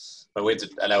 we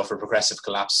allow for progressive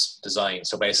collapse design.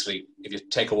 So basically, if you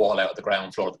take a wall out of the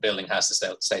ground floor, the building has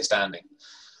to stay standing.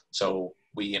 So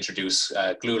we introduce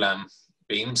glulam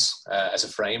beams as a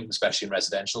frame, especially in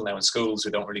residential. Now in schools,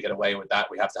 we don't really get away with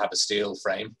that. We have to have a steel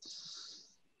frame.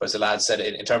 But as the lad said,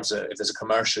 in terms of if there's a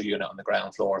commercial unit on the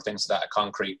ground floor, things like that, a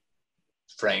concrete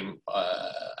frame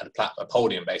and a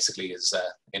podium basically is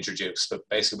introduced. But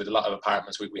basically with a lot of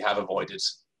apartments, we have avoided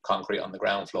concrete on the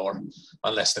ground floor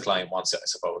unless the client wants it, I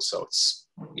suppose. So it's,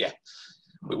 yeah,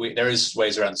 there is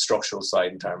ways around the structural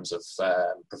side in terms of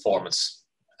performance.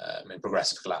 In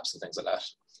progressive collapse and things like that.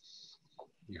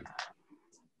 Yeah.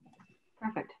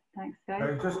 Perfect. Thanks,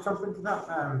 guys. Just jump into that.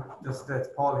 Just it's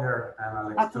Paul here,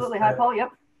 Alex. Absolutely. Hi, Paul. Yep.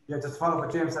 Yeah, just to follow up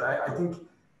what James said. I think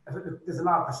there's a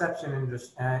lot of perception in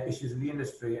issues in the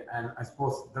industry, and I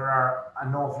suppose there are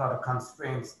an awful lot of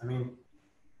constraints. I mean,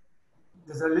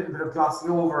 there's a little bit of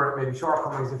glossing over maybe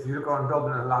shortcomings. If you look around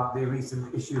Dublin, a lot of the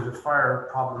recent issues with fire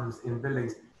problems in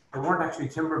buildings, there weren't actually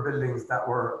timber buildings that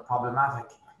were problematic.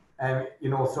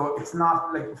 So it's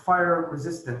not like fire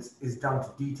resistance is down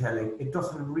to detailing. It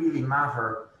doesn't really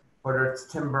matter whether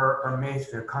it's timber or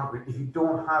masonry or concrete. If you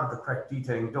don't have the correct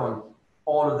detailing done,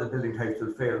 all of the building types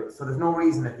will fail. So there's no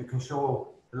reason if you can show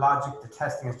the logic, the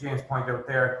testing, as James pointed out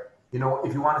there,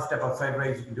 if you want to step outside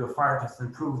regs, you can do a fire test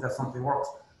and prove that something works.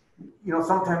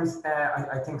 Sometimes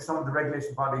I think some of the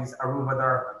regulation bodies are ruled by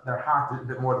their heart a little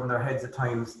bit more than their heads at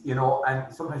times,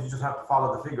 and sometimes you just have to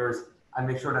follow the figures and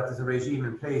make sure that there's a regime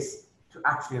in place to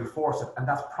actually enforce it. And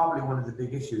that's probably one of the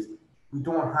big issues. We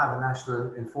don't have a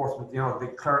national enforcement, the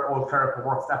old clerical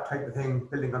works, that type of thing,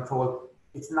 building control.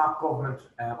 It's not government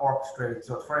orchestrated.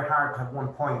 So it's very hard to have one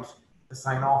point to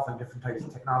sign off on different types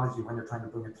of technology when you're trying to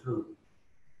bring it through.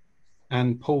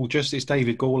 And Paul, it's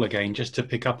David Gall again, just to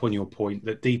pick up on your point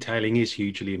that detailing is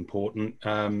hugely important.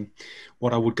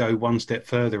 What I would go one step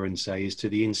further and say is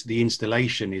the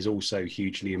installation is also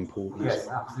hugely important. Yes,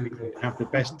 absolutely. Have the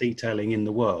best detailing in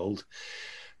the world,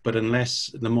 but unless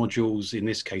the modules, in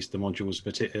this case, the modules,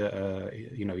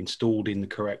 installed in the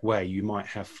correct way, you might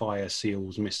have fire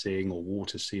seals missing or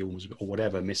water seals or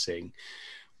whatever missing,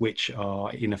 which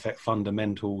are in effect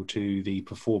fundamental to the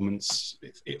performance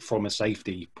from a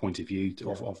safety point of view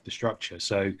of the structure.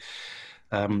 So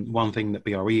one thing that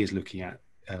BRE is looking at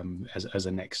as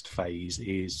a next phase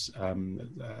is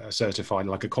certified,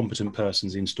 like a competent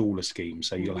person's installer scheme.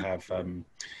 So you'll have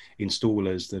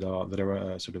installers that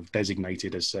are sort of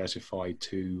designated as certified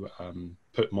to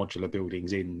put modular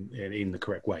buildings in the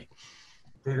correct way.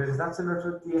 David, is that similar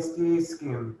to the SDA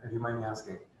scheme, if you mind me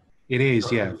asking? It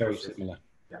is, yeah, very similar.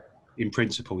 In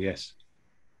principle, yes.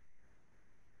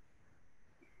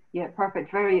 Yeah,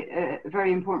 perfect. Very,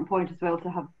 very important point as well to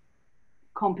have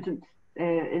competent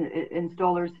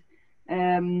installers.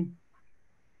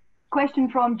 Question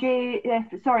from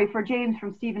James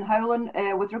from Stephen Howland.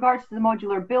 With regards to the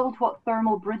modular build, what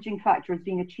thermal bridging factor is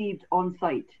being achieved on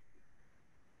site?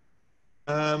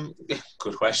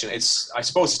 Good question. I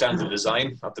suppose it's down to the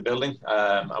design of the building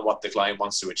and what the client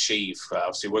wants to achieve.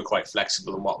 Obviously, we're quite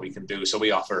flexible in what we can do. So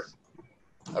we offer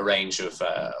a range of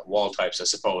wall types, I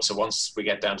suppose. So once we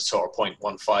get down to sort of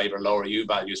 0.15 or lower U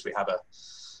values, we have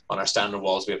on our standard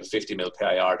walls, we have a 50 mil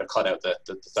PIR to cut out the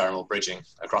thermal bridging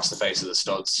across the face of the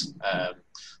studs.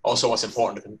 Also, what's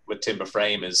important with timber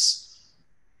frame is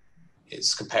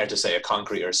compared to, say, a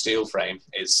concrete or a steel frame,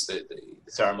 is the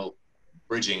thermal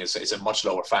bridging is a much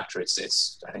lower factor.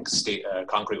 I think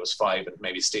concrete was 5, and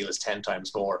maybe steel is 10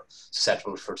 times more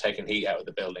susceptible for taking heat out of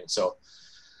the building. So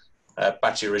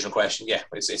back to your original question, yeah,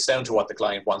 it's down to what the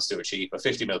client wants to achieve. But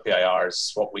 50 mil PIR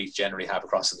is what we generally have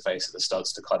across the face of the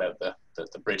studs to cut out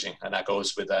the bridging, and that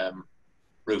goes with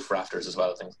roof rafters as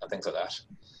well, and things like that.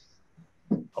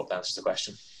 Hope that answers the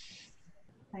question.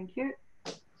 Thank you.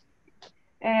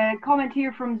 Comment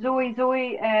here from Zoe.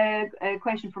 Zoe, a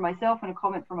question for myself and a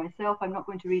comment for myself. I'm not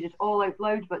going to read it all out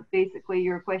loud, but basically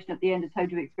your question at the end is how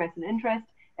do we express an interest?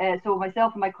 So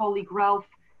myself and my colleague Ralph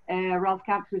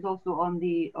Camp, who's also on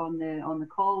the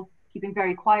call, keeping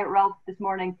very quiet, Ralph, this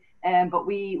morning. But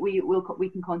we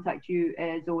can contact you,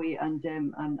 Zoe, and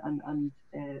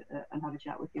have a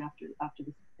chat with you after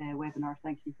this webinar.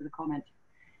 Thank you for the comment.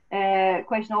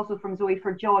 Question also from Zoe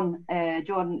for John.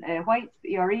 John White,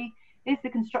 BRE. Is the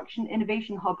Construction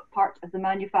Innovation Hub part of the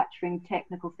Manufacturing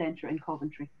Technical Centre in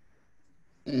Coventry?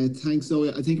 Thanks, Zoe.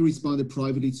 I think I responded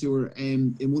privately to her.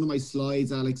 In one of my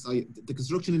slides, Alex, the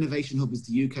Construction Innovation Hub is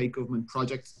the UK government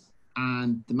project,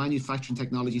 and the Manufacturing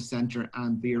Technology Centre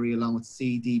and BRE along with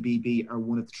CDBB are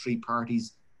one of the 3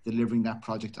 parties delivering that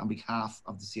project on behalf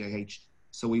of the CIH.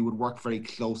 So we would work very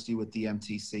closely with the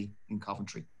MTC in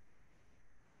Coventry.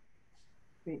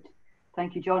 Great.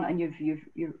 Thank you, John. And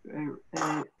you're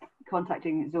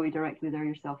contacting Zoe directly there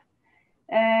yourself.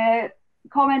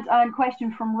 Comment and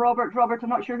question from Robert. Robert, I'm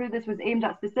not sure who this was aimed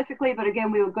at specifically, but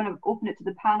again, we were going to open it to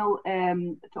the panel,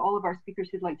 to all of our speakers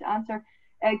who'd like to answer.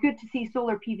 Good to see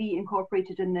solar PV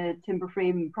incorporated in the timber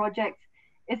frame project.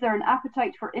 Is there an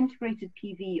appetite for integrated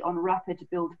PV on rapid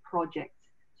build projects?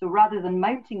 So rather than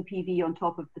mounting PV on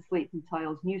top of the slates and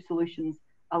tiles, new solutions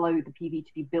allow the PV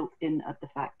to be built in at the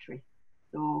factory.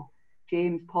 So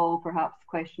James, Paul, perhaps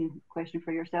question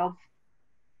for yourselves.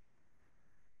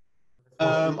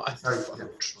 I'm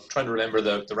trying to remember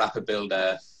the rapid build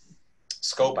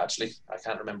scope. Actually, I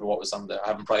can't remember what was on the. I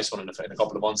haven't priced one in a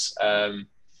couple of months.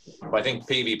 But I think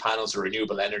PV panels or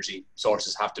renewable energy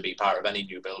sources have to be part of any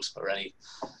new build or any.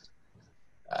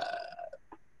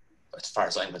 As far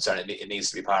as I'm concerned, it needs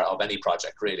to be part of any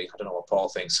project. Really, I don't know what Paul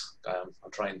thinks. I'll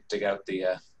try and dig out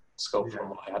the scope from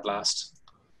what I had last.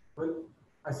 Well,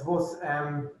 I suppose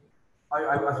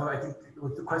I think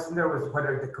the question there was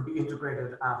whether they could be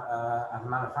integrated at a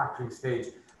manufacturing stage.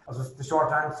 I suppose the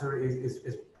short answer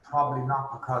is probably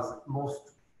not, because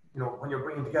most, when you're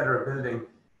bringing together a building,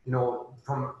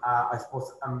 from I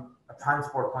suppose a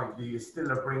transport point of view, you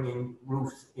still are bringing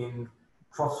roofs in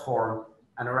truss form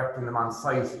and erecting them on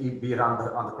site, be it on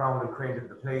the ground and craned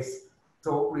into place.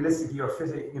 So realistically, you're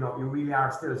fitting, you really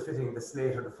are still fitting the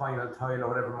slate or the final tile or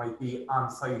whatever it might be on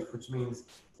site, which means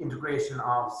integration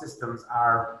of systems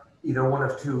are either one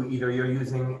of two. Either you're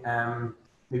using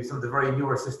maybe some of the very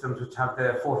newer systems which have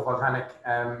the photovoltaic,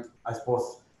 I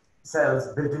suppose, cells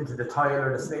built into the tile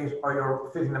or the slate, or you're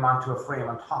fitting them onto a frame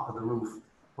on top of the roof.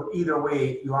 But either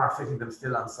way, you are fitting them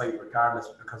still on site regardless,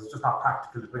 because it's just not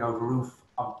practical to bring out a roof,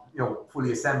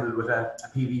 fully assembled with a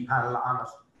PV panel on it.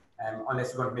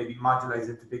 Unless you're going to maybe modularize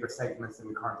into bigger segments than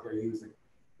we currently are using.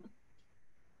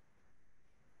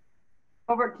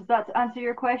 Robert, does that answer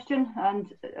your question?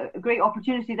 And a great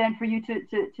opportunity then for you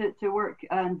to work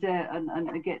and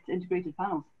get integrated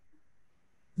panels.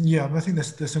 Yeah, I think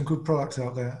there's some good products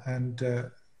out there, and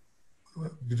it'd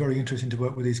be very interesting to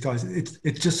work with these guys.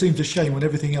 It just seems a shame when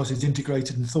everything else is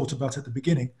integrated and thought about at the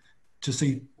beginning, to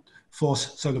see 4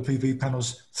 solar PV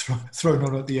panels thrown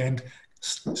on at the end,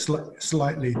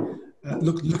 slightly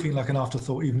looking like an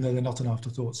afterthought, even though they're not an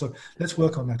afterthought. So let's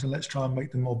work on that, and let's try and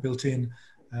make them more built in,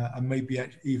 and maybe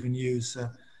even use.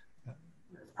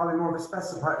 It's probably more of a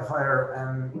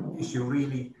specifier issue,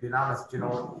 really. Being honest,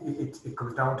 it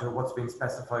comes down to what's being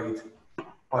specified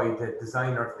by the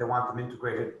designer. If they want them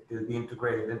integrated, they'll be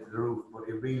integrated into the roof. But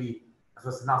it really, I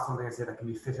suppose, it's not something I say that can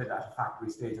be fitted at a factory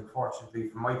stage. Unfortunately,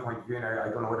 from my point of view, and I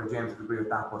don't know whether James would agree with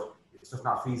that, but it's just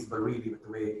not feasible, really, with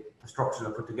the way the structures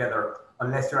are put together,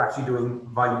 unless you're actually doing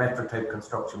volumetric type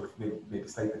construction, which may be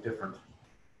slightly different.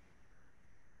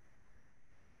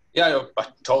 Yeah, I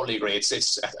totally agree. It's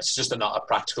just not a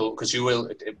practical, because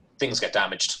things get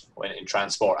damaged when in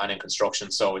transport and in construction.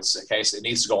 So it's a case, it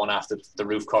needs to go on after the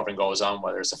roof covering goes on,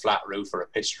 whether it's a flat roof or a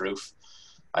pitched roof.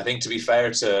 I think, to be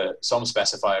fair to some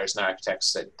specifiers and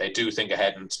architects, that they do think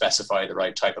ahead and specify the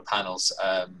right type of panels.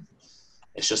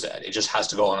 It just has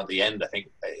to go on at the end, I think,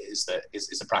 is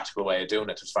the practical way of doing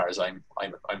it, as far as I'm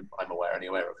aware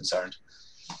anyway, or concerned.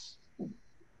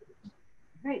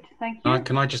 Great, thank you.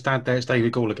 Can I just add there, it's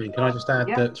David Gall again. Can I just add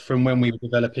that from when we were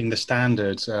developing the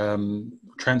standards,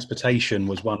 transportation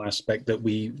was one aspect that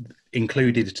we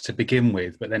included to begin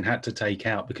with, but then had to take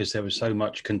out because there was so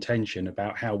much contention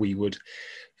about how we would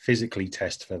physically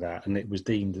test for that, and it was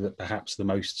deemed that perhaps the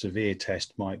most severe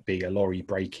test might be a lorry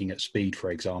braking at speed,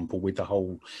 for example, with a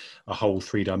whole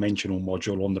 3-dimensional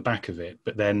module on the back of it.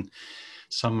 But then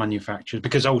some manufacturers,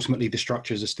 because ultimately the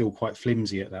structures are still quite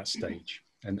flimsy at that stage,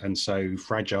 and so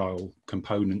fragile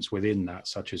components within that,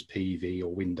 such as PV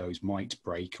or windows, might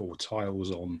break, or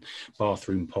tiles on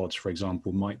bathroom pods, for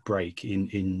example, might break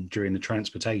during the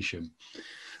transportation.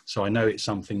 So I know it's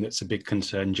something that's a big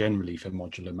concern generally for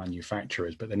modular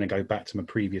manufacturers, but then I go back to my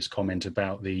previous comment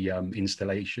about the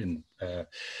installation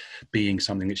being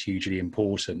something that's hugely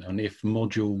important. And if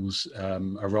modules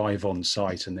arrive on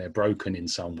site and they're broken in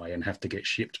some way and have to get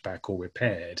shipped back or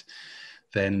repaired,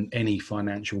 then any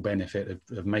financial benefit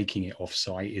of making it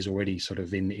off-site is already sort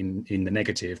of in the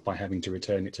negative by having to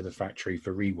return it to the factory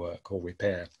for rework or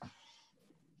repair.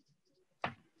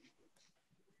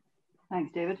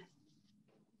 Thanks, David.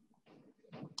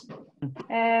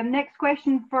 Next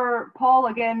question for Paul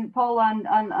again, Paul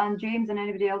and James and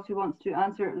anybody else who wants to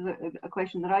answer. It was a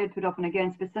question that I had put up, and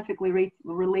again specifically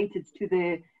related to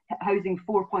the Housing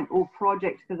 4.0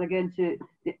 project, because again to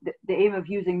the aim of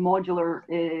using modular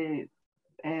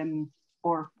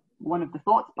or one of the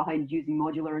thoughts behind using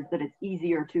modular is that it's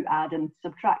easier to add and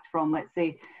subtract from, let's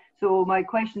say. So my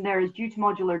question there is, due to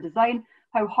modular design,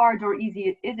 how hard or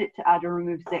easy is it to add or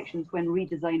remove sections when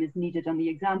redesign is needed? And the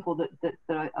example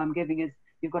that I'm giving is,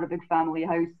 you've got a big family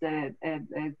house, a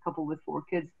couple with 4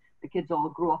 kids. The kids all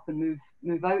grow up and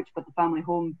move out, but the family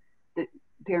home, the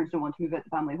parents don't want to move out the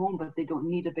family home, but they don't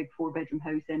need a big 4-bedroom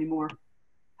house anymore.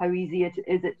 How easy is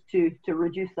it to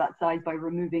reduce that size by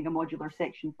removing a modular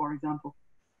section, for example?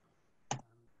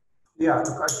 Yeah,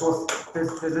 I suppose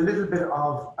there's a little bit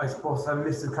of, I suppose, a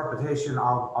misinterpretation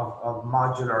of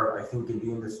modular, I think, in the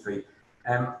industry.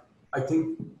 I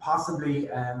think possibly,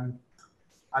 and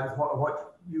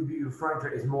what you'd be referring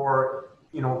to is more,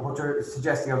 what you're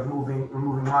suggesting of removing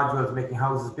modules, making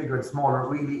houses bigger and smaller,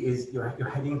 really is you're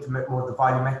heading to more the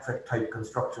volumetric type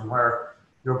construction, where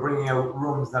you're bringing out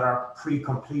rooms that are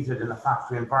pre-completed in a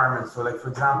factory environment. So, like, for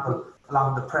example, a lot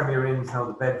of the Premier Inns,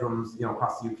 the bedrooms,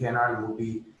 across the UK and Ireland would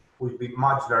be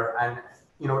modular, and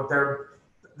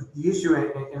the issue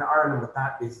in Ireland with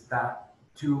that is that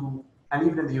and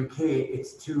even in the UK,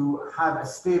 it's to have a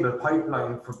stable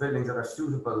pipeline for buildings that are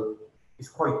suitable is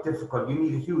quite difficult. You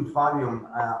need a huge volume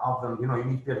of them. You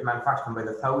need to be able to manufacture them by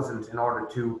the thousand in order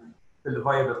to build a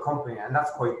viable company, and that's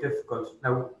quite difficult.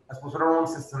 Now, I suppose with our own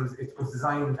systems, it was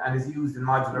designed and is used in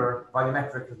modular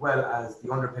volumetric as well as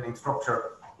the underpinning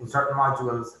structure in certain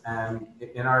modules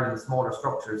in Ireland, smaller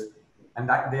structures, and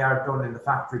that they are done in the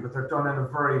factory, but they're done in a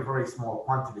very, very small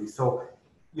quantity. So,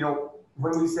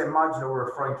 when we say modular, we're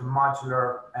referring to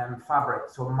modular fabric,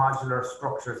 so modular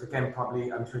structures. Again,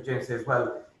 probably, I'm sure James says,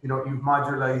 well, you've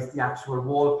modularized the actual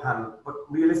wall panel, but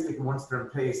realistically, once they're in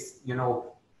place,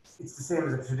 it's the same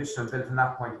as a traditional build from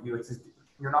that point of view. It's just,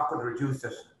 you're not going to reduce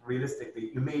it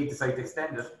realistically. You may decide to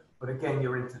extend it, but again,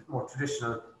 you're into more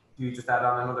traditional. You just add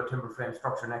on another timber frame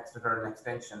structure next to it or an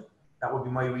extension. That would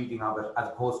be my reading of it, as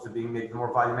opposed to being maybe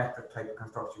more volumetric type of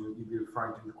construction you'd be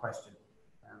referring to in the question.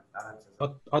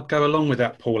 I'd go along with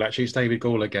that, Paul. Actually, it's David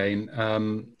Gall again.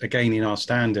 Again, in our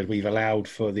standard, we've allowed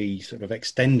for the sort of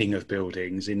extending of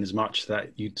buildings in as much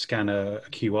that you'd scan a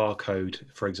QR code,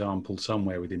 for example,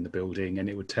 somewhere within the building, and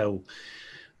it would tell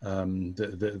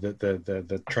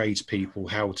the tradespeople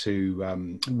how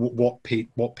to what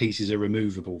pieces are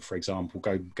removable. For example,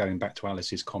 going back to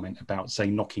Alice's comment about,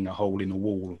 say, knocking a hole in a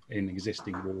wall, in an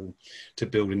existing wall, to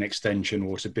build an extension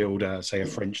or to build say a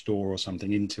French door or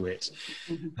something into it.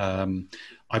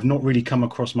 I've not really come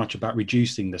across much about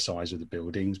reducing the size of the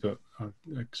buildings, but I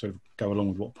sort of go along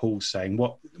with what Paul's saying.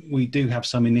 What we do have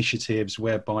some initiatives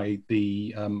whereby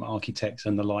the architects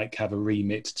and the like have a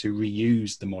remit to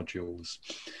reuse the modules.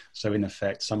 So in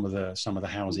effect, some of the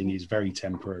housing is very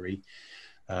temporary,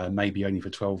 maybe only for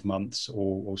 12 months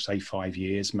or say 5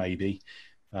 years maybe.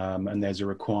 And there's a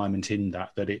requirement in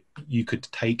that you could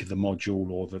take the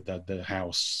module or the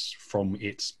house from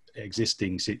its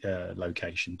existing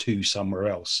location to somewhere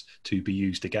else to be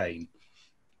used again.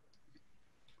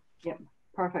 Yep,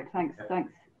 perfect. Thanks.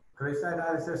 Thanks. Can I say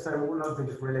that? So one other thing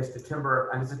just relates to timber,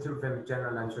 and it's a timber frame in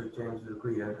general, and I'm sure James will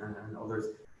agree, and others.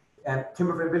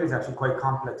 Timber frame buildings are actually quite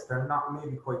complex. They're not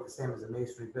maybe quite the same as a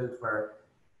masonry build, where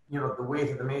the weight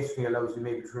of the masonry allows you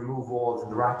maybe to remove walls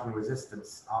and the racking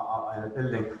resistance in a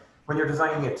building. When you're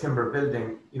designing a timber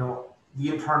building, the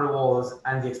internal walls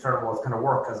and the external walls kind of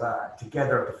work as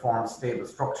together to form a stable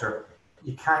structure.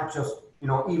 You can't just,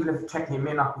 even if technically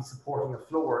may not be supporting a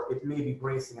floor, it may be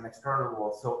bracing an external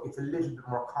wall. So it's a little bit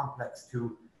more complex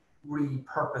to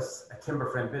repurpose a timber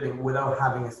frame building without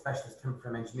having a specialist timber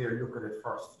frame engineer look at it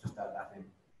first. Just add that in.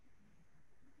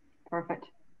 Perfect.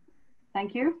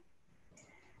 Thank you.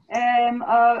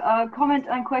 A comment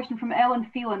and question from Ellen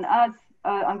Phelan.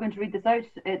 I'm going to read this out.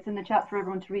 It's in the chat for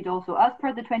everyone to read also. As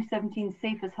per the 2017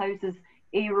 Safest Houses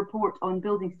A report on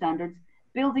building standards,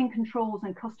 building controls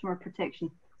and customer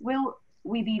protection, will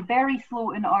we be very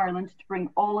slow in Ireland to bring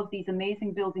all of these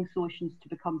amazing building solutions to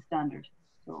become standard?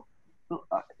 So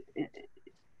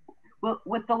Well,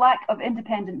 with the lack of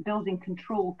independent building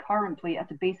control currently at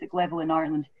a basic level in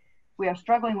Ireland, we are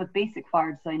struggling with basic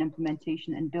fire design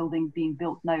implementation in buildings being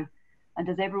built now. And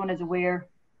as everyone is aware,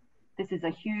 this is a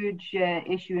huge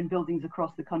issue in buildings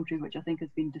across the country, which I think has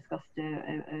been discussed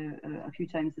a few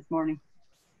times this morning.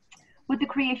 Would the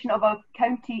creation of a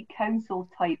county council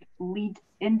type lead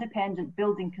independent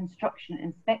building construction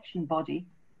inspection body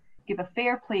give a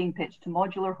fair playing pitch to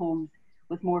modular homes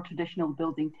with more traditional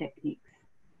building techniques?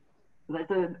 So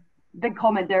that's a big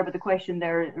comment there, but the question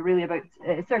there really about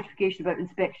certification, about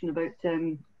inspection, about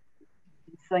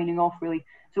signing off really.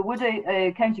 So would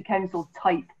a county council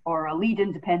type or a lead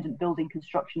independent building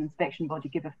construction inspection body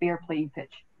give a fair playing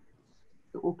pitch?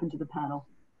 So open to the panel.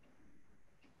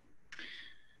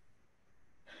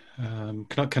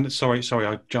 Sorry,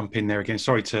 I'll jump in there again.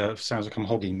 Sorry to, sounds like I'm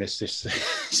hogging this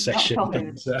session.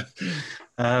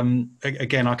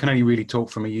 Again, I can only really talk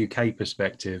from a UK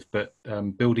perspective, but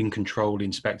building control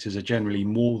inspectors are generally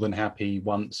more than happy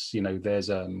once, you know, there's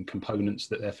components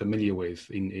that they're familiar with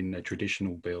in a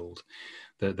traditional build.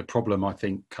 The problem I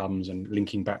think comes, and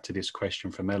linking back to this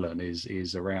question from Ellen,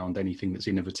 is around anything that's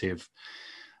innovative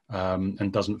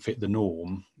and doesn't fit the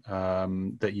norm,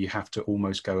 that you have to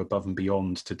almost go above and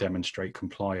beyond to demonstrate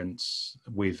compliance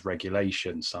with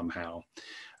regulation somehow.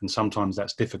 And sometimes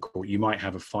that's difficult. You might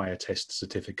have a fire test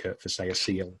certificate for, say, a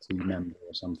CLT member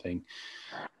or something.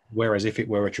 Whereas if it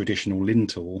were a traditional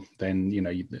lintel, then, you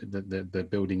know, the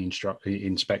building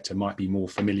inspector might be more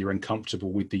familiar and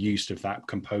comfortable with the use of that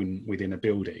component within a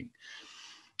building.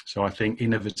 So I think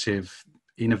innovative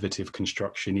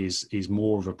construction is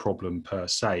more of a problem per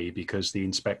se, because the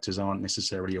inspectors aren't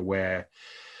necessarily aware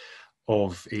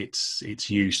of its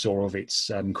use or of its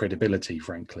credibility,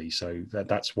 frankly. So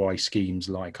that's why schemes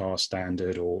like our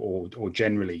standard or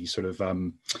generally sort of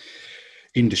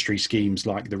industry schemes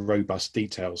like the robust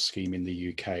details scheme in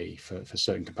the UK for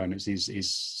certain components is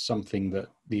something that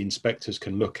the inspectors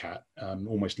can look at,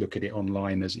 almost look at it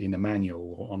online as in a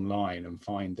manual or online, and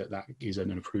find that that is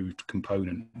an approved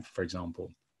component, for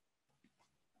example.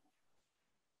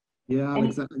 Yeah,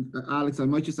 Alex, I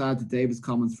might just add to David's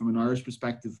comments from an Irish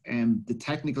perspective. The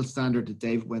technical standard that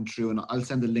David went through, and I'll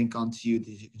send a link on to you that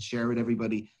you can share with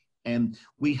everybody.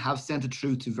 We have sent it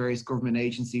through to various government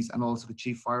agencies and also the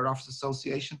Chief Fire Officers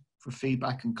Association for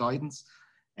feedback and guidance.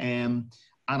 And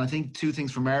I think two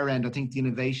things from our end. I think the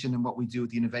innovation and what we do at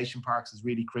the innovation parks is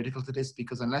really critical to this,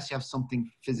 because unless you have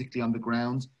something physically on the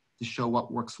ground to show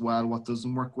what works well, what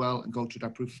doesn't work well, and go through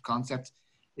that proof of concept,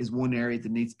 is one area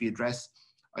that needs to be addressed.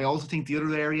 I also think the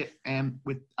other area, and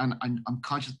I'm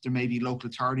conscious there may be local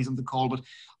authorities on the call, but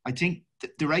I think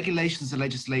the regulations and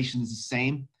legislation is the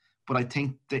same, but I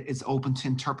think that it's open to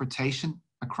interpretation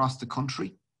across the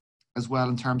country as well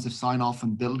in terms of sign off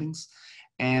on buildings.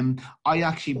 I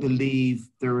actually believe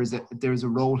there is a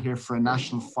role here for a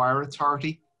national fire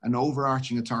authority, an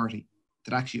overarching authority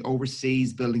that actually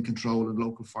oversees building control and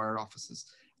local fire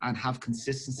offices and have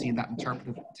consistency in that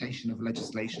interpretation of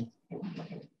legislation.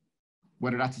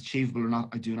 Whether that's achievable or not,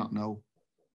 I do not know.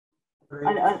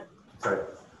 Sorry.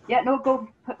 Yeah, no, go,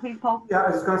 please, Paul. Yeah, I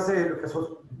was just going to say, look, I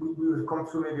suppose we would come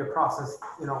through maybe a process,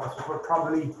 you know, I suppose we're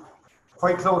probably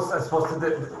quite close, I suppose, to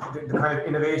the kind of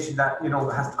innovation that, you know,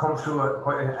 has to come through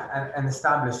an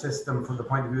established system from the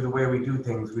point of view of the way we do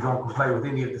things. We don't comply with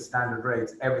any of the standard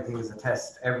regs. Everything is a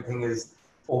test. Everything is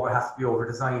has to be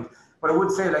over-designed. But I would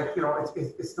say, like, you know,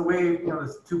 it's the way, you know,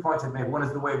 there's 2 points I'd make. One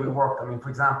is the way we work. I mean, for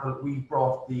example, we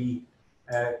brought the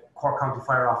Cork County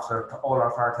Fire Officer to all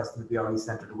our fire testing at the BIE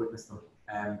Centre to witness them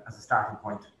as a starting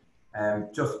point,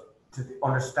 just to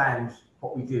understand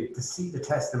what we did, to see the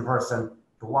test in person,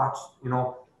 to watch, you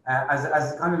know,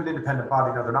 as kind of an independent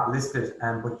body. Now they're not listed,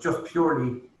 but just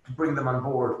purely to bring them on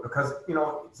board, because, you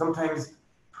know, sometimes,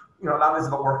 you know, a lot is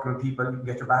about working with people. You can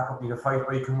get your back up in your fight,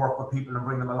 or you can work with people and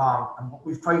bring them along. And what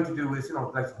we've tried to do is, you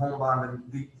know, like home bond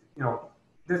and you know,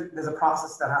 there's a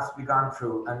process that has to be gone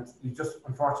through, and you just,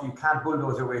 unfortunately, you can't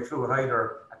bulldoze your way through it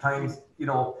either. At times, you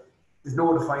know, there's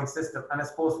no defined system. And I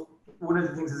suppose one of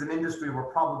the things as an industry we're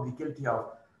probably guilty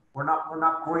of, we're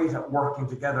not great at working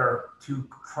together to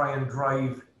try and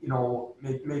drive, you know,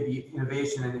 maybe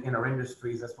innovation in our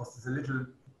industries. I suppose there's a little,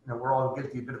 you know, we're all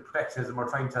guilty of a bit of protectionism. We're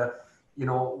trying to, you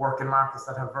know, work in markets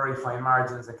that have very fine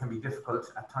margins and can be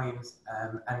difficult at times.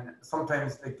 And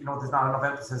sometimes, like, you know, there's not enough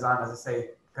emphasis on, as I say,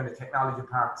 kind of technology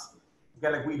parks.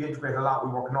 Again, like, we integrate a lot.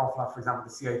 We work an awful lot, for example, the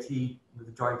CIT, with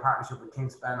a joint partnership with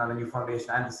Kingspan on a new foundation,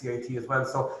 and the CIT as well.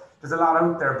 So there's a lot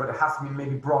out there, but it has to be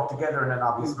maybe brought together in an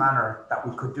obvious manner that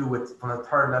we could do with from a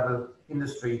third level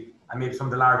industry and maybe some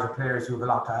of the larger players who have a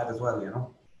lot to add as well, you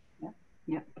know?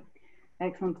 Yeah.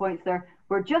 Excellent points there.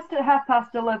 We're just at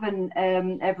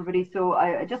 11:30, everybody. So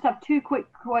I just have two quick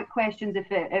questions,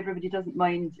 if everybody doesn't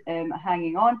mind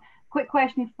hanging on. Quick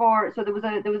question so there was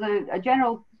a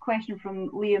general question from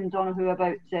Liam Donoghue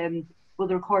about will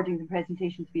the recordings and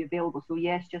presentations be available? So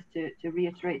yes, just to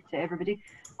reiterate to everybody.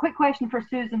 Quick question for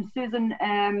Susan. Susan,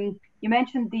 you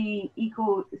mentioned the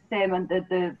EcoSem and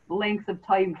the length of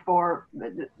time for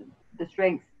the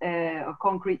strength of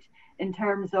concrete in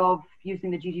terms of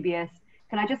using the GGBS.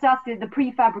 Can I just ask you, the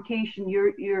prefabrication,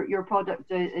 your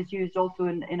product is used also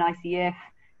in ICF,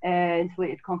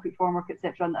 insulated concrete formwork,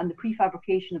 etc., and the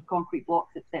prefabrication of concrete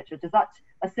blocks, etc. Does that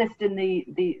assist in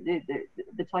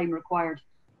the time required?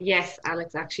 Yes,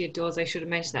 Alex, actually it does. I should have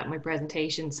mentioned that in my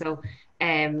presentation. So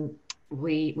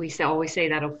we always say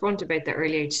that up front about the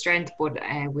early age strength, but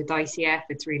with ICF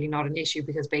it's really not an issue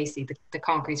because basically the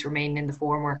concrete's remaining in the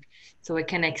formwork, so it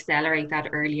can accelerate that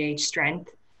early age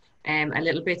strength a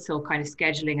little bit. So kind of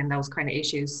scheduling and those kind of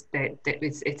issues, that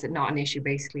it's not an issue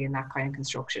basically in that kind of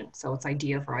construction. So it's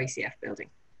ideal for ICF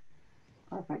building.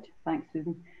 Perfect. Thanks,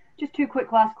 Susan. Just two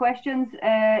quick last questions.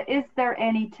 Is there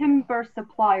any timber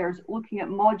suppliers looking at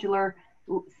modular,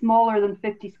 smaller than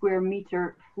 50 square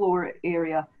metre floor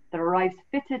area that arrives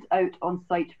fitted out on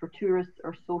site for tourist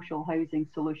or social housing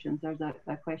solutions? There's a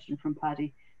question from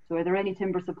Paddy. So are there any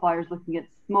timber suppliers looking at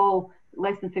small,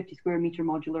 less than 50 square metre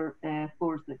modular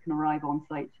floors that can arrive on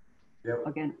site? Yep.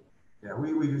 Again. Yeah,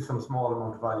 we do some small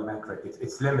amount of volumetric.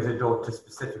 It's limited though to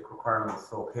specific requirements.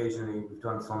 So occasionally we've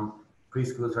done some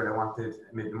preschools where they wanted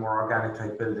maybe more organic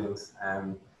type buildings.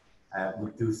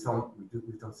 We've done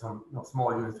some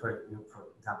small units where, for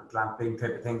example, glamping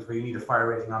type of things where you need a fire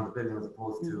rating on the building as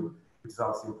opposed to, which is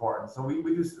obviously important. So we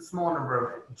use a small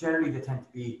number of, generally they tend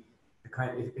to be the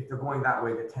kind of, if they're going that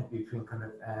way, they tend to be between kind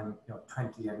of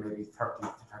 20 and maybe 30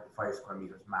 to 35 square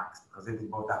meters max, because anything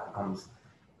about that becomes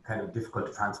kind of difficult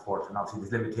to transport, and obviously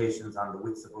there's limitations on the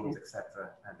widths of rooms,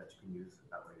 etc., and that you can use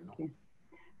that way, Okay.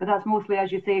 But that's mostly,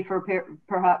 as you say, for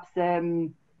perhaps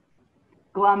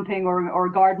glamping or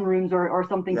garden rooms or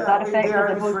something to that effect. They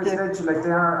are residential, like they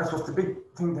are. I suppose the big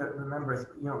thing to remember is,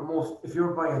 if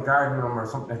you're buying a garden room or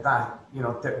something like that,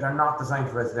 they're not designed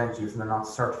for residential use and they're not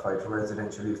certified for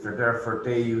residential use. They're there for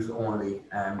day use only.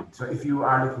 So if you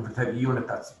are looking for the type of unit,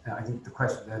 that's I think the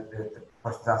question that the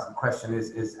person's asking the question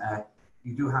is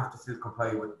you do have to still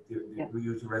comply with the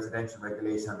reusing residential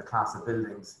regulation and the class of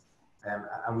buildings. And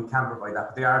we can provide that,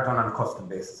 but they are done on a custom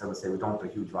basis. I would say we don't have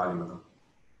a huge volume of them.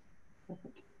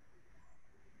 Perfect.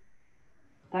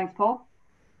 Thanks, Paul.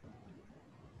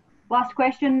 Last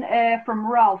question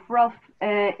from Ralph. Ralph,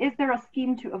 is there a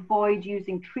scheme to avoid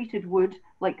using treated wood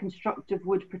like constructive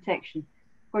wood protection,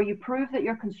 where you prove that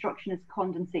your construction is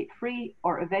condensate free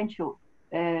or eventual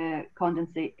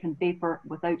condensate can vapor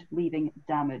without leaving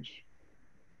damage?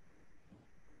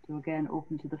 So again,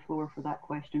 open to the floor for that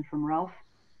question from Ralph.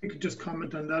 I could just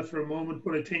comment on that for a moment,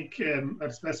 but I think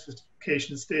at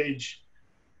specification stage,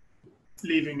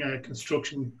 leaving a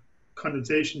construction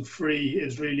condensation free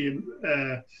is really,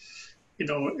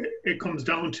 it comes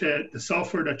down to the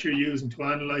software that you're using to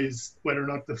analyze whether or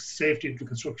not the safety of the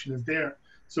construction is there.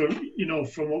 So,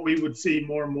 from what we would see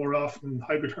more and more often,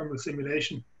 hydrothermal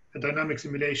simulation, a dynamic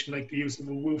simulation like the use of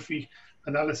a WUFI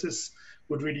analysis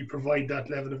would really provide that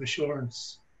level of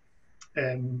assurance,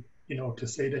 to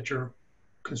say that your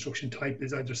construction type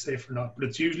is either safe or not. But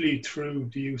it's usually through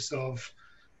the use of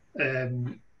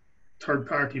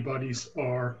third-party bodies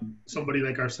or somebody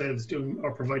like ourselves doing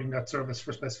or providing that service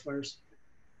for specifiers.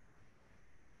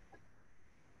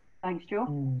 Thanks,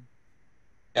 Joe.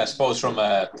 Yeah, I suppose from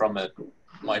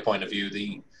my point of view,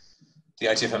 the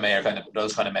ITFMA are kind of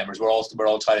those kind of members. We're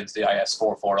all tied into the IS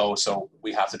 440, so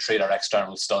we have to treat our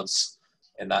external studs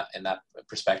in that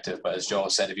perspective. But as Joe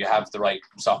said, if you have the right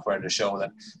software to show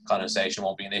that condensation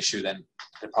won't be an issue, then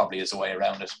there probably is a way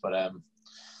around it. But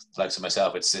like to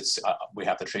myself, it's we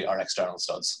have to treat our external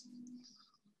studs.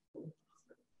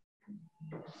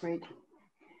 Great.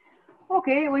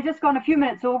 Okay, we've just gone a few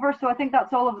minutes over, so I think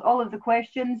that's all of the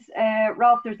questions.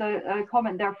 Ralph, there's a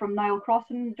comment there from Niall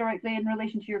Crossan directly in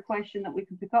relation to your question that we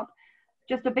can pick up.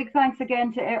 Just a big thanks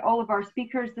again to all of our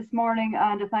speakers this morning,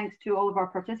 and a thanks to all of our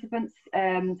participants.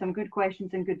 Some good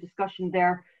questions and good discussion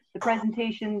there. The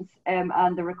presentations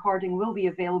and the recording will be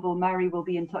available. Mary will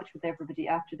be in touch with everybody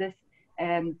after this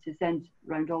to send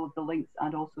around all of the links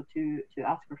and also to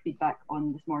ask for feedback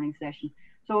on this morning's session.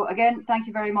 So again, thank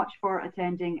you very much for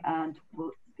attending, and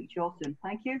we'll speak to you all soon.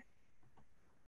 Thank you.